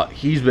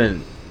 He's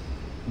been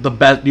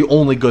the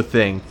only good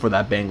thing for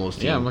that Bengals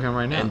team. Yeah, I'm looking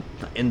right now.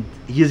 And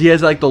he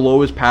has like the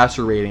lowest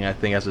passer rating, I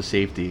think, as a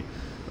safety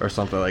or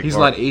something like that. He's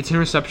led 18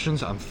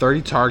 receptions on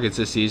 30 targets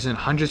this season,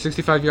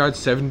 165 yards,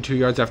 72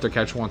 yards after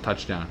catch, 1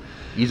 touchdown.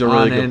 He's a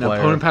really good player. An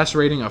opponent passer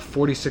rating of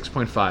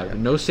 46.5. Yeah.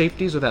 No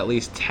safeties with at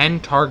least 10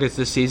 targets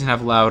this season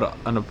have allowed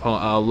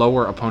a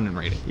lower opponent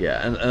rating.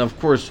 Yeah, and of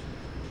course,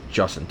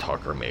 Justin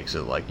Tucker makes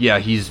it.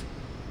 He's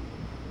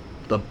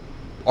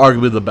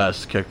arguably the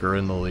best kicker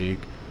in the league.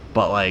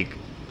 But,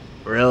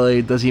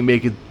 really, does he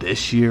make it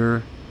this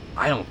year?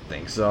 I don't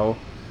think so.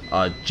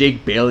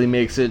 Jake Bailey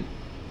makes it,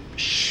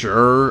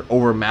 sure.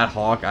 Over Matt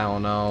Hawk, I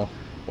don't know.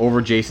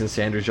 Over Jason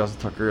Sanders,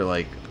 Justin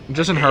Tucker,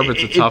 Justin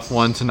Herbert's a tough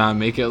one to not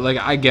make it.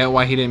 I get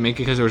why he didn't make it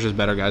because there was just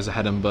better guys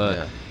ahead of him,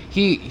 but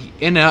he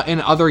in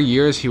other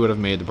years he would have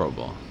made the Pro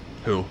Bowl.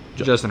 Who?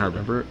 Justin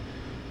Herbert.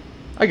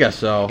 I guess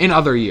so. In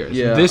other years.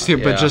 Yeah, this year,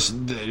 but it's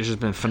just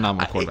been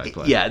phenomenal quarterback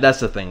play. Yeah, that's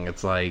the thing.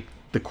 It's the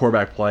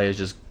quarterback play has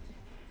just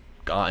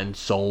gotten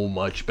so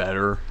much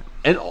better.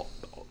 And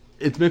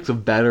it's a mix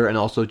of better and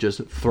also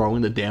just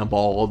throwing the damn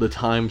ball all the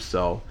time,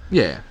 so...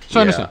 Yeah. So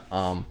I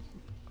understand.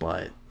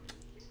 But...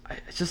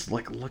 It's just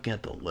looking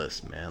at the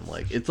list, man.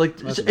 It's like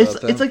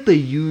the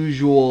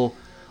usual,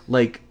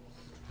 David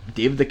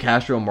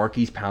DeCastro and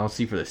Marquise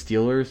Pouncey for the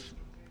Steelers.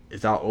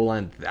 Is our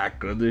O-line that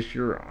good this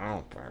year? I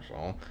don't think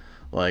so.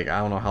 I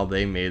don't know how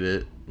they made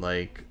it. And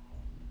like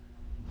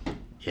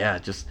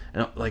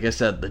I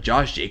said, the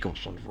Josh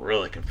Jacobs one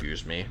really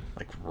confused me.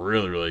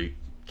 Really, really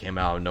came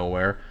out of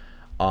nowhere.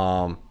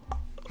 I'm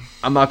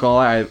not gonna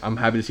lie, I'm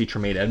happy to see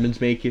Tremaine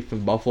Edmonds make it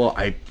from Buffalo.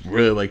 I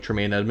really like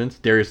Tremaine Edmonds.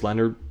 Darius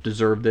Leonard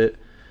deserved it.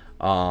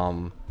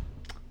 I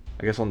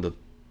guess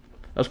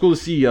that's cool to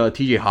see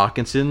T.J.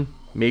 Hawkinson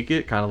make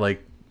it, kind of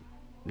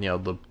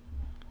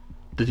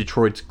the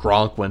Detroit's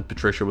Gronk when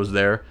Patricia was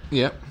there.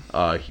 Yep.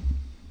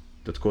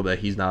 That's cool that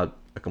he's not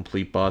a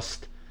complete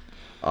bust.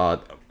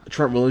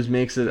 Trent Williams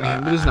makes it.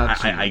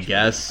 I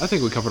guess. I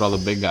think we covered all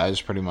the big guys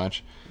pretty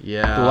much.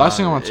 Yeah. The last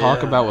thing I want to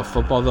talk about with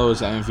football though is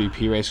the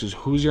MVP race.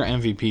 Who's your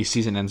MVP?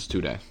 Season ends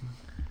today.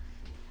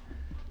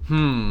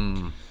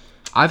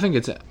 I think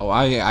it's.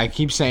 I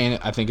keep saying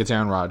it. I think it's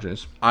Aaron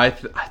Rodgers. I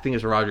think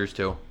it's Rodgers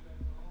too.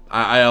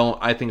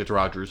 I think it's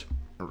Rodgers.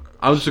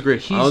 I don't disagree.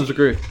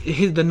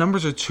 The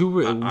numbers are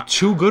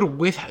too good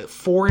with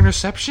 4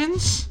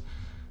 interceptions.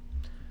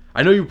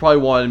 I know you probably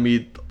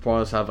wanted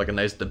us to have a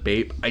nice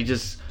debate. I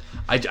just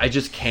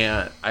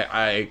can't.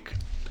 I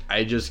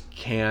just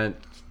can't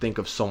think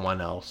of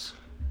someone else.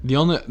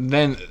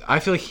 Then I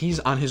feel like he's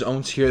on his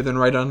own tier. Then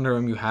right under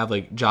him you have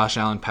Josh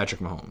Allen,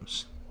 Patrick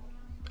Mahomes,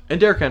 and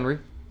Derrick Henry.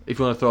 If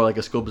you want to throw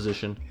a skill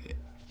position,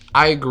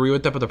 I agree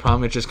with that. But the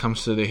problem it just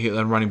comes to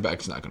the running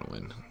back's not going to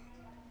win.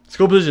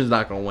 Skill position is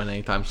not going to win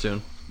anytime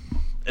soon.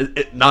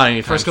 Not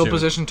anytime soon. For skill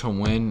position to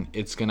win,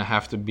 it's going to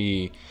have to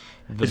be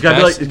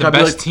the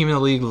best team in the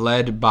league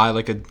led by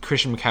a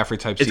Christian McCaffrey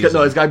type season.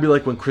 It's got to be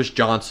when Chris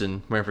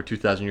Johnson ran for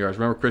 2,000 yards.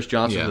 Remember Chris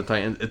Johnson was the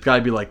Titan? It's got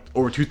to be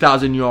over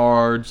 2,000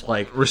 yards,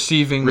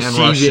 receiving and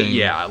rushing.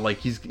 Yeah,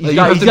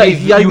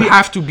 you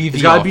have to be the offense.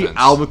 It's got to be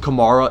Alvin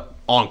Kamara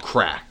on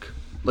crack.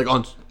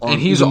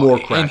 He's on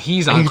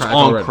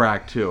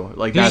crack too.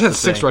 He just had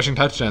 6 rushing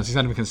touchdowns. He's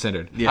not even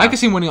considered. Yeah. I could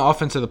see him winning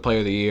Offensive Player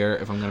of the Year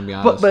if I'm going to be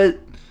honest. But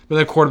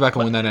the quarterback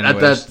will win that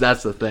anyways.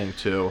 That's the thing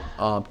too.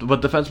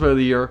 But Defensive Player of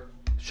the Year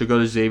should go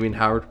to Xavier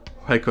Howard.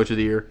 Head Coach of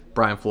the Year,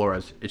 Brian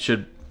Flores. It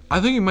should. I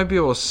think you might be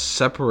able to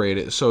separate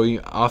it. So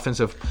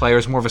offensive player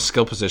is more of a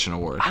skill position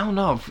award. I don't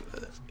know.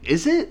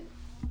 is it?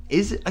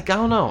 Like, I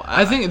don't know.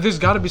 I think there's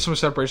got to be some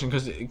separation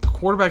because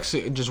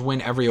quarterbacks just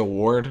win every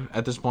award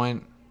at this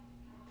point.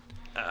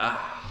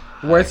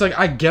 Where it's like,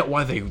 I get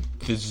why they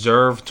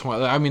deserve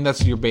 20. I mean,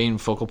 that's your main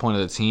focal point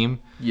of the team.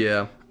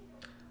 Yeah.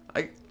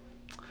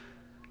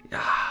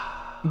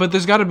 But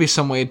there's got to be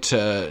some way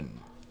to.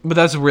 But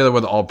that's really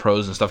where the all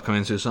pros and stuff come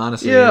into. So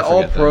honestly, Yeah,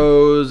 all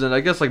pros, and I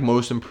guess like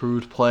most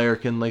improved player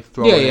can like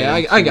throw. Yeah,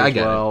 I get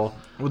it. Well,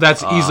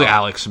 that's easily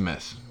Alex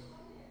Smith.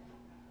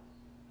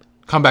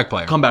 Comeback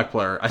player.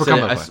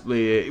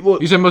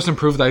 Well, You said most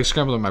improved. I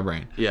scrambled in my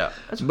brain. yeah.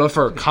 But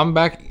for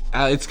comeback,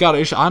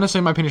 honestly,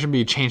 in my opinion, should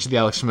be changed to the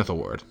Alex Smith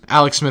Award.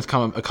 Alex Smith,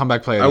 a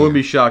comeback player. I wouldn't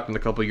be shocked in a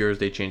couple of years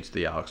they changed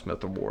the Alex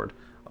Smith Award.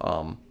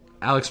 Alex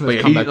But Smith,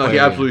 yeah, comeback player. he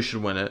absolutely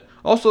should win it.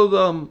 Also,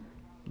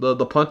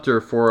 the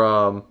punter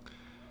for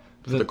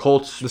the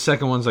Colts. The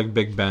second one's like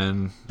Big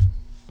Ben.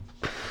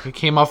 He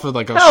came off with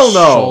like a Hell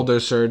no. shoulder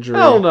surgery.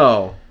 Hell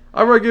no.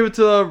 I'm gonna give it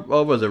to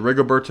what was it,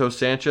 Rigoberto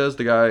Sanchez,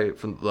 the guy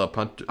from the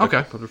punter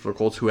for the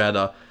Colts who had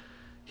a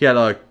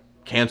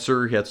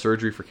cancer. He had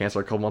surgery for cancer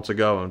a couple months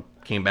ago and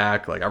came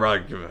back. Like, I'd rather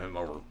give him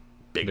over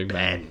Big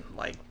Ben.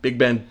 Like, Big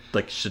Ben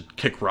like should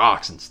kick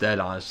rocks instead.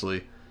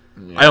 Honestly,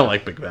 I don't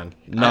like Big Ben.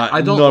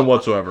 None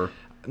whatsoever.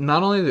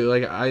 Not only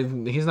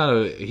he's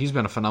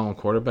been a phenomenal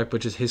quarterback, but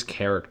just his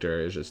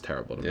character is just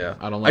terrible to me. Yeah,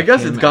 I don't like. I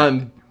guess him it's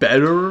gotten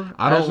better.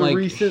 I don't as like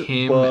recent,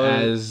 him but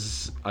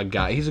as a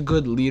guy. He's a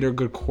good leader,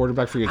 good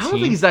quarterback for your I team.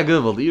 don't think he's that good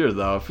of a leader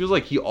though. It feels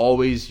like he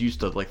always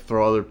used to like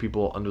throw other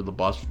people under the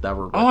bus that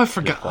were. I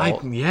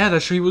forgot. Yeah,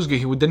 that's true. He was good.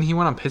 He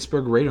went on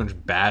Pittsburgh radio and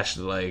just bashed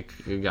like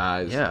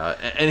guys. Yeah,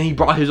 and he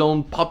brought his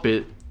own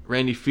puppet,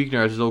 Randy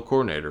Fichtner, as his own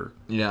coordinator.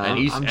 Yeah,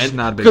 and I'm just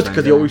not a big fan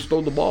because he always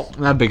stole the ball.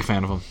 I'm not a big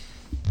fan of him.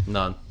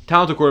 None.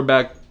 Talented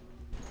quarterback.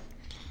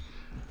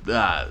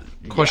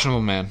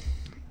 Questionable man.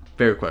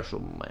 Very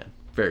questionable man.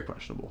 Very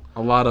questionable.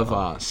 A lot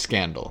of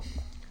scandal.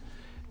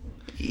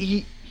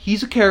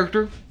 He's a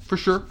character for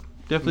sure.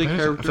 Definitely a I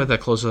character. thought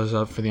that closes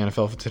us up for the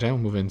NFL for today. We'll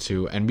move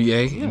into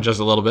NBA in just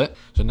a little bit.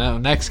 So now,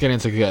 next, get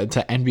into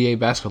NBA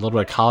basketball, a little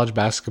bit of college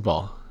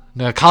basketball.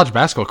 No, college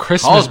basketball,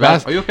 Christmas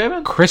basketball. Are you okay,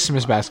 man?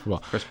 Christmas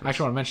basketball. I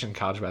actually want to mention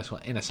college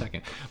basketball in a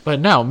second. But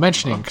now,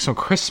 mentioning some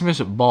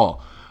Christmas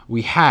ball,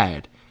 we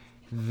had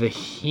the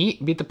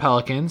Heat beat the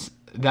Pelicans.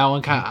 That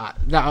one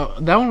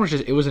that one was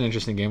just, it was an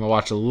interesting game. I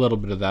watched a little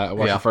bit of that. I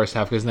watched the first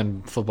half because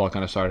then football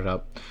kind of started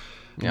up.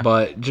 Yeah.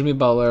 But Jimmy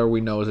Butler,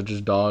 we know, is a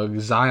just dog.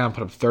 Zion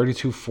put up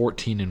 32,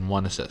 14, and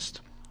 1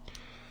 assist.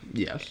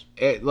 Yes.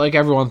 Like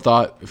everyone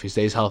thought, if he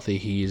stays healthy,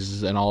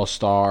 he's an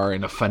all-star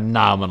and a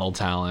phenomenal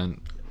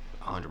talent.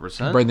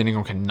 100%. Brandon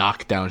Ingram can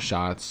knock down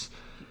shots.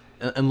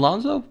 And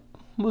Lonzo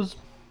was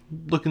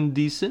looking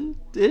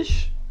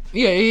decent-ish.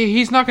 Yeah,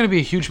 he's not going to be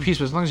a huge piece,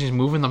 but as long as he's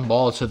moving the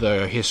ball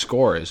to his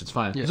scorers, it's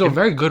fine. Yeah. He's a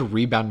very good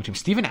rebounding team.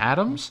 Steven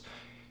Adams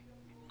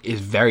is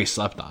very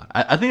slept on.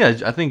 I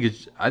think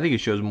it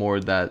shows more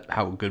that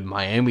how good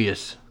Miami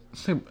is.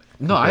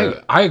 No,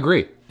 I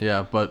agree.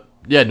 Yeah, but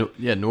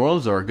New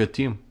Orleans are a good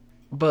team.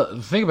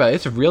 But think about it,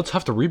 it's real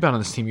tough to rebound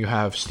on this team. You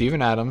have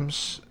Steven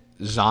Adams,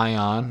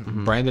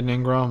 Zion, Brandon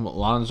Ingram,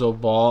 Lonzo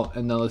Ball,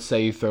 and then let's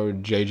say you throw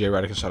JJ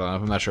Redick and start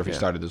on. I'm not sure if he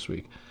started this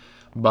week,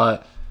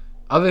 but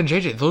other than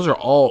JJ, those are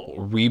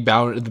all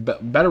better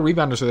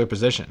rebounders for their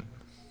position.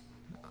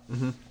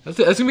 Mm-hmm. That's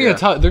gonna be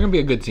they're gonna be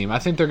a good team. I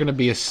think they're gonna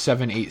be a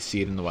 7-8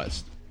 seed in the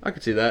West. I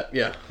could see that.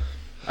 Yeah,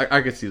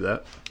 I could see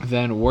that.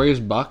 Then Warriors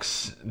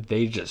Bucks,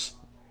 they just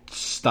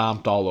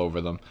stomped all over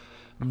them.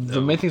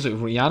 The main thing is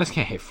Giannis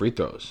can't hit free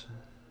throws.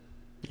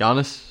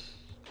 Giannis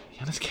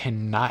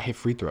cannot hit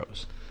free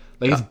throws.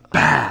 Like, he's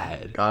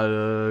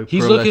bad.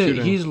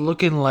 He's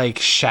looking like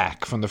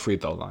Shaq from the free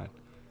throw line.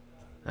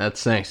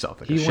 That's saying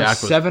something. He went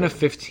 7 of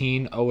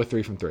 15, 0 of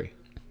 3 from 3.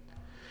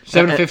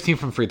 7 of 15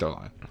 from free throw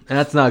line. And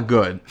that's not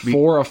good.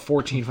 4 of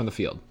 14 from the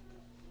field.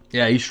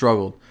 Yeah, he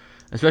struggled.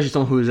 Especially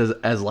someone who is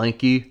as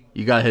lanky.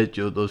 You got to hit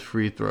those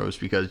free throws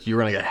because you're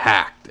going to get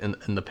hacked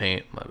in the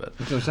paint. My bad.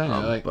 That's what I'm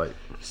saying. But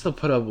he still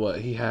put up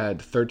he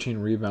had 13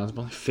 rebounds,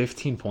 but only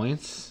 15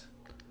 points.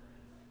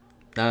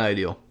 Not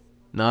ideal.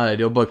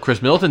 But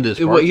Chris Middleton did.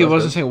 He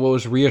wasn't saying what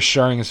was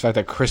reassuring is the fact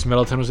that Chris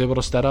Middleton was able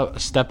to step up.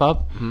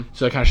 Mm-hmm.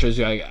 So it kind of shows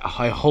you.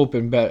 I hope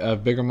in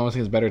bigger moments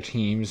against better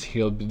teams,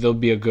 they'll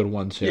be a good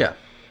one too.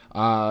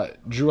 Yeah.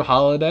 Drew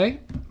Holiday,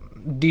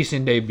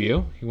 decent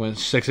debut. He went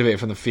 6 of 8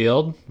 from the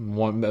field.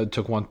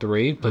 Took 1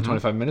 3. Played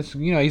 25 minutes.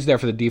 He's there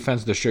for the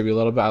defense, distribute a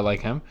little bit. I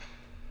like him.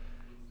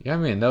 Yeah, I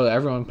mean,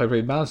 everyone played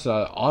pretty balanced.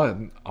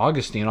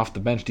 Augustine off the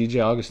bench.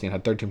 DJ Augustine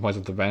had 13 points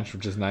off the bench,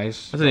 which is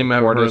nice. That's a name I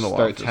haven't heard in a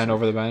while. 10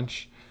 over the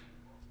bench.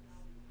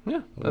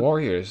 Yeah. The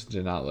Warriors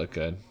did not look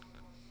good.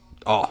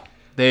 Oh,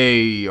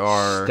 they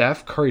are.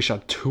 Steph Curry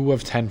shot 2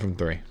 of 10 from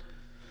 3.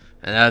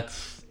 And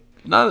that's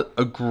not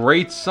a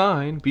great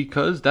sign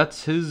because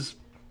that's his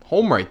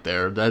home right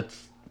there.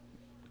 That's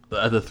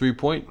at the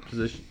 3-point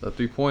position, a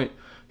 3-point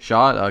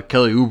shot.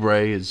 Kelly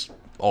Oubre is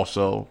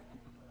also.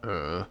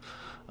 Kelly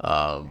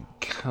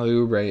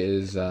Oubre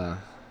is.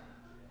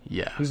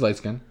 He's light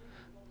skinned.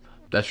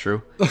 That's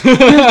true.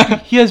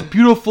 He has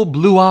beautiful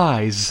blue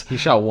eyes. He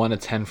shot 1 of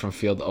 10 from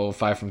field, 0 of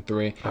 5 from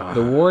 3.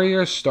 The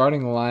Warriors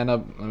starting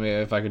lineup, let me,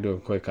 if I could do a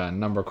quick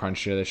number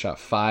crunch here, they shot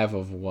 5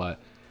 of what?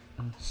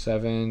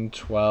 7,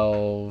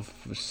 12,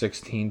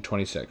 16,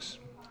 26.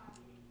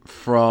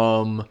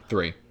 From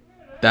 3.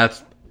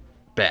 That's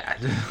bad.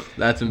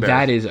 That's embarrassing.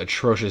 That is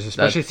atrocious,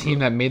 especially a team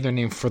that made their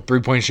name for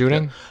 3-point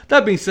shooting.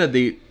 That being said,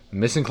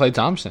 Missing Klay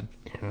Thompson.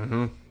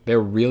 They're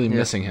really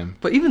missing him.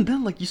 But even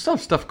then, like, you still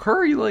have Steph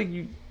Curry, like,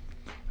 you...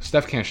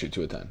 Steph can't shoot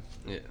 2 of 10.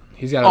 Yeah.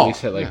 He's got to at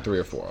least hit like 3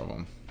 or 4 of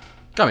them.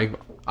 Gotta make...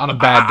 On a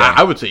bad day.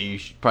 I would say you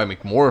should probably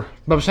make more.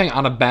 But I'm saying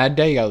on a bad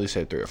day, you got to at least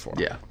hit 3 or 4.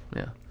 Yeah.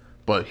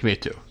 But he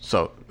made 2,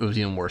 so it was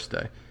even worse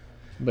day.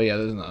 But yeah,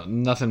 there's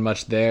nothing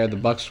much there. The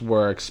Bucks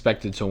were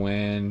expected to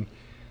win.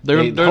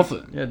 They're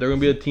gonna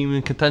be a team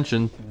in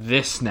contention.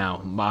 This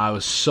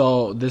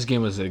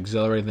game was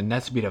exhilarating. The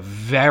Nets beat a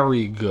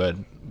very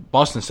good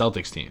Boston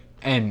Celtics team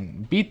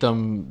and beat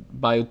them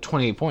by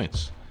 28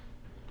 points.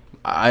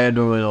 I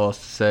don't really know what else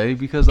to say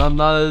because I'm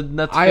not a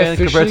Nets fan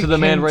compared to the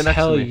man right next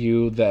to me. I officially can tell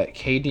you that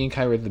KD and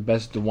Kyrie are the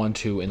best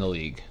 1-2 in the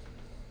league.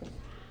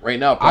 Right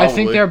now, probably. I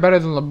think they're better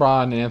than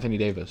LeBron and Anthony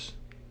Davis.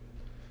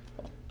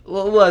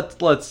 Well,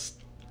 let's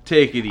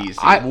take it easy.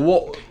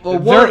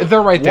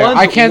 They're right there.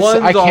 I can't say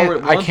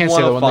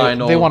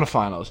that they won a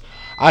finals.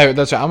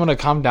 That's right. I'm gonna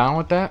calm down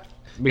with that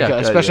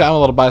because especially I'm a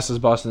little biased as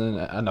Boston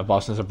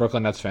as a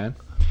Brooklyn Nets fan.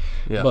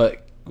 Yeah.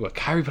 But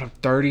Kyrie put up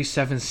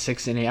 37,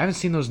 6, and 8. I haven't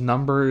seen those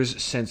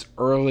numbers since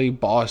early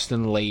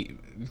Boston, late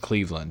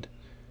Cleveland.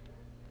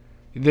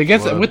 With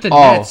the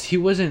Nets, he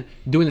wasn't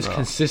doing this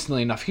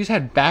consistently enough. He's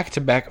had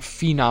back-to-back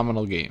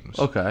phenomenal games.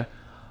 Okay.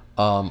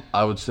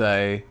 I would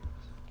say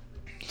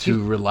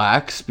to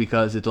relax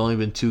because it's only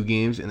been 2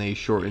 games in a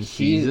shortened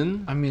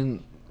season. I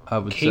mean, I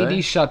would KD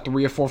say. shot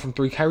 3 or 4 from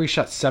 3. Kyrie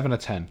shot 7 of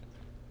 10.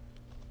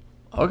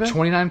 Okay.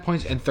 29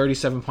 points and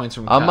 37 points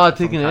from I'm not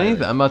taking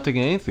anything. I'm not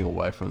taking anything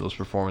away from those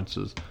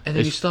performances. And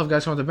then you still have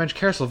guys on the bench.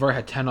 Karis LeVert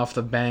had 10 off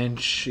the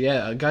bench.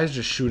 Yeah, guys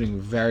just shooting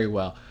very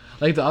well.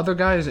 Like the other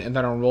guys that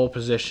are in role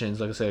positions,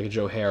 like I said, like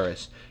Joe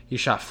Harris. He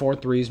shot 4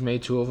 threes,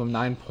 made 2 of them,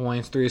 9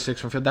 points, 3 of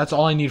 6 from field. That's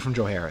all I need from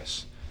Joe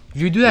Harris.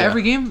 If you do that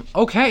every game,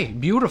 okay,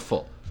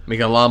 beautiful.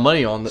 Making a lot of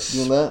money on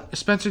that.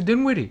 Spencer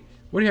Dinwiddie.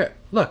 What do you have?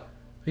 Look,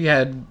 he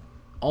had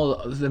all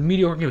the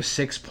mediocre game was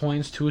 6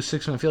 points, 2 of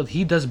 6 from the field.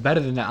 He does better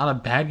than that. On a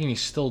bad game, he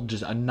still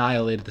just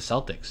annihilated the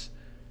Celtics.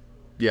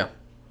 Yeah.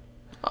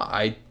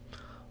 Jared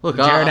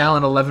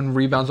Allen, 11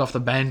 rebounds off the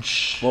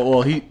bench.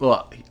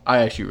 I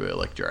actually really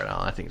like Jared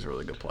Allen. I think he's a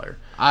really good player.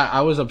 I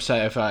was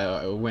upset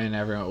when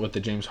everyone with the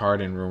James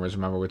Harden rumors.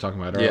 Remember we were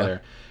talking about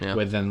earlier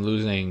with them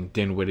losing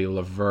Dinwiddie,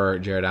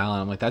 LeVert, Jared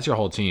Allen. I'm like, that's your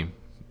whole team.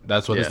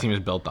 That's what this team is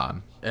built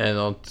on.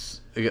 And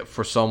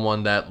for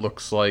someone that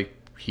looks like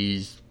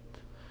he's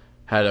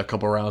had a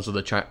couple rounds of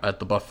at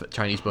the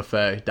Chinese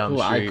buffet down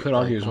the street. I could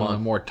argue he's one of the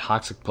more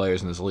toxic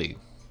players in this league.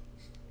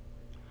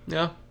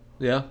 Yeah.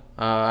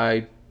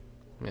 I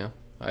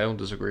don't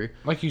disagree.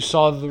 Like you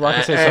saw the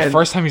Rockets say, it's the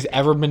first time he's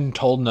ever been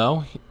told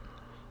no.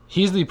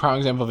 He's the prime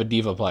example of a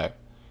diva player.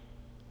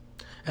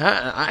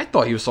 I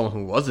thought he was someone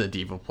who wasn't a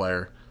diva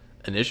player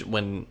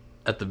when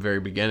at the very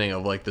beginning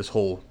of like this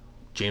whole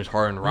James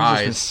Harden rise.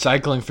 He's just been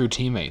cycling through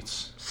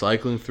teammates.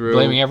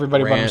 Blaming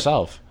everybody but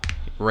himself.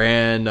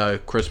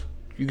 Chris.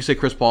 You can say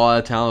Chris Paul out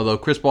of town, although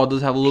Chris Paul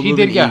does have a little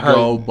bit of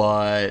ego,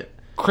 but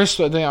I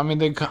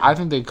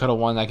think they could have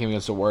won that game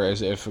against the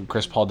Warriors if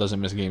Chris Paul doesn't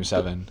miss Game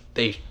 7.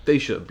 They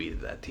should have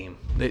beaten that team.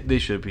 They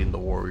should have beaten the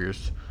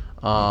Warriors.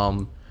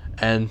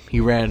 And he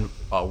ran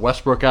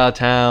Westbrook out of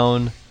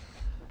town,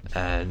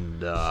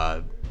 and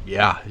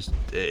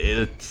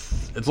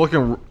it's looking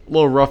a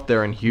little rough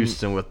there in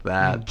Houston with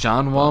that.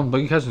 John Wall and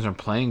Boogie Cousins are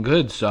playing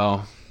good,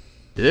 so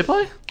did they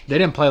play? They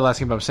didn't play last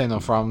game, but I'm saying though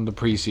from the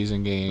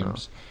preseason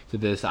games to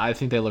this, I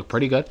think they look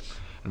pretty good.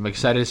 I'm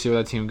excited to see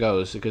where that team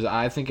goes because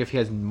I think if he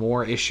has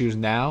more issues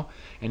now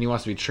and he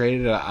wants to be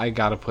traded, I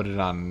got to put it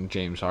on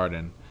James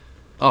Harden.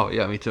 Oh,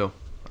 yeah, me too.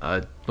 I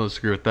don't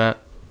disagree with that.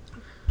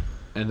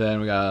 And then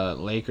we got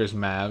Lakers,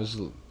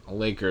 Mavs.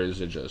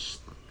 Lakers are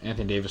just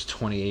Anthony Davis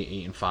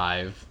 28,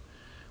 8-5.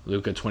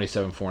 Luka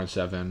 27,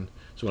 4-7.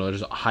 So one of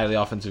those highly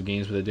offensive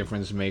games, but the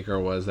difference maker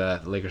was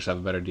that the Lakers have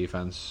a better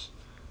defense.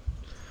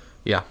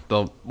 Yeah,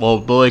 the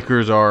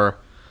Lakers are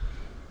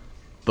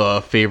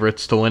the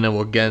favorites to win, and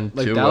we'll get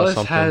into Dallas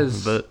something.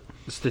 Has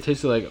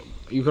statistically,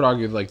 you could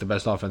argue the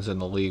best offense in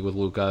the league with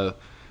Luka.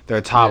 They're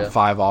a top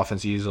 5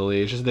 offense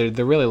easily. It's just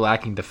they're really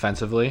lacking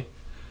defensively.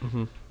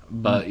 Mm-hmm.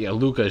 But yeah,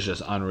 Luka is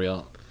just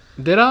unreal.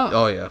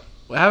 Oh yeah.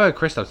 How about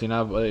Kristaps? Do you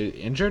know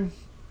injured?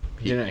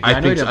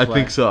 I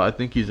think so. I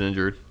think he's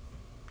injured.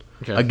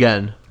 Okay.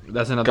 Again.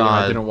 That's another one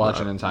I didn't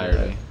watch an entire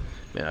day.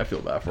 Man, I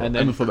feel bad for him. And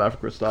then I feel bad for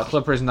Kristaps.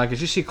 Clippers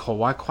Nuggets. You see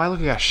Kawhi? Kawhi looked like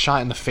he got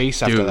shot in the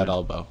face after that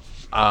elbow.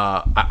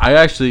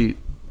 I think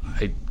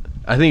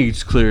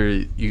it's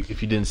clear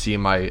if you didn't see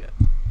my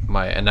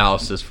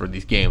analysis for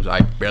these games. I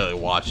barely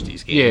watch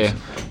these games. Yeah.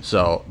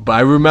 So, but I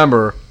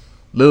remember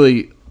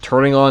literally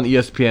turning on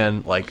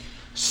ESPN like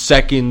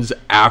seconds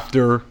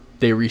after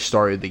they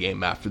restarted the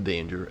game after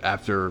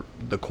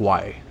the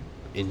Kawhi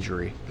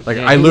injury. Like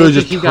Yeah, I he literally looked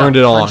like just he got turned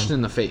it on. punched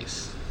in the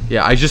face.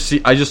 Yeah, I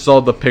just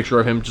saw the picture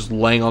of him just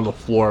laying on the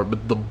floor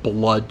with the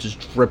blood just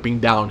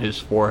dripping down his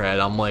forehead.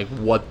 I'm like,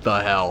 what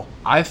the hell?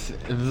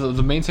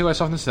 The main takeaway I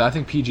saw from this is I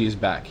think PG is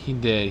back.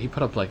 He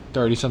put up like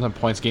 30-something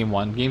points game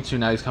 1. Game 2,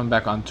 now he's coming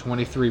back on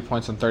 23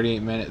 points on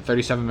 37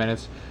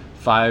 minutes,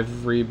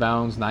 5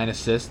 rebounds, 9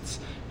 assists.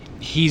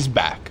 He's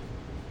back.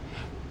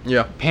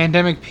 Yeah.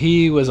 Pandemic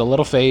P was a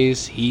little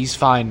phase. He's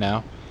fine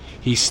now.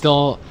 He's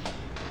still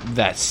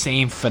that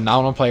same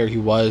phenomenal player he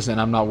was, and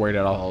I'm not worried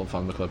at all if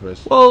I'm the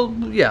Clippers. Well,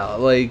 yeah,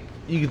 like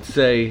you could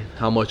say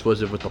how much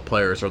was it with the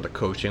players or the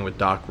coaching with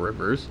Doc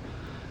Rivers,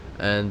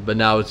 but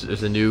now it's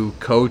a new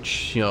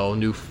coach, to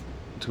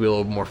be a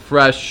little more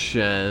fresh,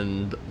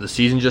 and the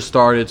season just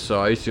started, so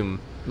I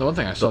assume The one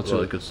thing I saw that's too, a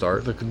really good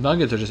start. the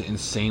Nuggets are just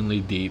insanely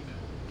deep.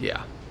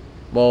 Yeah.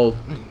 Well,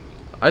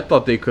 I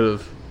thought they could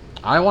have.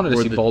 I wanted to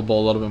Or see the- Bol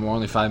Bol a little bit more,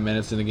 only 5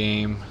 minutes in the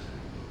game.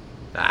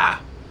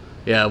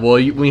 Yeah, well,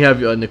 when you have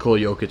Nikola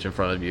Jokic in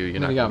front of you, you're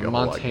And not we going got to get a whole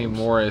lot of Monte games.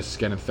 Morris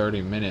getting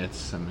 30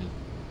 minutes. I mean,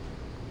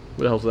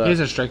 What the hell's that? he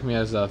doesn't strike me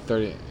as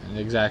 30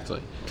 exactly.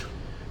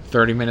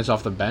 30 minutes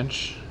off the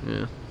bench.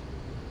 Yeah.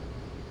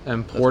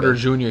 And Porter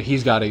Jr.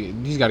 He's got to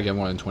get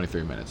more than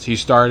 23 minutes. He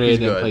started He's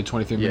and good. played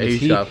 23 Yeah, minutes.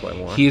 he's gotta play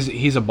more.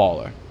 He's a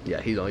baller.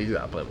 Yeah, he's got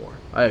to play more.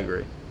 I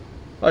agree.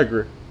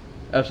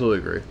 Absolutely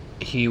agree.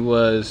 He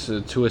was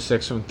 2 of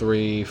 6 from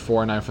 3,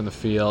 4 of 9 from the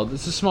field.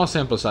 It's a small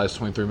sample size,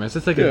 23 minutes.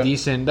 It's like Yeah. a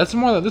decent. That's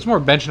more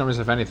bench numbers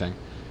if anything.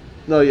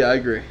 No, yeah, I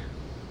agree.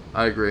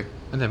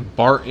 And then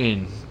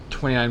Barton,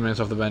 29 minutes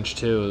off the bench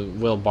too.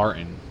 Will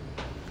Barton.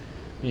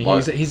 I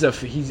mean,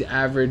 he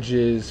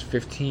averages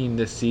 15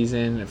 this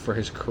season for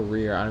his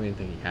career. I don't even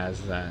think he has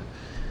that.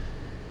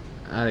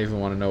 I don't even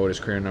want to know what his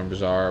career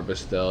numbers are, but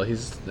still,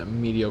 he's a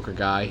mediocre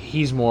guy.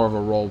 He's more of a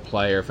role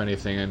player, if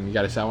anything. And you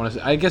got to say,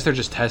 I guess they're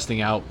just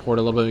testing out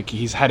Porter a little bit.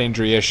 He's had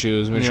injury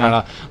issues. We're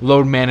trying to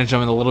load manage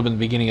him in a little bit in the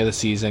beginning of the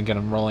season, get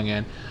him rolling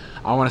in.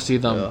 I want to see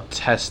them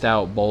test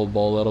out Bol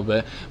Bol a little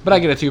bit. But I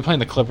get it too. You're playing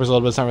the Clippers a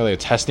little bit. It's not really a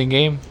testing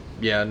game.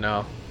 Yeah,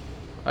 no.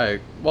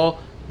 Well,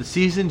 the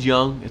season's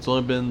young. It's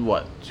only been,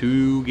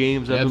 2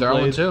 games that Yeah, have they're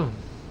been played? 0-2.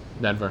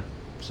 Denver.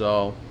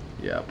 So,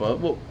 yeah, but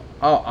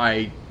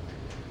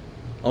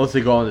unless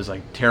they go on this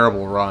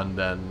terrible run,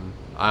 then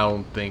I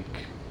don't think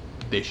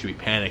they should be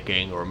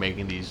panicking or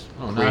making these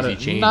crazy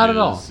changes. Not at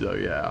all. So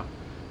yeah,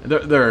 and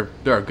they're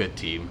a good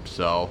team,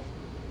 so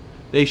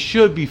they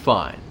should be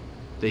fine.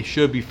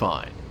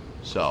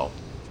 So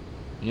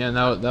Yeah,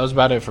 that was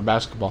about it for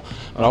basketball.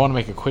 But I want to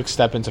make a quick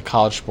step into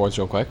college sports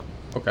real quick.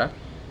 okay.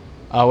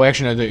 We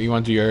actually know that you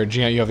want to do your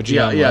GM. You have a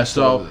GM Yeah, list,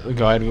 so-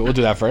 go ahead. We'll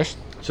do that first.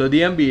 So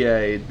the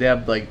NBA, they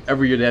have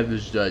every year they have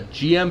this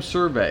GM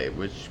survey,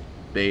 which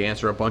they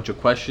answer a bunch of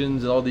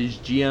questions. And all these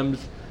GMs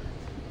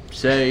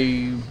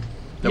say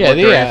what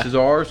their answers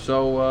are.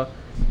 So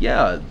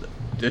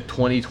the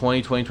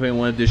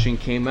 2020-2021 edition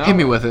came out. Hit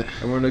me with it.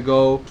 And we're gonna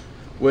go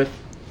with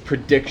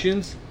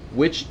predictions.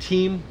 Which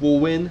team will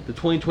win the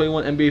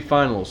 2021 NBA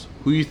Finals?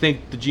 Who do you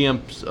think the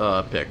GMs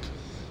picked?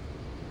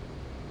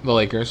 The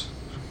Lakers.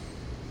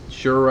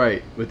 Sure,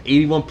 right. With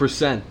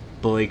 81%,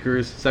 the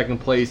Lakers. Second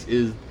place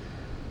is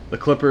the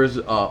Clippers.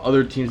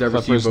 Other teams that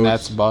received Clippers, votes.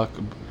 Nets,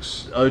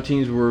 Bucks. Other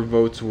teams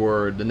votes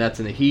were the Nets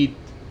and the Heat.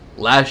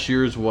 Last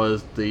year's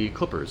was the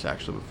Clippers,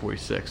 actually, with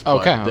 46. But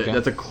Okay.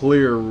 that's a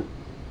clear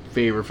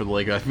favor for the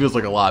Lakers. It feels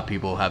like a lot of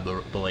people have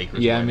the Lakers.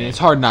 Yeah, I winning. mean, it's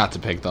hard not to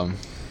pick them.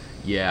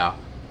 Yeah.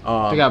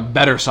 They got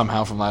better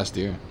somehow from last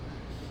year.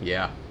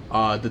 Yeah.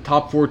 The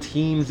top 4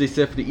 teams they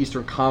said for the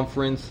Eastern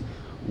Conference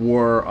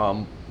were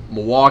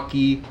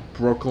Milwaukee,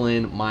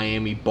 Brooklyn,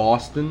 Miami,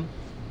 Boston.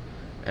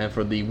 And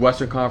for the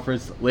Western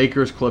Conference,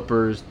 Lakers,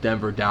 Clippers,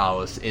 Denver,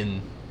 Dallas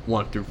in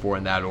 1 through 4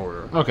 in that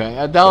order.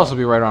 Okay, Dallas will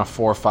be right around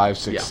 4, 5,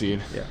 6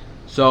 seed. Yeah.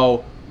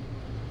 So,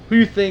 who do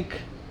you think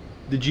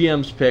the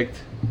GMs picked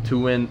to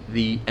win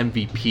the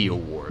MVP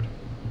award?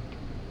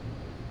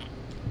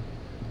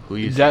 Who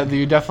you think?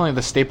 You definitely,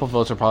 the staple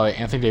votes are probably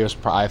Anthony Davis.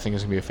 I think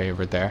is gonna be a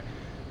favorite there.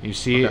 You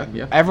see, Okay,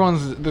 yeah.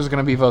 there's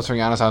gonna be votes for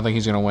Giannis. I don't think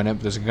he's gonna win it,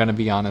 but there's gonna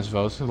be Giannis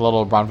votes. A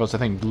little LeBron votes. I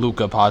think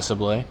Luka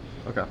possibly.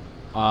 Okay.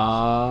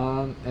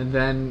 And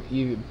then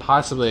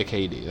possibly a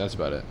KD. That's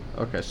about it.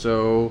 Okay,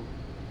 so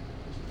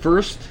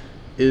first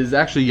is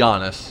actually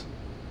Giannis,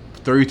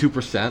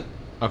 32%.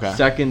 Okay.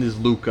 Second is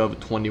Luka with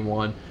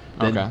 21.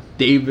 Then Okay.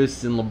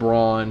 Davis and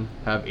LeBron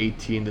have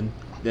 18.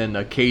 Then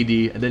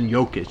KD, and then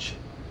Jokic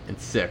in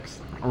 6th.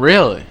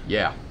 Really?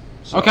 Yeah.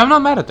 So, Okay, I'm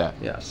not mad at that.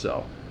 Yeah.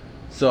 So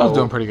I was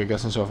doing pretty good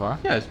guessing so far.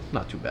 Yeah, it's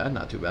not too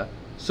bad.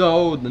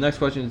 So the next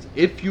question is: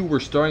 if you were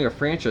starting a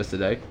franchise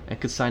today and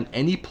could sign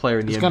any player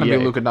in the It's NBA, gonna be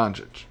Luka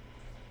Doncic.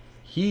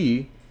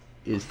 he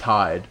is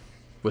tied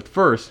with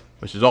first,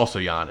 which is also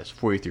Giannis,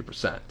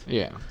 43%,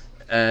 Yeah.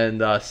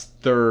 and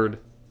third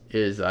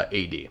is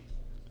AD.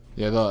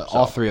 Yeah,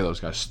 all 3 of those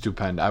guys,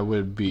 stupendous. I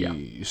would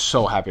be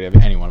so happy to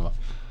have any one of them.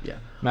 Yeah,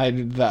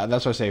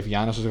 That's why I say if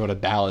Giannis was to go to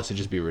Dallas, it'd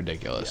just be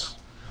ridiculous.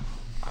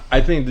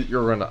 I think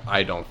that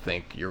I don't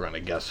think you're gonna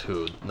guess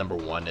who number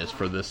 1 is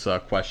for this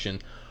question.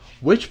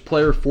 Which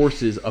player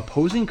forces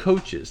opposing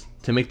coaches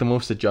to make the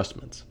most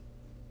adjustments?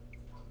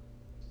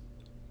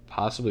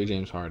 Possibly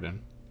James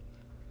Harden.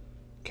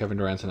 Kevin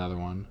Durant's another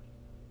one.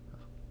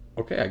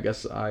 Okay, I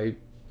guess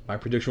my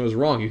prediction was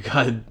wrong. You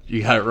got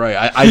it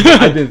right. I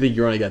didn't think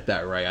you were gonna get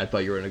that right. I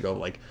thought you were gonna go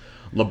like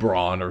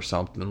LeBron or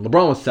something.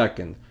 LeBron was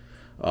second.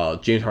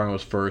 James Harden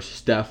was first.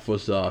 Steph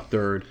was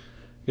third.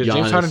 Because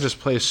James Harden just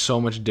plays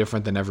so much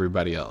different than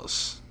everybody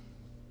else.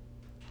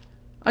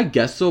 I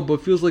guess so, but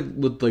it feels like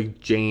with like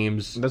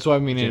James. That's what I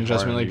mean in James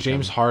adjustment. Harden, Like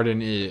James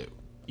Harden,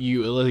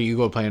 you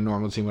go play a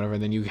normal team, whatever,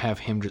 and then you have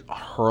him just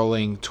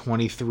hurling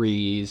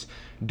 23s,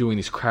 doing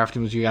these crafty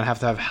moves. You gotta have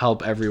to have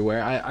help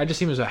everywhere. I just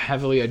see him as a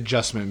heavily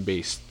adjustment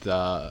based.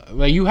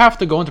 Like you have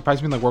to go into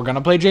practice being like, we're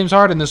gonna play James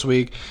Harden this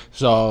week,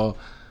 so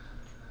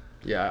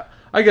Yeah,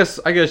 I guess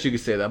you could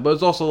say that, but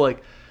it's also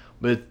like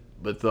with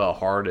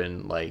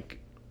Harden, like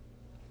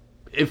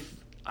if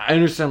I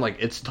understand, like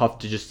it's tough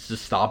to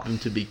stop him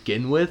to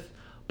begin with,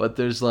 but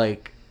there's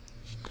like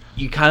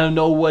you kind of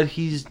know what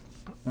he's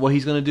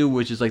gonna do,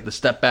 which is like the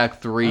step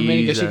back three. I mean,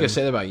 I guess you could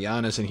say that about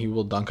Giannis, and he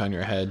will dunk on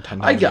your head 10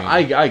 times.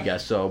 I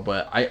guess so,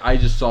 but I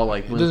just saw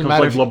like when it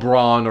comes like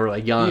LeBron or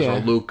like Giannis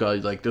or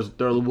Luka, like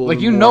they're like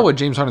you know what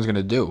James Harden's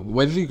gonna do.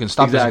 Whether you can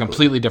stop is a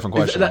completely different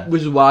question.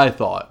 Which is why I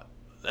thought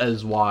that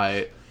is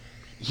why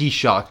he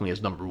shocked me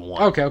as number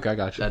one. Okay, I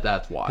got you.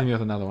 That's why. Then you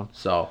have another one.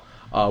 So,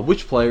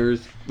 which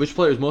players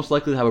most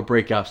likely to have a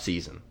breakout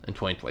season in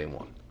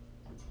 2021?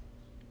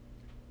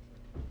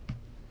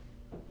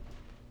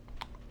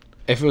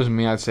 If it was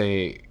me, I'd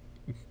say.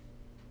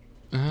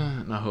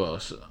 No, who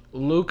else?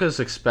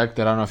 Luka's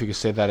expected. I don't know if you could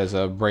say that as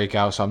a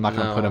breakout, so I'm not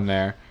going to put him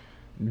there.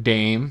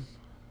 Dame,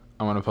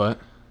 I'm going to put.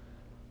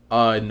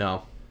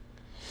 No.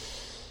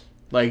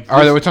 Like,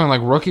 we're talking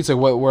like rookies? Like,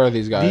 where are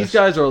these guys? These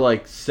guys are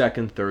like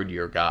second, third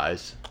year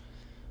guys.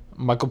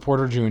 Michael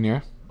Porter Jr.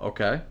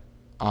 Okay.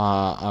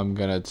 I'm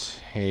going to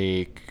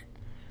take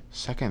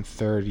second,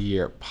 third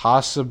year.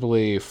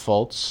 Possibly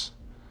Fultz.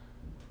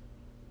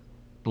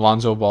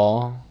 Lonzo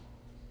Ball.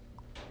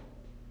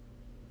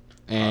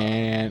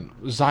 And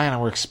Zion,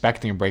 we're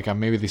expecting a breakout.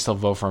 Maybe they still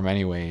vote for him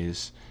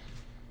anyways.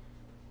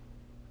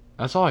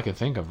 That's all I can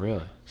think of,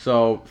 really.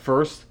 So,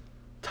 first,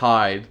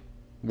 tied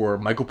were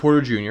Michael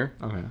Porter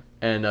Jr. Okay.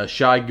 And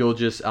Shai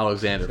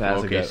Gilgeous-Alexander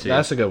from OKC.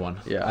 That's a good one.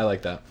 Yeah. I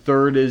like that.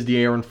 Third is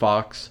De'Aaron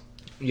Fox.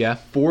 Yeah.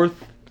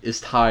 Fourth is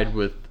tied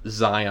with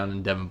Zion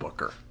and Devin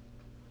Booker.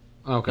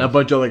 Okay. And a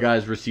bunch of other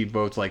guys received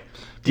votes, like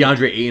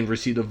DeAndre Ayton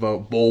received a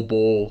vote,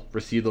 Bol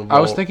received a vote. I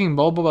was thinking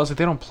Bol, but I was like,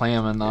 they don't play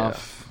him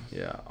enough.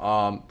 Yeah.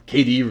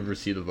 KD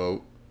received a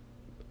vote.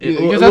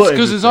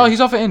 Because he's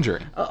off an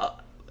injury.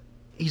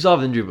 He's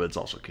off injury, but it's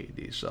also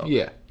KD. So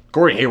yeah.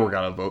 Gordon Hayward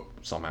got a vote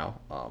somehow.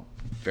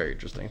 Very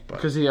interesting.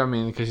 Because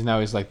now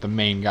he's like the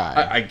main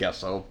guy. I guess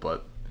so,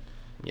 but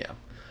yeah.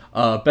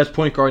 Best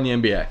point guard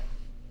in the NBA.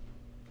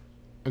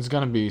 It's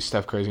gonna be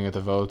Steph Curry's gonna get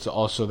the votes.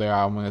 Also, there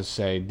I'm gonna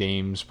say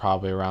Dame's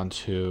probably around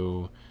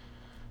 2.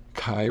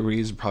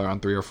 Kyrie's probably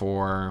around 3 or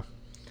 4.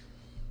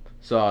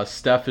 So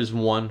Steph is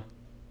 1,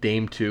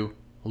 Dame 2,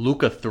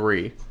 Luka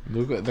 3.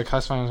 Luka, the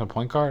classifying as a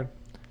point guard.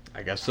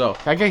 I guess so.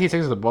 I guess he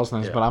takes the ball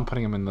sometimes, but I'm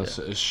putting him in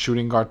the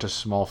shooting guard to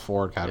small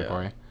forward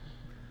category. Yeah.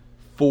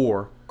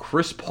 4,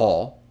 Chris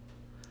Paul.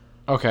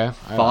 Okay.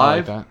 5, I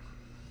like that.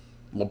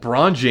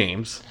 LeBron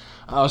James.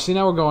 Oh, see,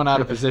 now we're going out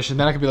of position.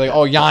 Then I could be like,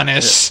 oh,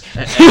 Giannis.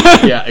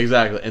 Yeah,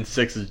 exactly. And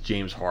 6 is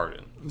James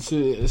Harden.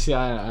 See,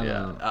 I don't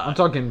know. I'm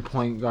talking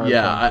point guard.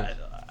 Yeah,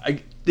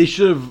 they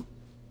should have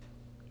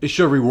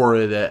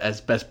reworded it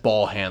as best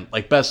ball hand,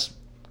 like best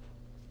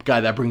guy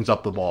that brings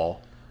up the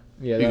ball.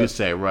 Yeah, you could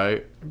say,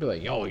 right? I'd be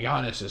like, yo,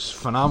 Giannis is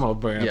phenomenal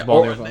bringing up the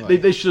ball.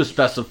 They should have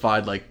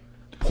specified like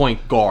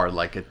point guard,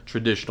 like a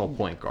traditional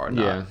point guard.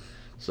 Yeah.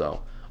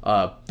 So,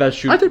 best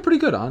shooting. I did pretty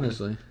good,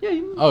 honestly. Yeah.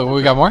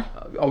 We got more?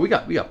 We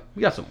got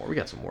some more. We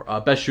got some more.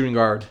 Best shooting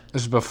guard.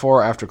 This is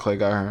before or after Clay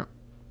got hurt?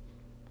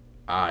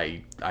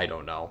 I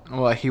don't know.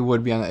 Well, he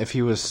would be on if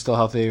he was still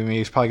healthy. I mean,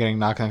 he's probably getting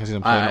knocked down because he's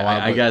been playing a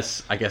while. I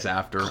guess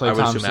after. Klay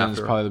Thompson is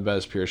probably the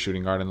best pure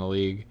shooting guard in the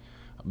league,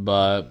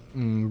 but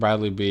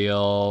Bradley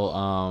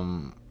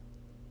Beal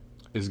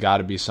has got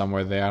to be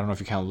somewhere there. I don't know if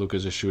you count Luka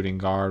as a shooting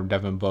guard,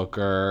 Devin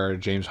Booker,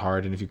 James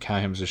Harden if you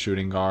count him as a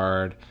shooting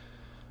guard.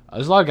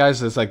 There's a lot of guys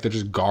that's like they're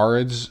just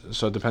guards,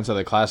 so it depends how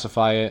they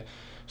classify it.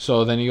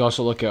 So then you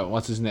also look at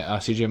what's his name,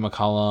 CJ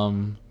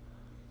McCollum.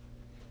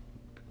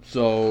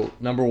 So,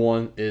 number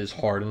 1 is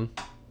Harden.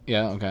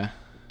 Yeah, okay.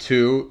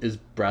 2 is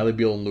Bradley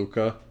Beal and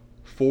Luka.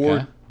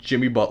 4,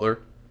 Jimmy Butler.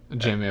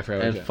 Jimmy, I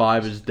forgot. And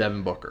 5 is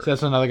Devin Booker. So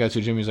that's another guy, too.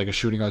 Jimmy's like a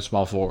shooting guard,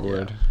 small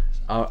forward.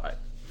 Yeah.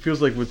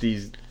 Feels like with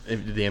the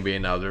NBA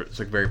now, it's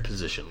like very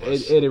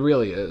positionless. It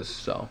really is.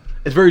 So,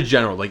 it's very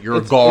general. Like, you're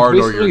a guard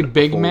or you're a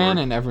big forward. man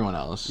and everyone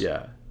else.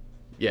 Yeah.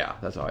 Yeah,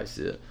 that's how I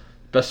see it.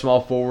 Best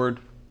small forward.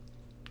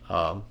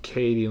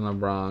 KD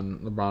and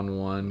LeBron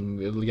won.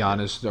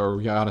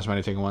 Giannis might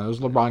have taken one. It was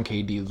LeBron,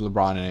 KD,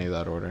 LeBron in any of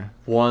that order.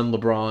 1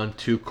 LeBron,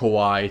 2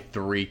 Kawhi,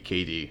 3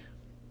 KD.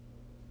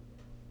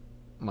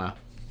 Wow.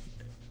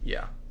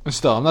 Yeah.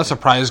 Still, I'm not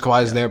surprised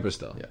Kawhi's there, but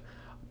still. Yeah.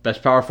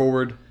 Best power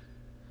forward.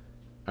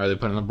 Are they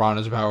putting LeBron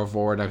as a power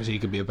forward because he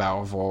could be a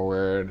power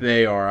forward?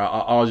 They are.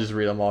 I'll just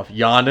read them off.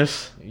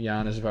 Giannis.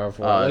 Giannis is a power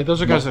forward. Like,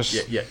 those are guys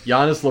that are... Yeah.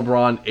 Giannis,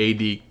 LeBron,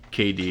 AD,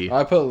 KD.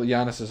 I put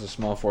Giannis as a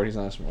small forward. He's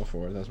not a small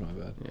forward. That's my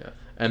bad. Yeah.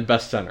 And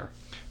best center.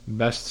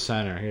 Best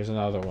center. Here's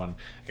another one.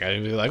 You gotta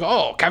be like,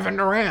 oh, Kevin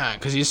Durant,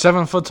 because he's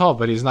 7 foot tall,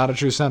 but he's not a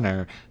true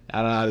center.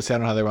 I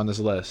don't know how they run this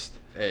list.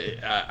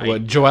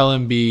 Joel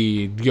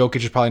Embiid, Jokic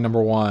is probably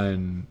number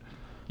 1.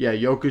 Yeah,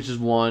 Jokic is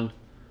 1.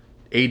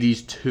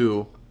 AD's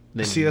 2.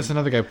 Then, see, that's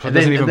another guy who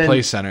doesn't even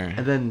play center.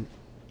 And then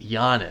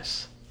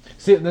Giannis.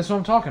 See, that's what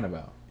I'm talking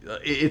about.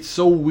 It's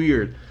so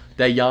weird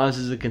that Giannis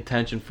is in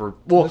contention for.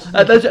 Well,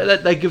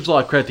 that gives a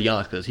lot of credit to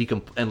Giannis because he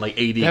can, and like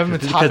AD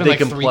because they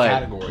can play.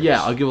 Categories.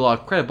 Yeah, I'll give a lot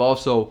of credit, but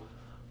also,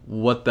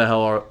 what the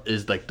hell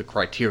is like the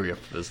criteria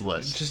for this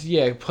list?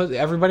 Just put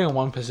everybody in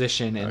one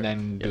position and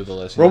then do the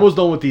list. We're almost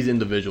done with these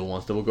individual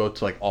ones. Then we'll go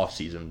to like off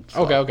season.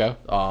 Okay.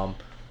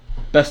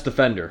 Best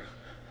defender.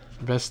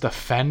 Best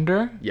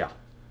defender. Yeah.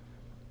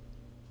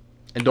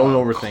 And don't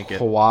overthink it.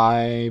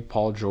 Kawhi,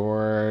 Paul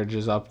George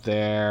is up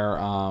there.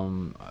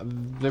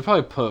 They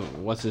probably put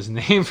what's his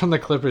name from the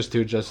Clippers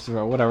too, just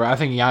whatever. I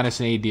think Giannis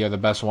and AD are the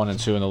best 1 and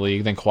 2 in the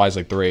league. Then Kawhi's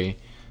like 3.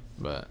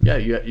 But yeah,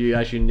 you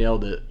actually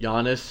nailed it.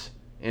 Giannis,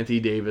 Anthony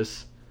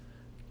Davis,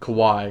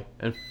 Kawhi,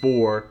 and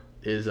 4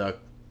 is the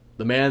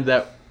man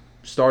that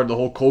started the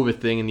whole COVID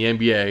thing in the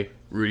NBA,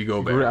 Rudy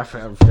Gobert. I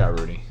forgot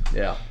Rudy.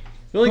 Yeah.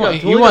 He only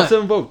got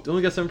 7 votes. He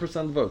only got 7%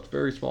 of the votes.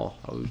 Very small.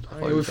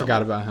 We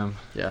forgot about him.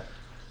 Yeah.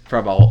 Forgot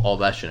about all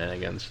that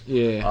shenanigans.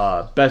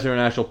 Yeah. Best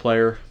international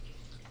player.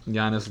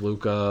 Giannis,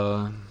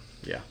 Luka.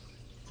 Yeah.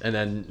 And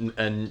then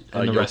and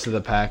the rest of the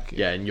pack.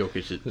 Yeah, and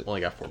Jokic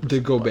only got 4%.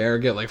 Did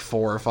Gobert get like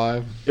 4 or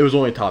 5? It was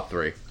only top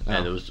 3.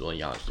 And it was only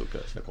Giannis,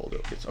 Luka, Nikola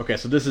Jokic. Okay,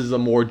 so this is the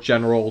more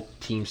general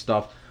team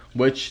stuff.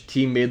 Which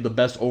team made the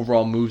best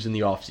overall moves in the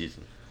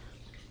offseason?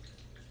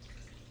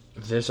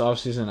 This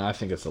offseason, I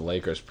think it's the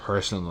Lakers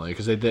personally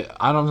because they did.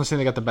 I don't say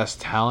they got the best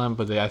talent,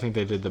 but I think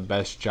they did the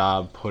best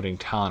job putting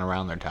talent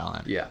around their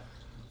talent. Yeah,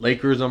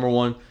 Lakers number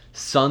 1,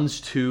 Suns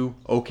 2,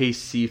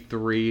 OKC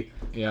 3.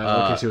 Yeah,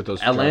 OKC with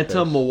those.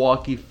 Atlanta,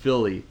 Milwaukee,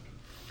 Philly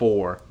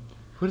 4.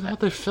 Who the hell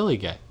did Philly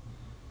get?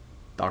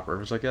 Doc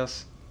Rivers, I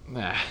guess.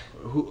 Nah.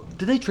 Who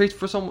did they trade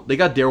for? Someone they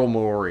got Daryl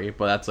Morey,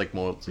 but that's like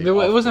mostly. It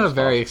wasn't a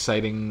very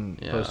exciting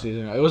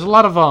postseason. It was a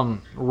lot of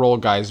role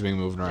guys being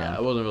moved around. Yeah,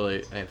 it wasn't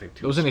really anything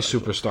too. It wasn't any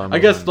superstar. I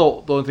guess the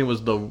only thing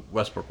was the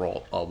Westbrook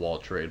wall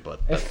trade,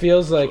 but it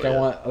feels like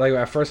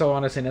at first I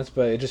want to say Nets,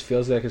 but it just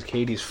feels like because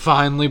KD's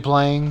finally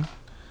playing.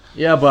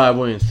 Yeah, but I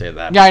wouldn't say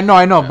that. Yeah, I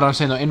know, but I'm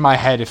saying in my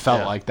head it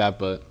felt like that.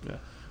 But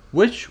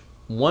which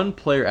one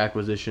player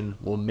acquisition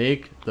will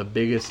make the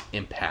biggest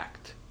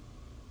impact?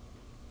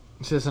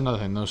 See, that's another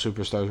thing. No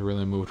superstars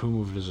really moved. Who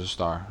moved as a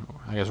star?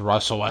 I guess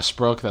Russell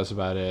Westbrook. That's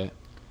about it.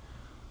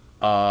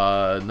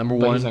 Number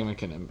 1. He's like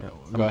McKinnon.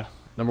 Go ahead.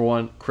 Number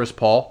 1, Chris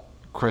Paul.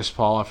 Chris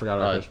Paul. I forgot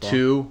about Chris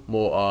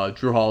Paul. 2,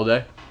 Drew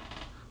Holiday.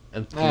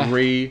 And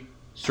 3,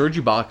 Serge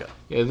Ibaka.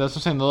 Yeah, that's what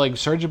I'm saying. Like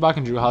Serge Ibaka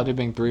and Drew Holiday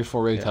being 3,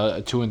 4,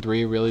 really 2 and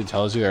 3 really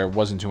tells you there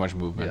wasn't too much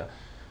movement.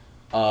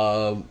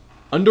 Yeah.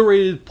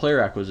 Underrated player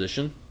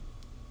acquisition.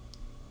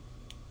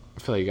 I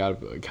feel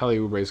like Kelly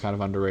Oubre is kind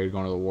of underrated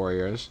going to the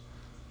Warriors.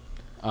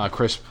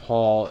 Chris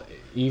Paul,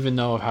 even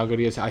though how good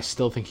he is, I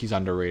still think he's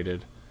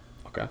underrated.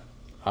 Okay.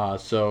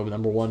 So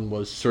number 1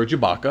 was Serge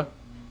Ibaka.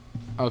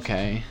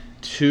 Okay.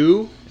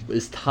 2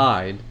 is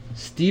tied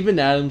Steven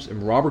Adams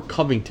and Robert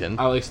Covington.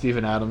 I like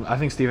Steven Adams. I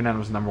think Steven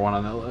Adams is number 1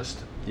 on that list.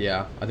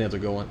 Yeah, I think that's a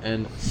good one.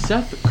 And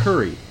Seth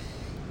Curry.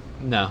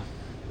 No.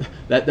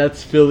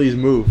 That's Philly's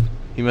move.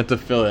 He went to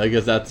Philly. I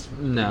guess that's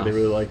no. They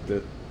really liked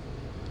it.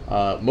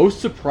 Most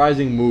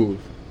surprising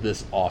move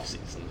this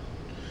offseason.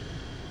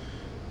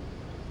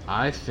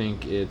 I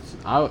think it's...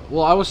 I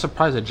was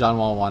surprised that John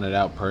Wall wanted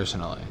out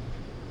personally.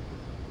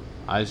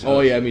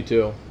 Yeah, me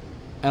too.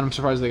 And I'm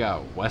surprised they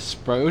got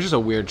Westbrook. It was just a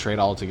weird trade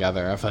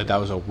altogether. I feel like that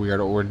was a weird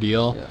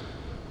ordeal. Yeah.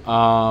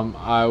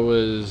 I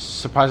was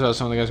surprised about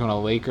some of the guys going to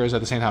Lakers.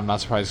 At the same time, I'm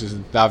not surprised because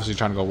they're obviously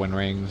trying to go win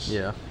rings.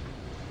 Yeah.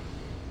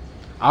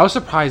 I was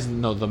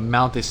surprised, the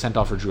amount they sent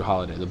off for Drew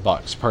Holiday, the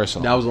Bucks,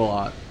 personally. That was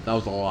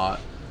a lot.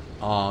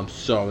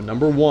 So,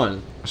 number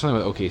 1.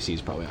 Something with OKC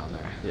is probably on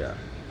there.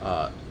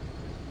 Yeah.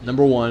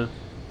 Number 1,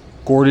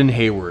 Gordon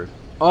Hayward.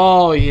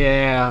 Oh,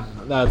 yeah.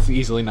 That's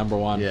easily number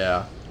 1.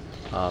 Yeah.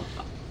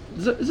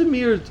 Is it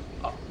me or...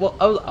 Well,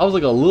 I was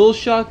like a little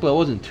shocked, but I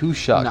wasn't too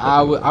shocked.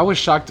 No, I was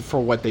shocked for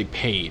what they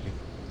paid.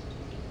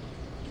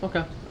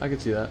 Okay, I can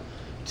see that.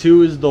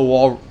 2 is the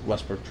Wall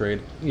Westbrook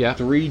trade. Yeah.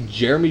 3,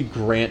 Jeremy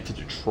Grant to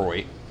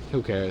Detroit.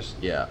 Who cares?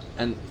 Yeah.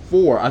 And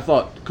 4, I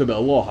thought could be a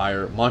little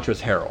higher,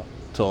 Montrezl Harrell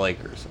to the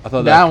Lakers. I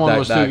thought that one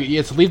was too...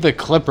 Yeah, to leave the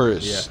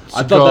Clippers. Yeah.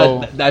 I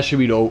thought that should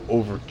be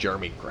over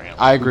Jeremy Grant.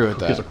 I agree with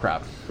that. Who gives a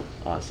crap,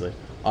 honestly.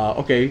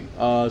 Okay,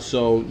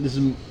 so this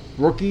is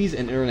rookies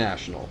and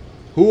international.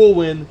 Who will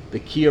win the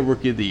Kia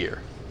Rookie of the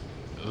Year?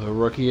 The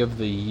Rookie of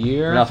the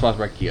Year? We're not sponsored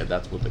by Kia.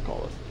 That's what they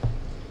call it.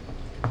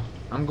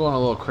 I'm going a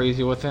little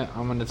crazy with it.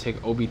 I'm going to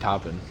take Obi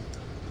Toppin.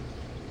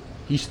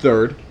 He's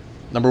 3rd.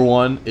 Number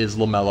 1 is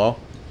LaMelo.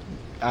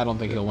 I don't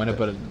think he'll win it,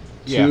 but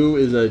yeah. 2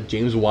 is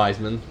James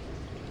Wiseman.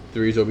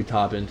 3 is Obi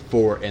Toppin.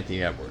 4,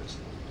 Anthony Edwards.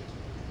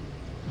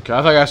 Okay,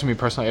 I thought you asked me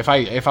personally. If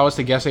I was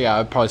to guess it, yeah,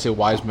 I'd probably say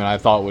Wiseman. I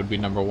thought would be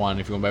number 1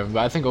 if you went by. But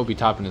I think Obi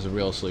Toppin is a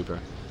real sleeper.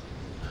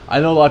 I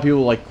know a lot of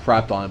people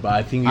crapped on it, but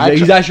I think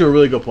he's actually a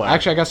really good player.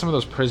 Actually, I got some of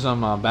those Prism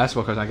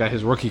basketball cards. And I got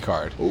his rookie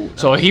card. Ooh,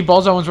 so he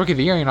balls out wins rookie of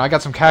the year. I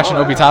got some cash in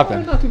Obi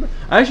Toppin. Not too bad.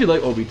 I actually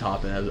like Obi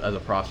Toppin as a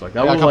prospect.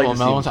 I got a couple like of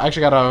melons. I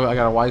actually got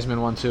a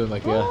Wiseman one too.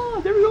 Like there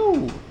we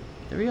go.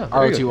 There we go.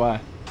 ROTY.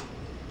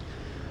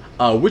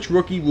 Which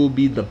rookie will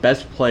be the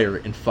best player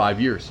in 5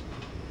 years?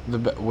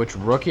 Which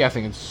rookie? I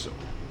think it's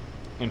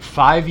in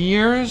 5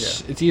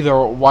 years. Yeah. It's either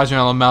Wiseman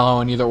or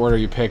LaMelo in either order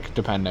you pick,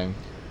 depending.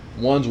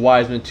 1's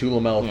Wiseman, 2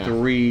 LaMelo,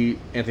 3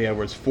 Anthony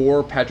Edwards,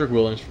 4 Patrick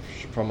Williams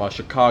from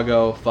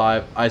Chicago,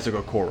 5 Isaac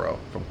Okoro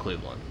from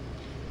Cleveland.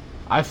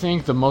 I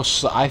think the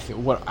most.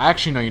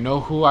 Actually, no. You know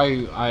who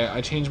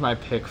I changed my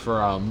pick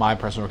for my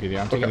personal rookie of the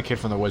year. I'm taking the kid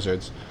from the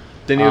Wizards.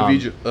 Danny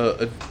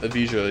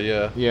Avdija,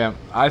 yeah. Yeah,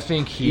 I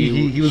think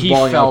he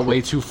balling fell out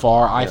way too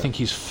far. I think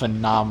he's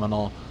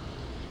phenomenal.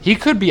 He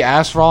could be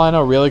ass for all I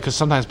know, really, because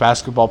sometimes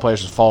basketball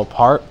players just fall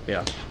apart.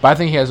 Yeah. But I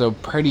think he has a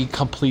pretty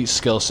complete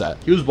skill set.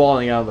 He was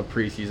balling out in the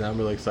preseason. I'm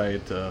really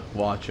excited to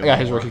watch him. I got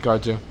his rookie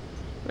card, too.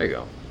 There you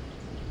go.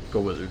 Go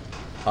Wizard.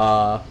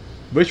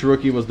 Which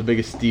rookie was the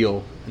biggest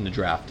steal in the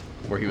draft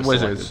where he was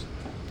Wizards.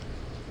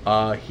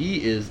 selected?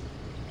 He is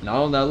not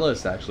on that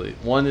list, actually.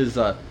 1 is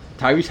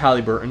Tyrese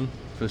Halliburton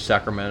from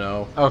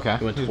Sacramento. Okay.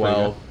 He went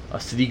 12.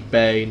 Sadiq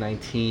Bey,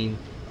 19.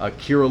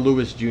 Kira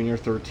Lewis Jr.,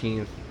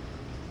 13th.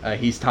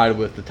 He's tied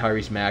with the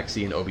Tyrese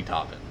Maxey and Obi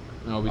Toppin.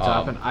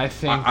 I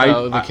think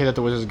the kid that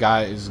the Wizards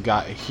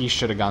he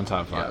should have gone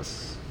top 5.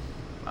 Yes,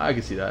 I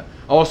can see that.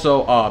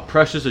 Also,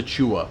 Precious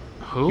Achua.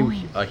 Who?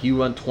 He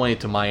went 20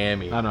 to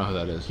Miami. I don't know who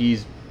that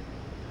is.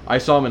 I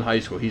saw him in high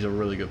school. He's a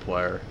really good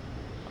player.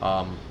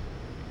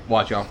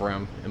 Watch out for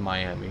him in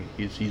Miami.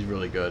 He's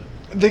really good.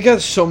 They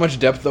got so much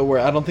depth though,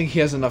 where I don't think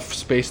he has enough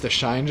space to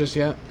shine just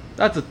yet.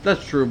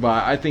 That's true,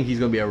 but I think he's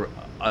gonna be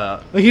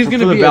he's going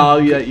to be the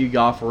value that you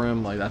got for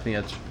him. I think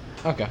that's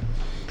okay.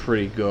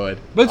 Pretty good.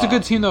 But it's a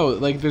good team though.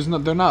 Like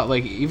they're not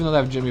like, even though they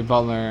have Jimmy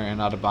Butler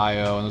and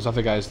Adebayo and those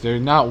other guys, they're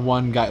not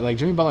one guy. Like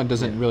Jimmy Butler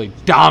doesn't really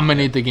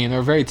dominate the game. They're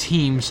a very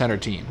team center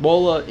team.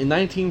 Well, in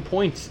 19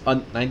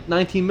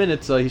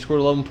 minutes, he scored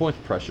 11 points.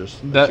 Precious.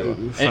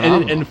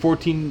 And in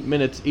 14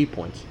 minutes, 8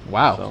 points.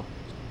 Wow. So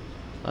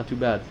not too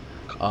bad.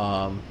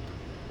 So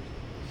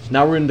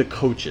now we're into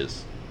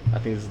coaches. I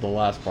think this is the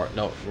last part.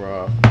 No,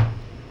 we're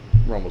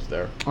almost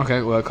there.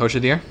 Okay, well, coach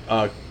of the year.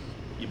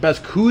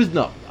 Who's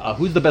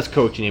the best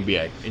coach in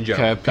NBA in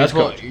general? Okay,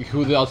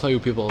 I'll tell you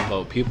who people will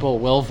vote. People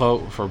will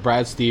vote for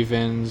Brad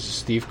Stevens,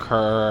 Steve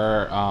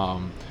Kerr.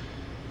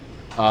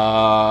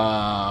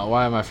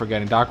 Why am I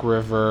forgetting? Doc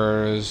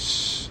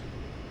Rivers.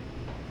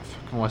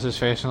 What's his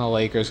face on the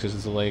Lakers? Because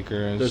it's the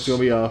Lakers. There's gonna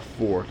be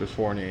 4. There's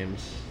 4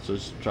 names. So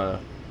just try to.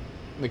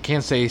 I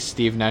can't say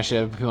Steve Nash.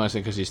 People want to say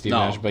because he's Steve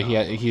Nash, but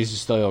he's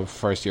still a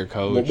first-year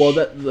coach. Well,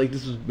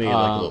 this was made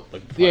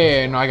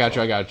No, I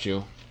got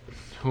you.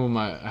 Who am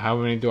I? How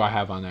many do I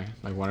have on there?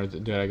 Like one or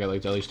did I get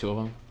at least 2 of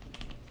them?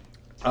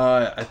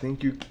 I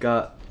think you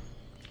got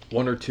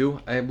 1 or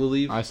 2, I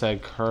believe. I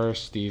said Kerr,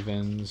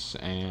 Stevens,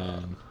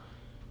 and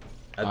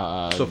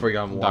so far you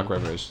got 1. Doc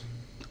Rivers.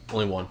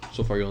 Only 1.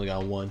 So far you only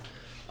got 1.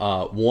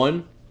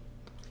 1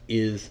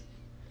 is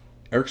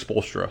Eric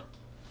Spoelstra.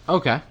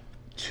 Okay.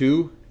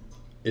 2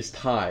 is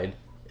tied.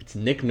 It's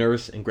Nick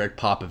Nurse and Greg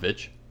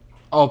Popovich.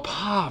 Oh,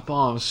 Pop!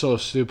 Oh, I'm so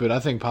stupid. I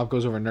think Pop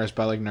goes over Nurse,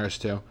 but I like Nurse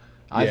too.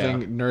 I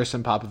think Nurse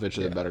and Popovich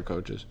are the better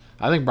coaches.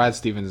 I think Brad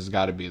Stevens has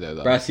got to be there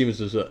though. Brad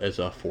Stevens is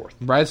a 4th.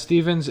 Brad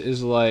Stevens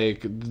is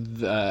like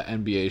the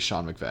NBA's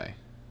Sean McVay.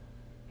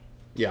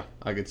 Yeah,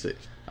 I can see.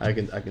 I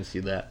can see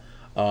that.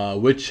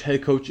 Which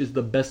head coach is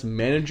the best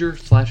manager /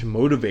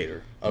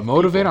 motivator?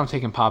 Motivator, people? I'm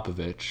taking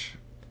Popovich.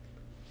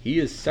 He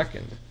is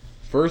 2nd.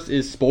 First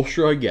is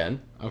Spoelstra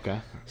again.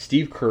 Okay.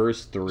 Steve Kerr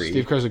is 3.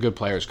 Steve Kerr's a good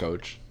players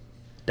coach.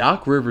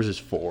 Doc Rivers is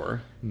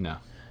 4. No.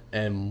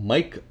 And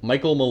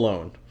Michael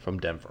Malone from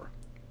Denver.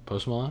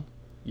 Post Malone?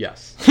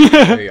 Yes.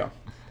 There you go.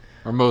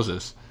 Or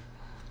Moses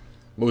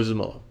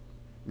Malone.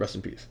 Rest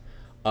in peace.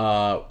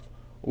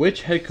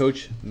 Which head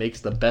coach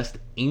makes the best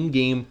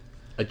in-game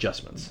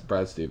adjustments?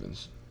 Brad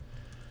Stevens.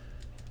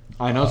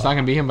 I know it's not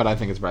going to be him, but I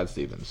think it's Brad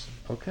Stevens.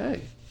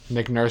 Okay.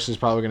 Nick Nurse is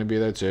probably going to be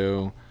there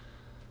too.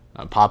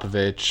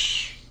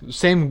 Popovich.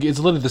 It's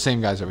literally the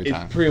same guys every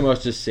time. It's pretty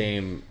much the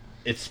same.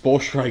 It's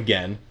Spoelstra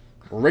again.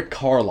 Rick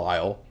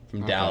Carlisle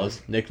from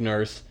Dallas. Nick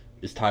Nurse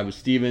is tied with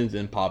Stevens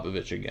and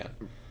Popovich again.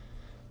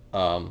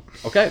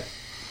 Okay.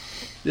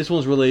 This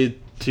one's related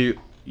to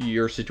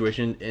your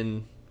situation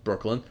in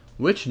Brooklyn.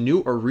 Which new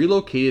or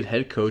relocated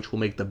head coach will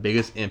make the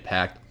biggest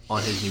impact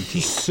on his new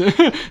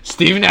team?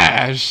 Steve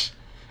Nash.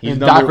 And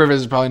Doc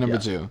Rivers is probably number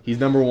 2. He's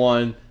number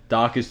 1.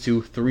 Doc is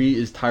 2. 3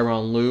 is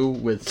Tyronn Lue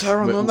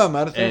I'm not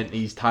mad at that. And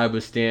he's tied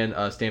with Stan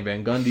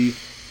Van Gundy.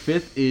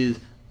 5th is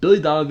Billy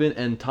Donovan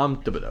and Tom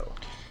Thibodeau.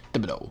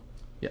 Thibodeau.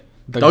 Yeah.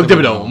 Doug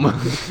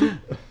Thibodeau.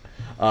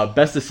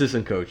 Best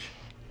assistant coach.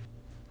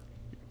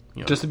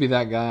 Just to be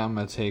that guy, I'm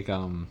gonna take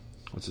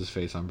what's his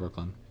face on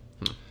Brooklyn.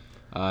 He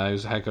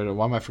was a head coach.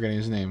 Why am I forgetting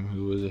his name?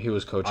 He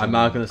was coaching. I'm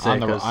not gonna say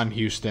on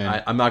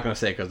Houston. I'm not gonna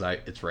say because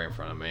it's right in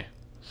front of me.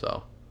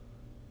 So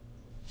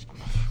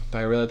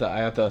I really I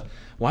have to.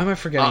 Why am I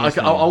forgetting? His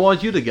name? I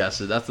want you to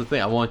guess it. That's the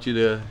thing. I want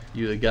you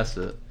to guess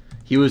it.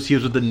 He was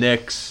with the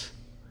Knicks,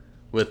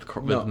 with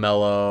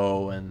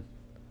Melo and.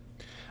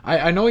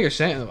 I know what you're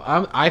saying.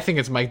 I think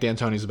it's Mike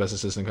D'Antoni's the best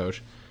assistant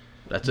coach.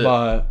 That's it.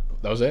 But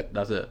that was it.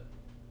 That's it.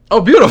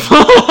 Oh, beautiful.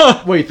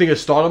 Wait, you think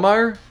it's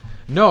Stoudemire?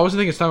 No, I wasn't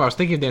thinking Stoudemire. I was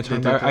thinking of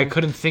D'Antoni. But I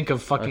couldn't think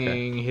of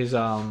fucking his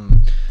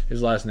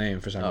last name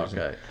for some reason.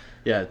 Okay.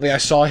 Yeah. Like I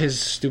saw his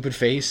stupid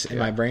face in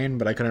my brain,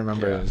 but I couldn't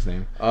remember his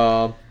name.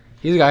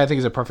 He's a guy I think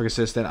is a perfect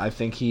assistant. I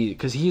think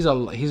because he's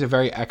a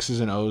very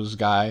X's and O's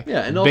guy.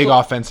 Yeah, and big also,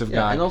 offensive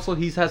guy. And also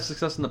he's had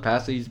success in the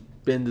past. He's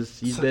been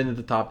at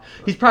the top.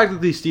 He's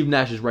practically Steve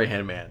Nash's right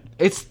hand man.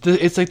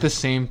 It's like the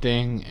same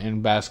thing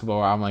in basketball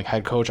where I'm like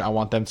head coach. I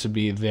want them to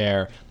be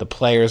the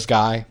players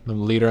guy, the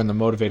leader, and the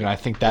motivator. And I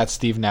think that's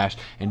Steve Nash.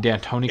 And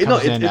D'Antoni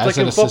comes in as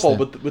an assistant. It's like in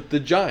football with the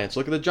Giants.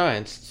 Look at the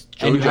Giants.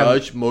 Joe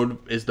Judge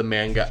is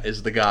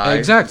the guy.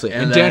 Exactly.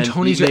 And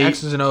D'Antoni's your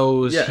X's and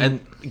O's. Yeah, and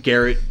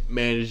Garrett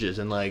manages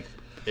and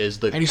is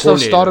the. And you still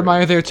have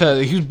Stoudemire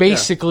there he's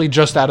basically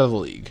just out of the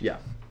league. Yeah,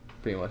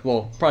 pretty much.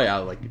 Well, probably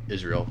out of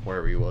Israel,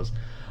 wherever he was.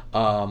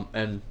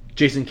 And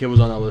Jason Kidd was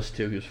on that list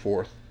too. He was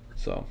fourth.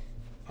 So,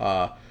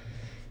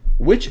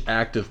 which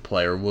active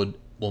player will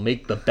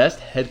make the best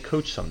head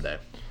coach someday?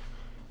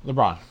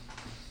 LeBron.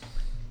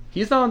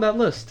 He's not on that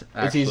list.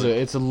 Actually.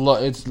 It's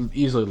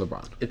easily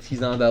LeBron.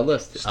 He's not on that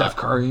list. Steph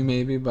Curry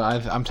maybe,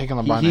 but I'm taking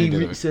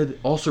LeBron. He said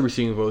also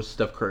receiving votes.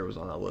 Steph Curry was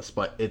on that list,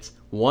 but it's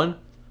 1,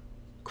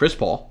 Chris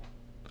Paul.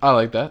 I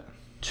like that.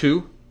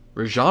 2,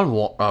 Rajon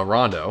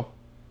Rondo.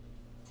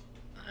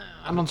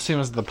 I don't see him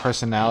as the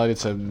personality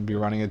to be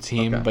running a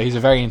team, but he's a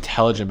very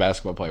intelligent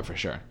basketball player for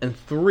sure. And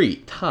 3,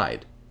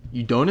 tied,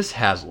 Udonis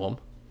Haslem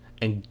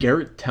and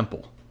Garrett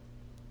Temple.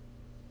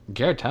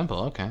 Garrett Temple,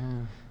 okay.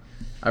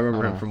 I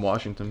remember him from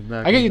Washington.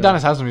 I get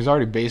Udonis Haslem. He's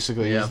already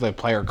basically he's the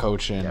player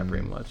coach and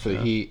pretty much for the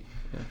Heat.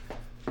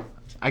 Yeah.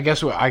 I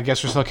guess we're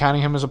still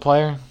counting him as a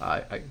player.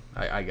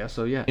 I guess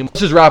so. Yeah. Let's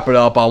just wrap it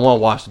up. I want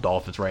to watch the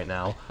Dolphins right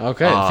now.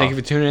 Okay. Thank you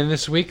for tuning in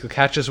this week.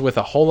 Catch us with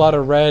a whole lot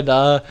of red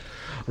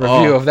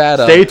review of that.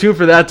 Stay tuned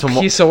for that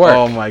tomorrow. Piece of work.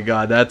 Oh my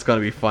God, that's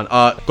gonna be fun.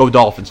 Go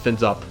Dolphins!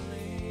 Fins up.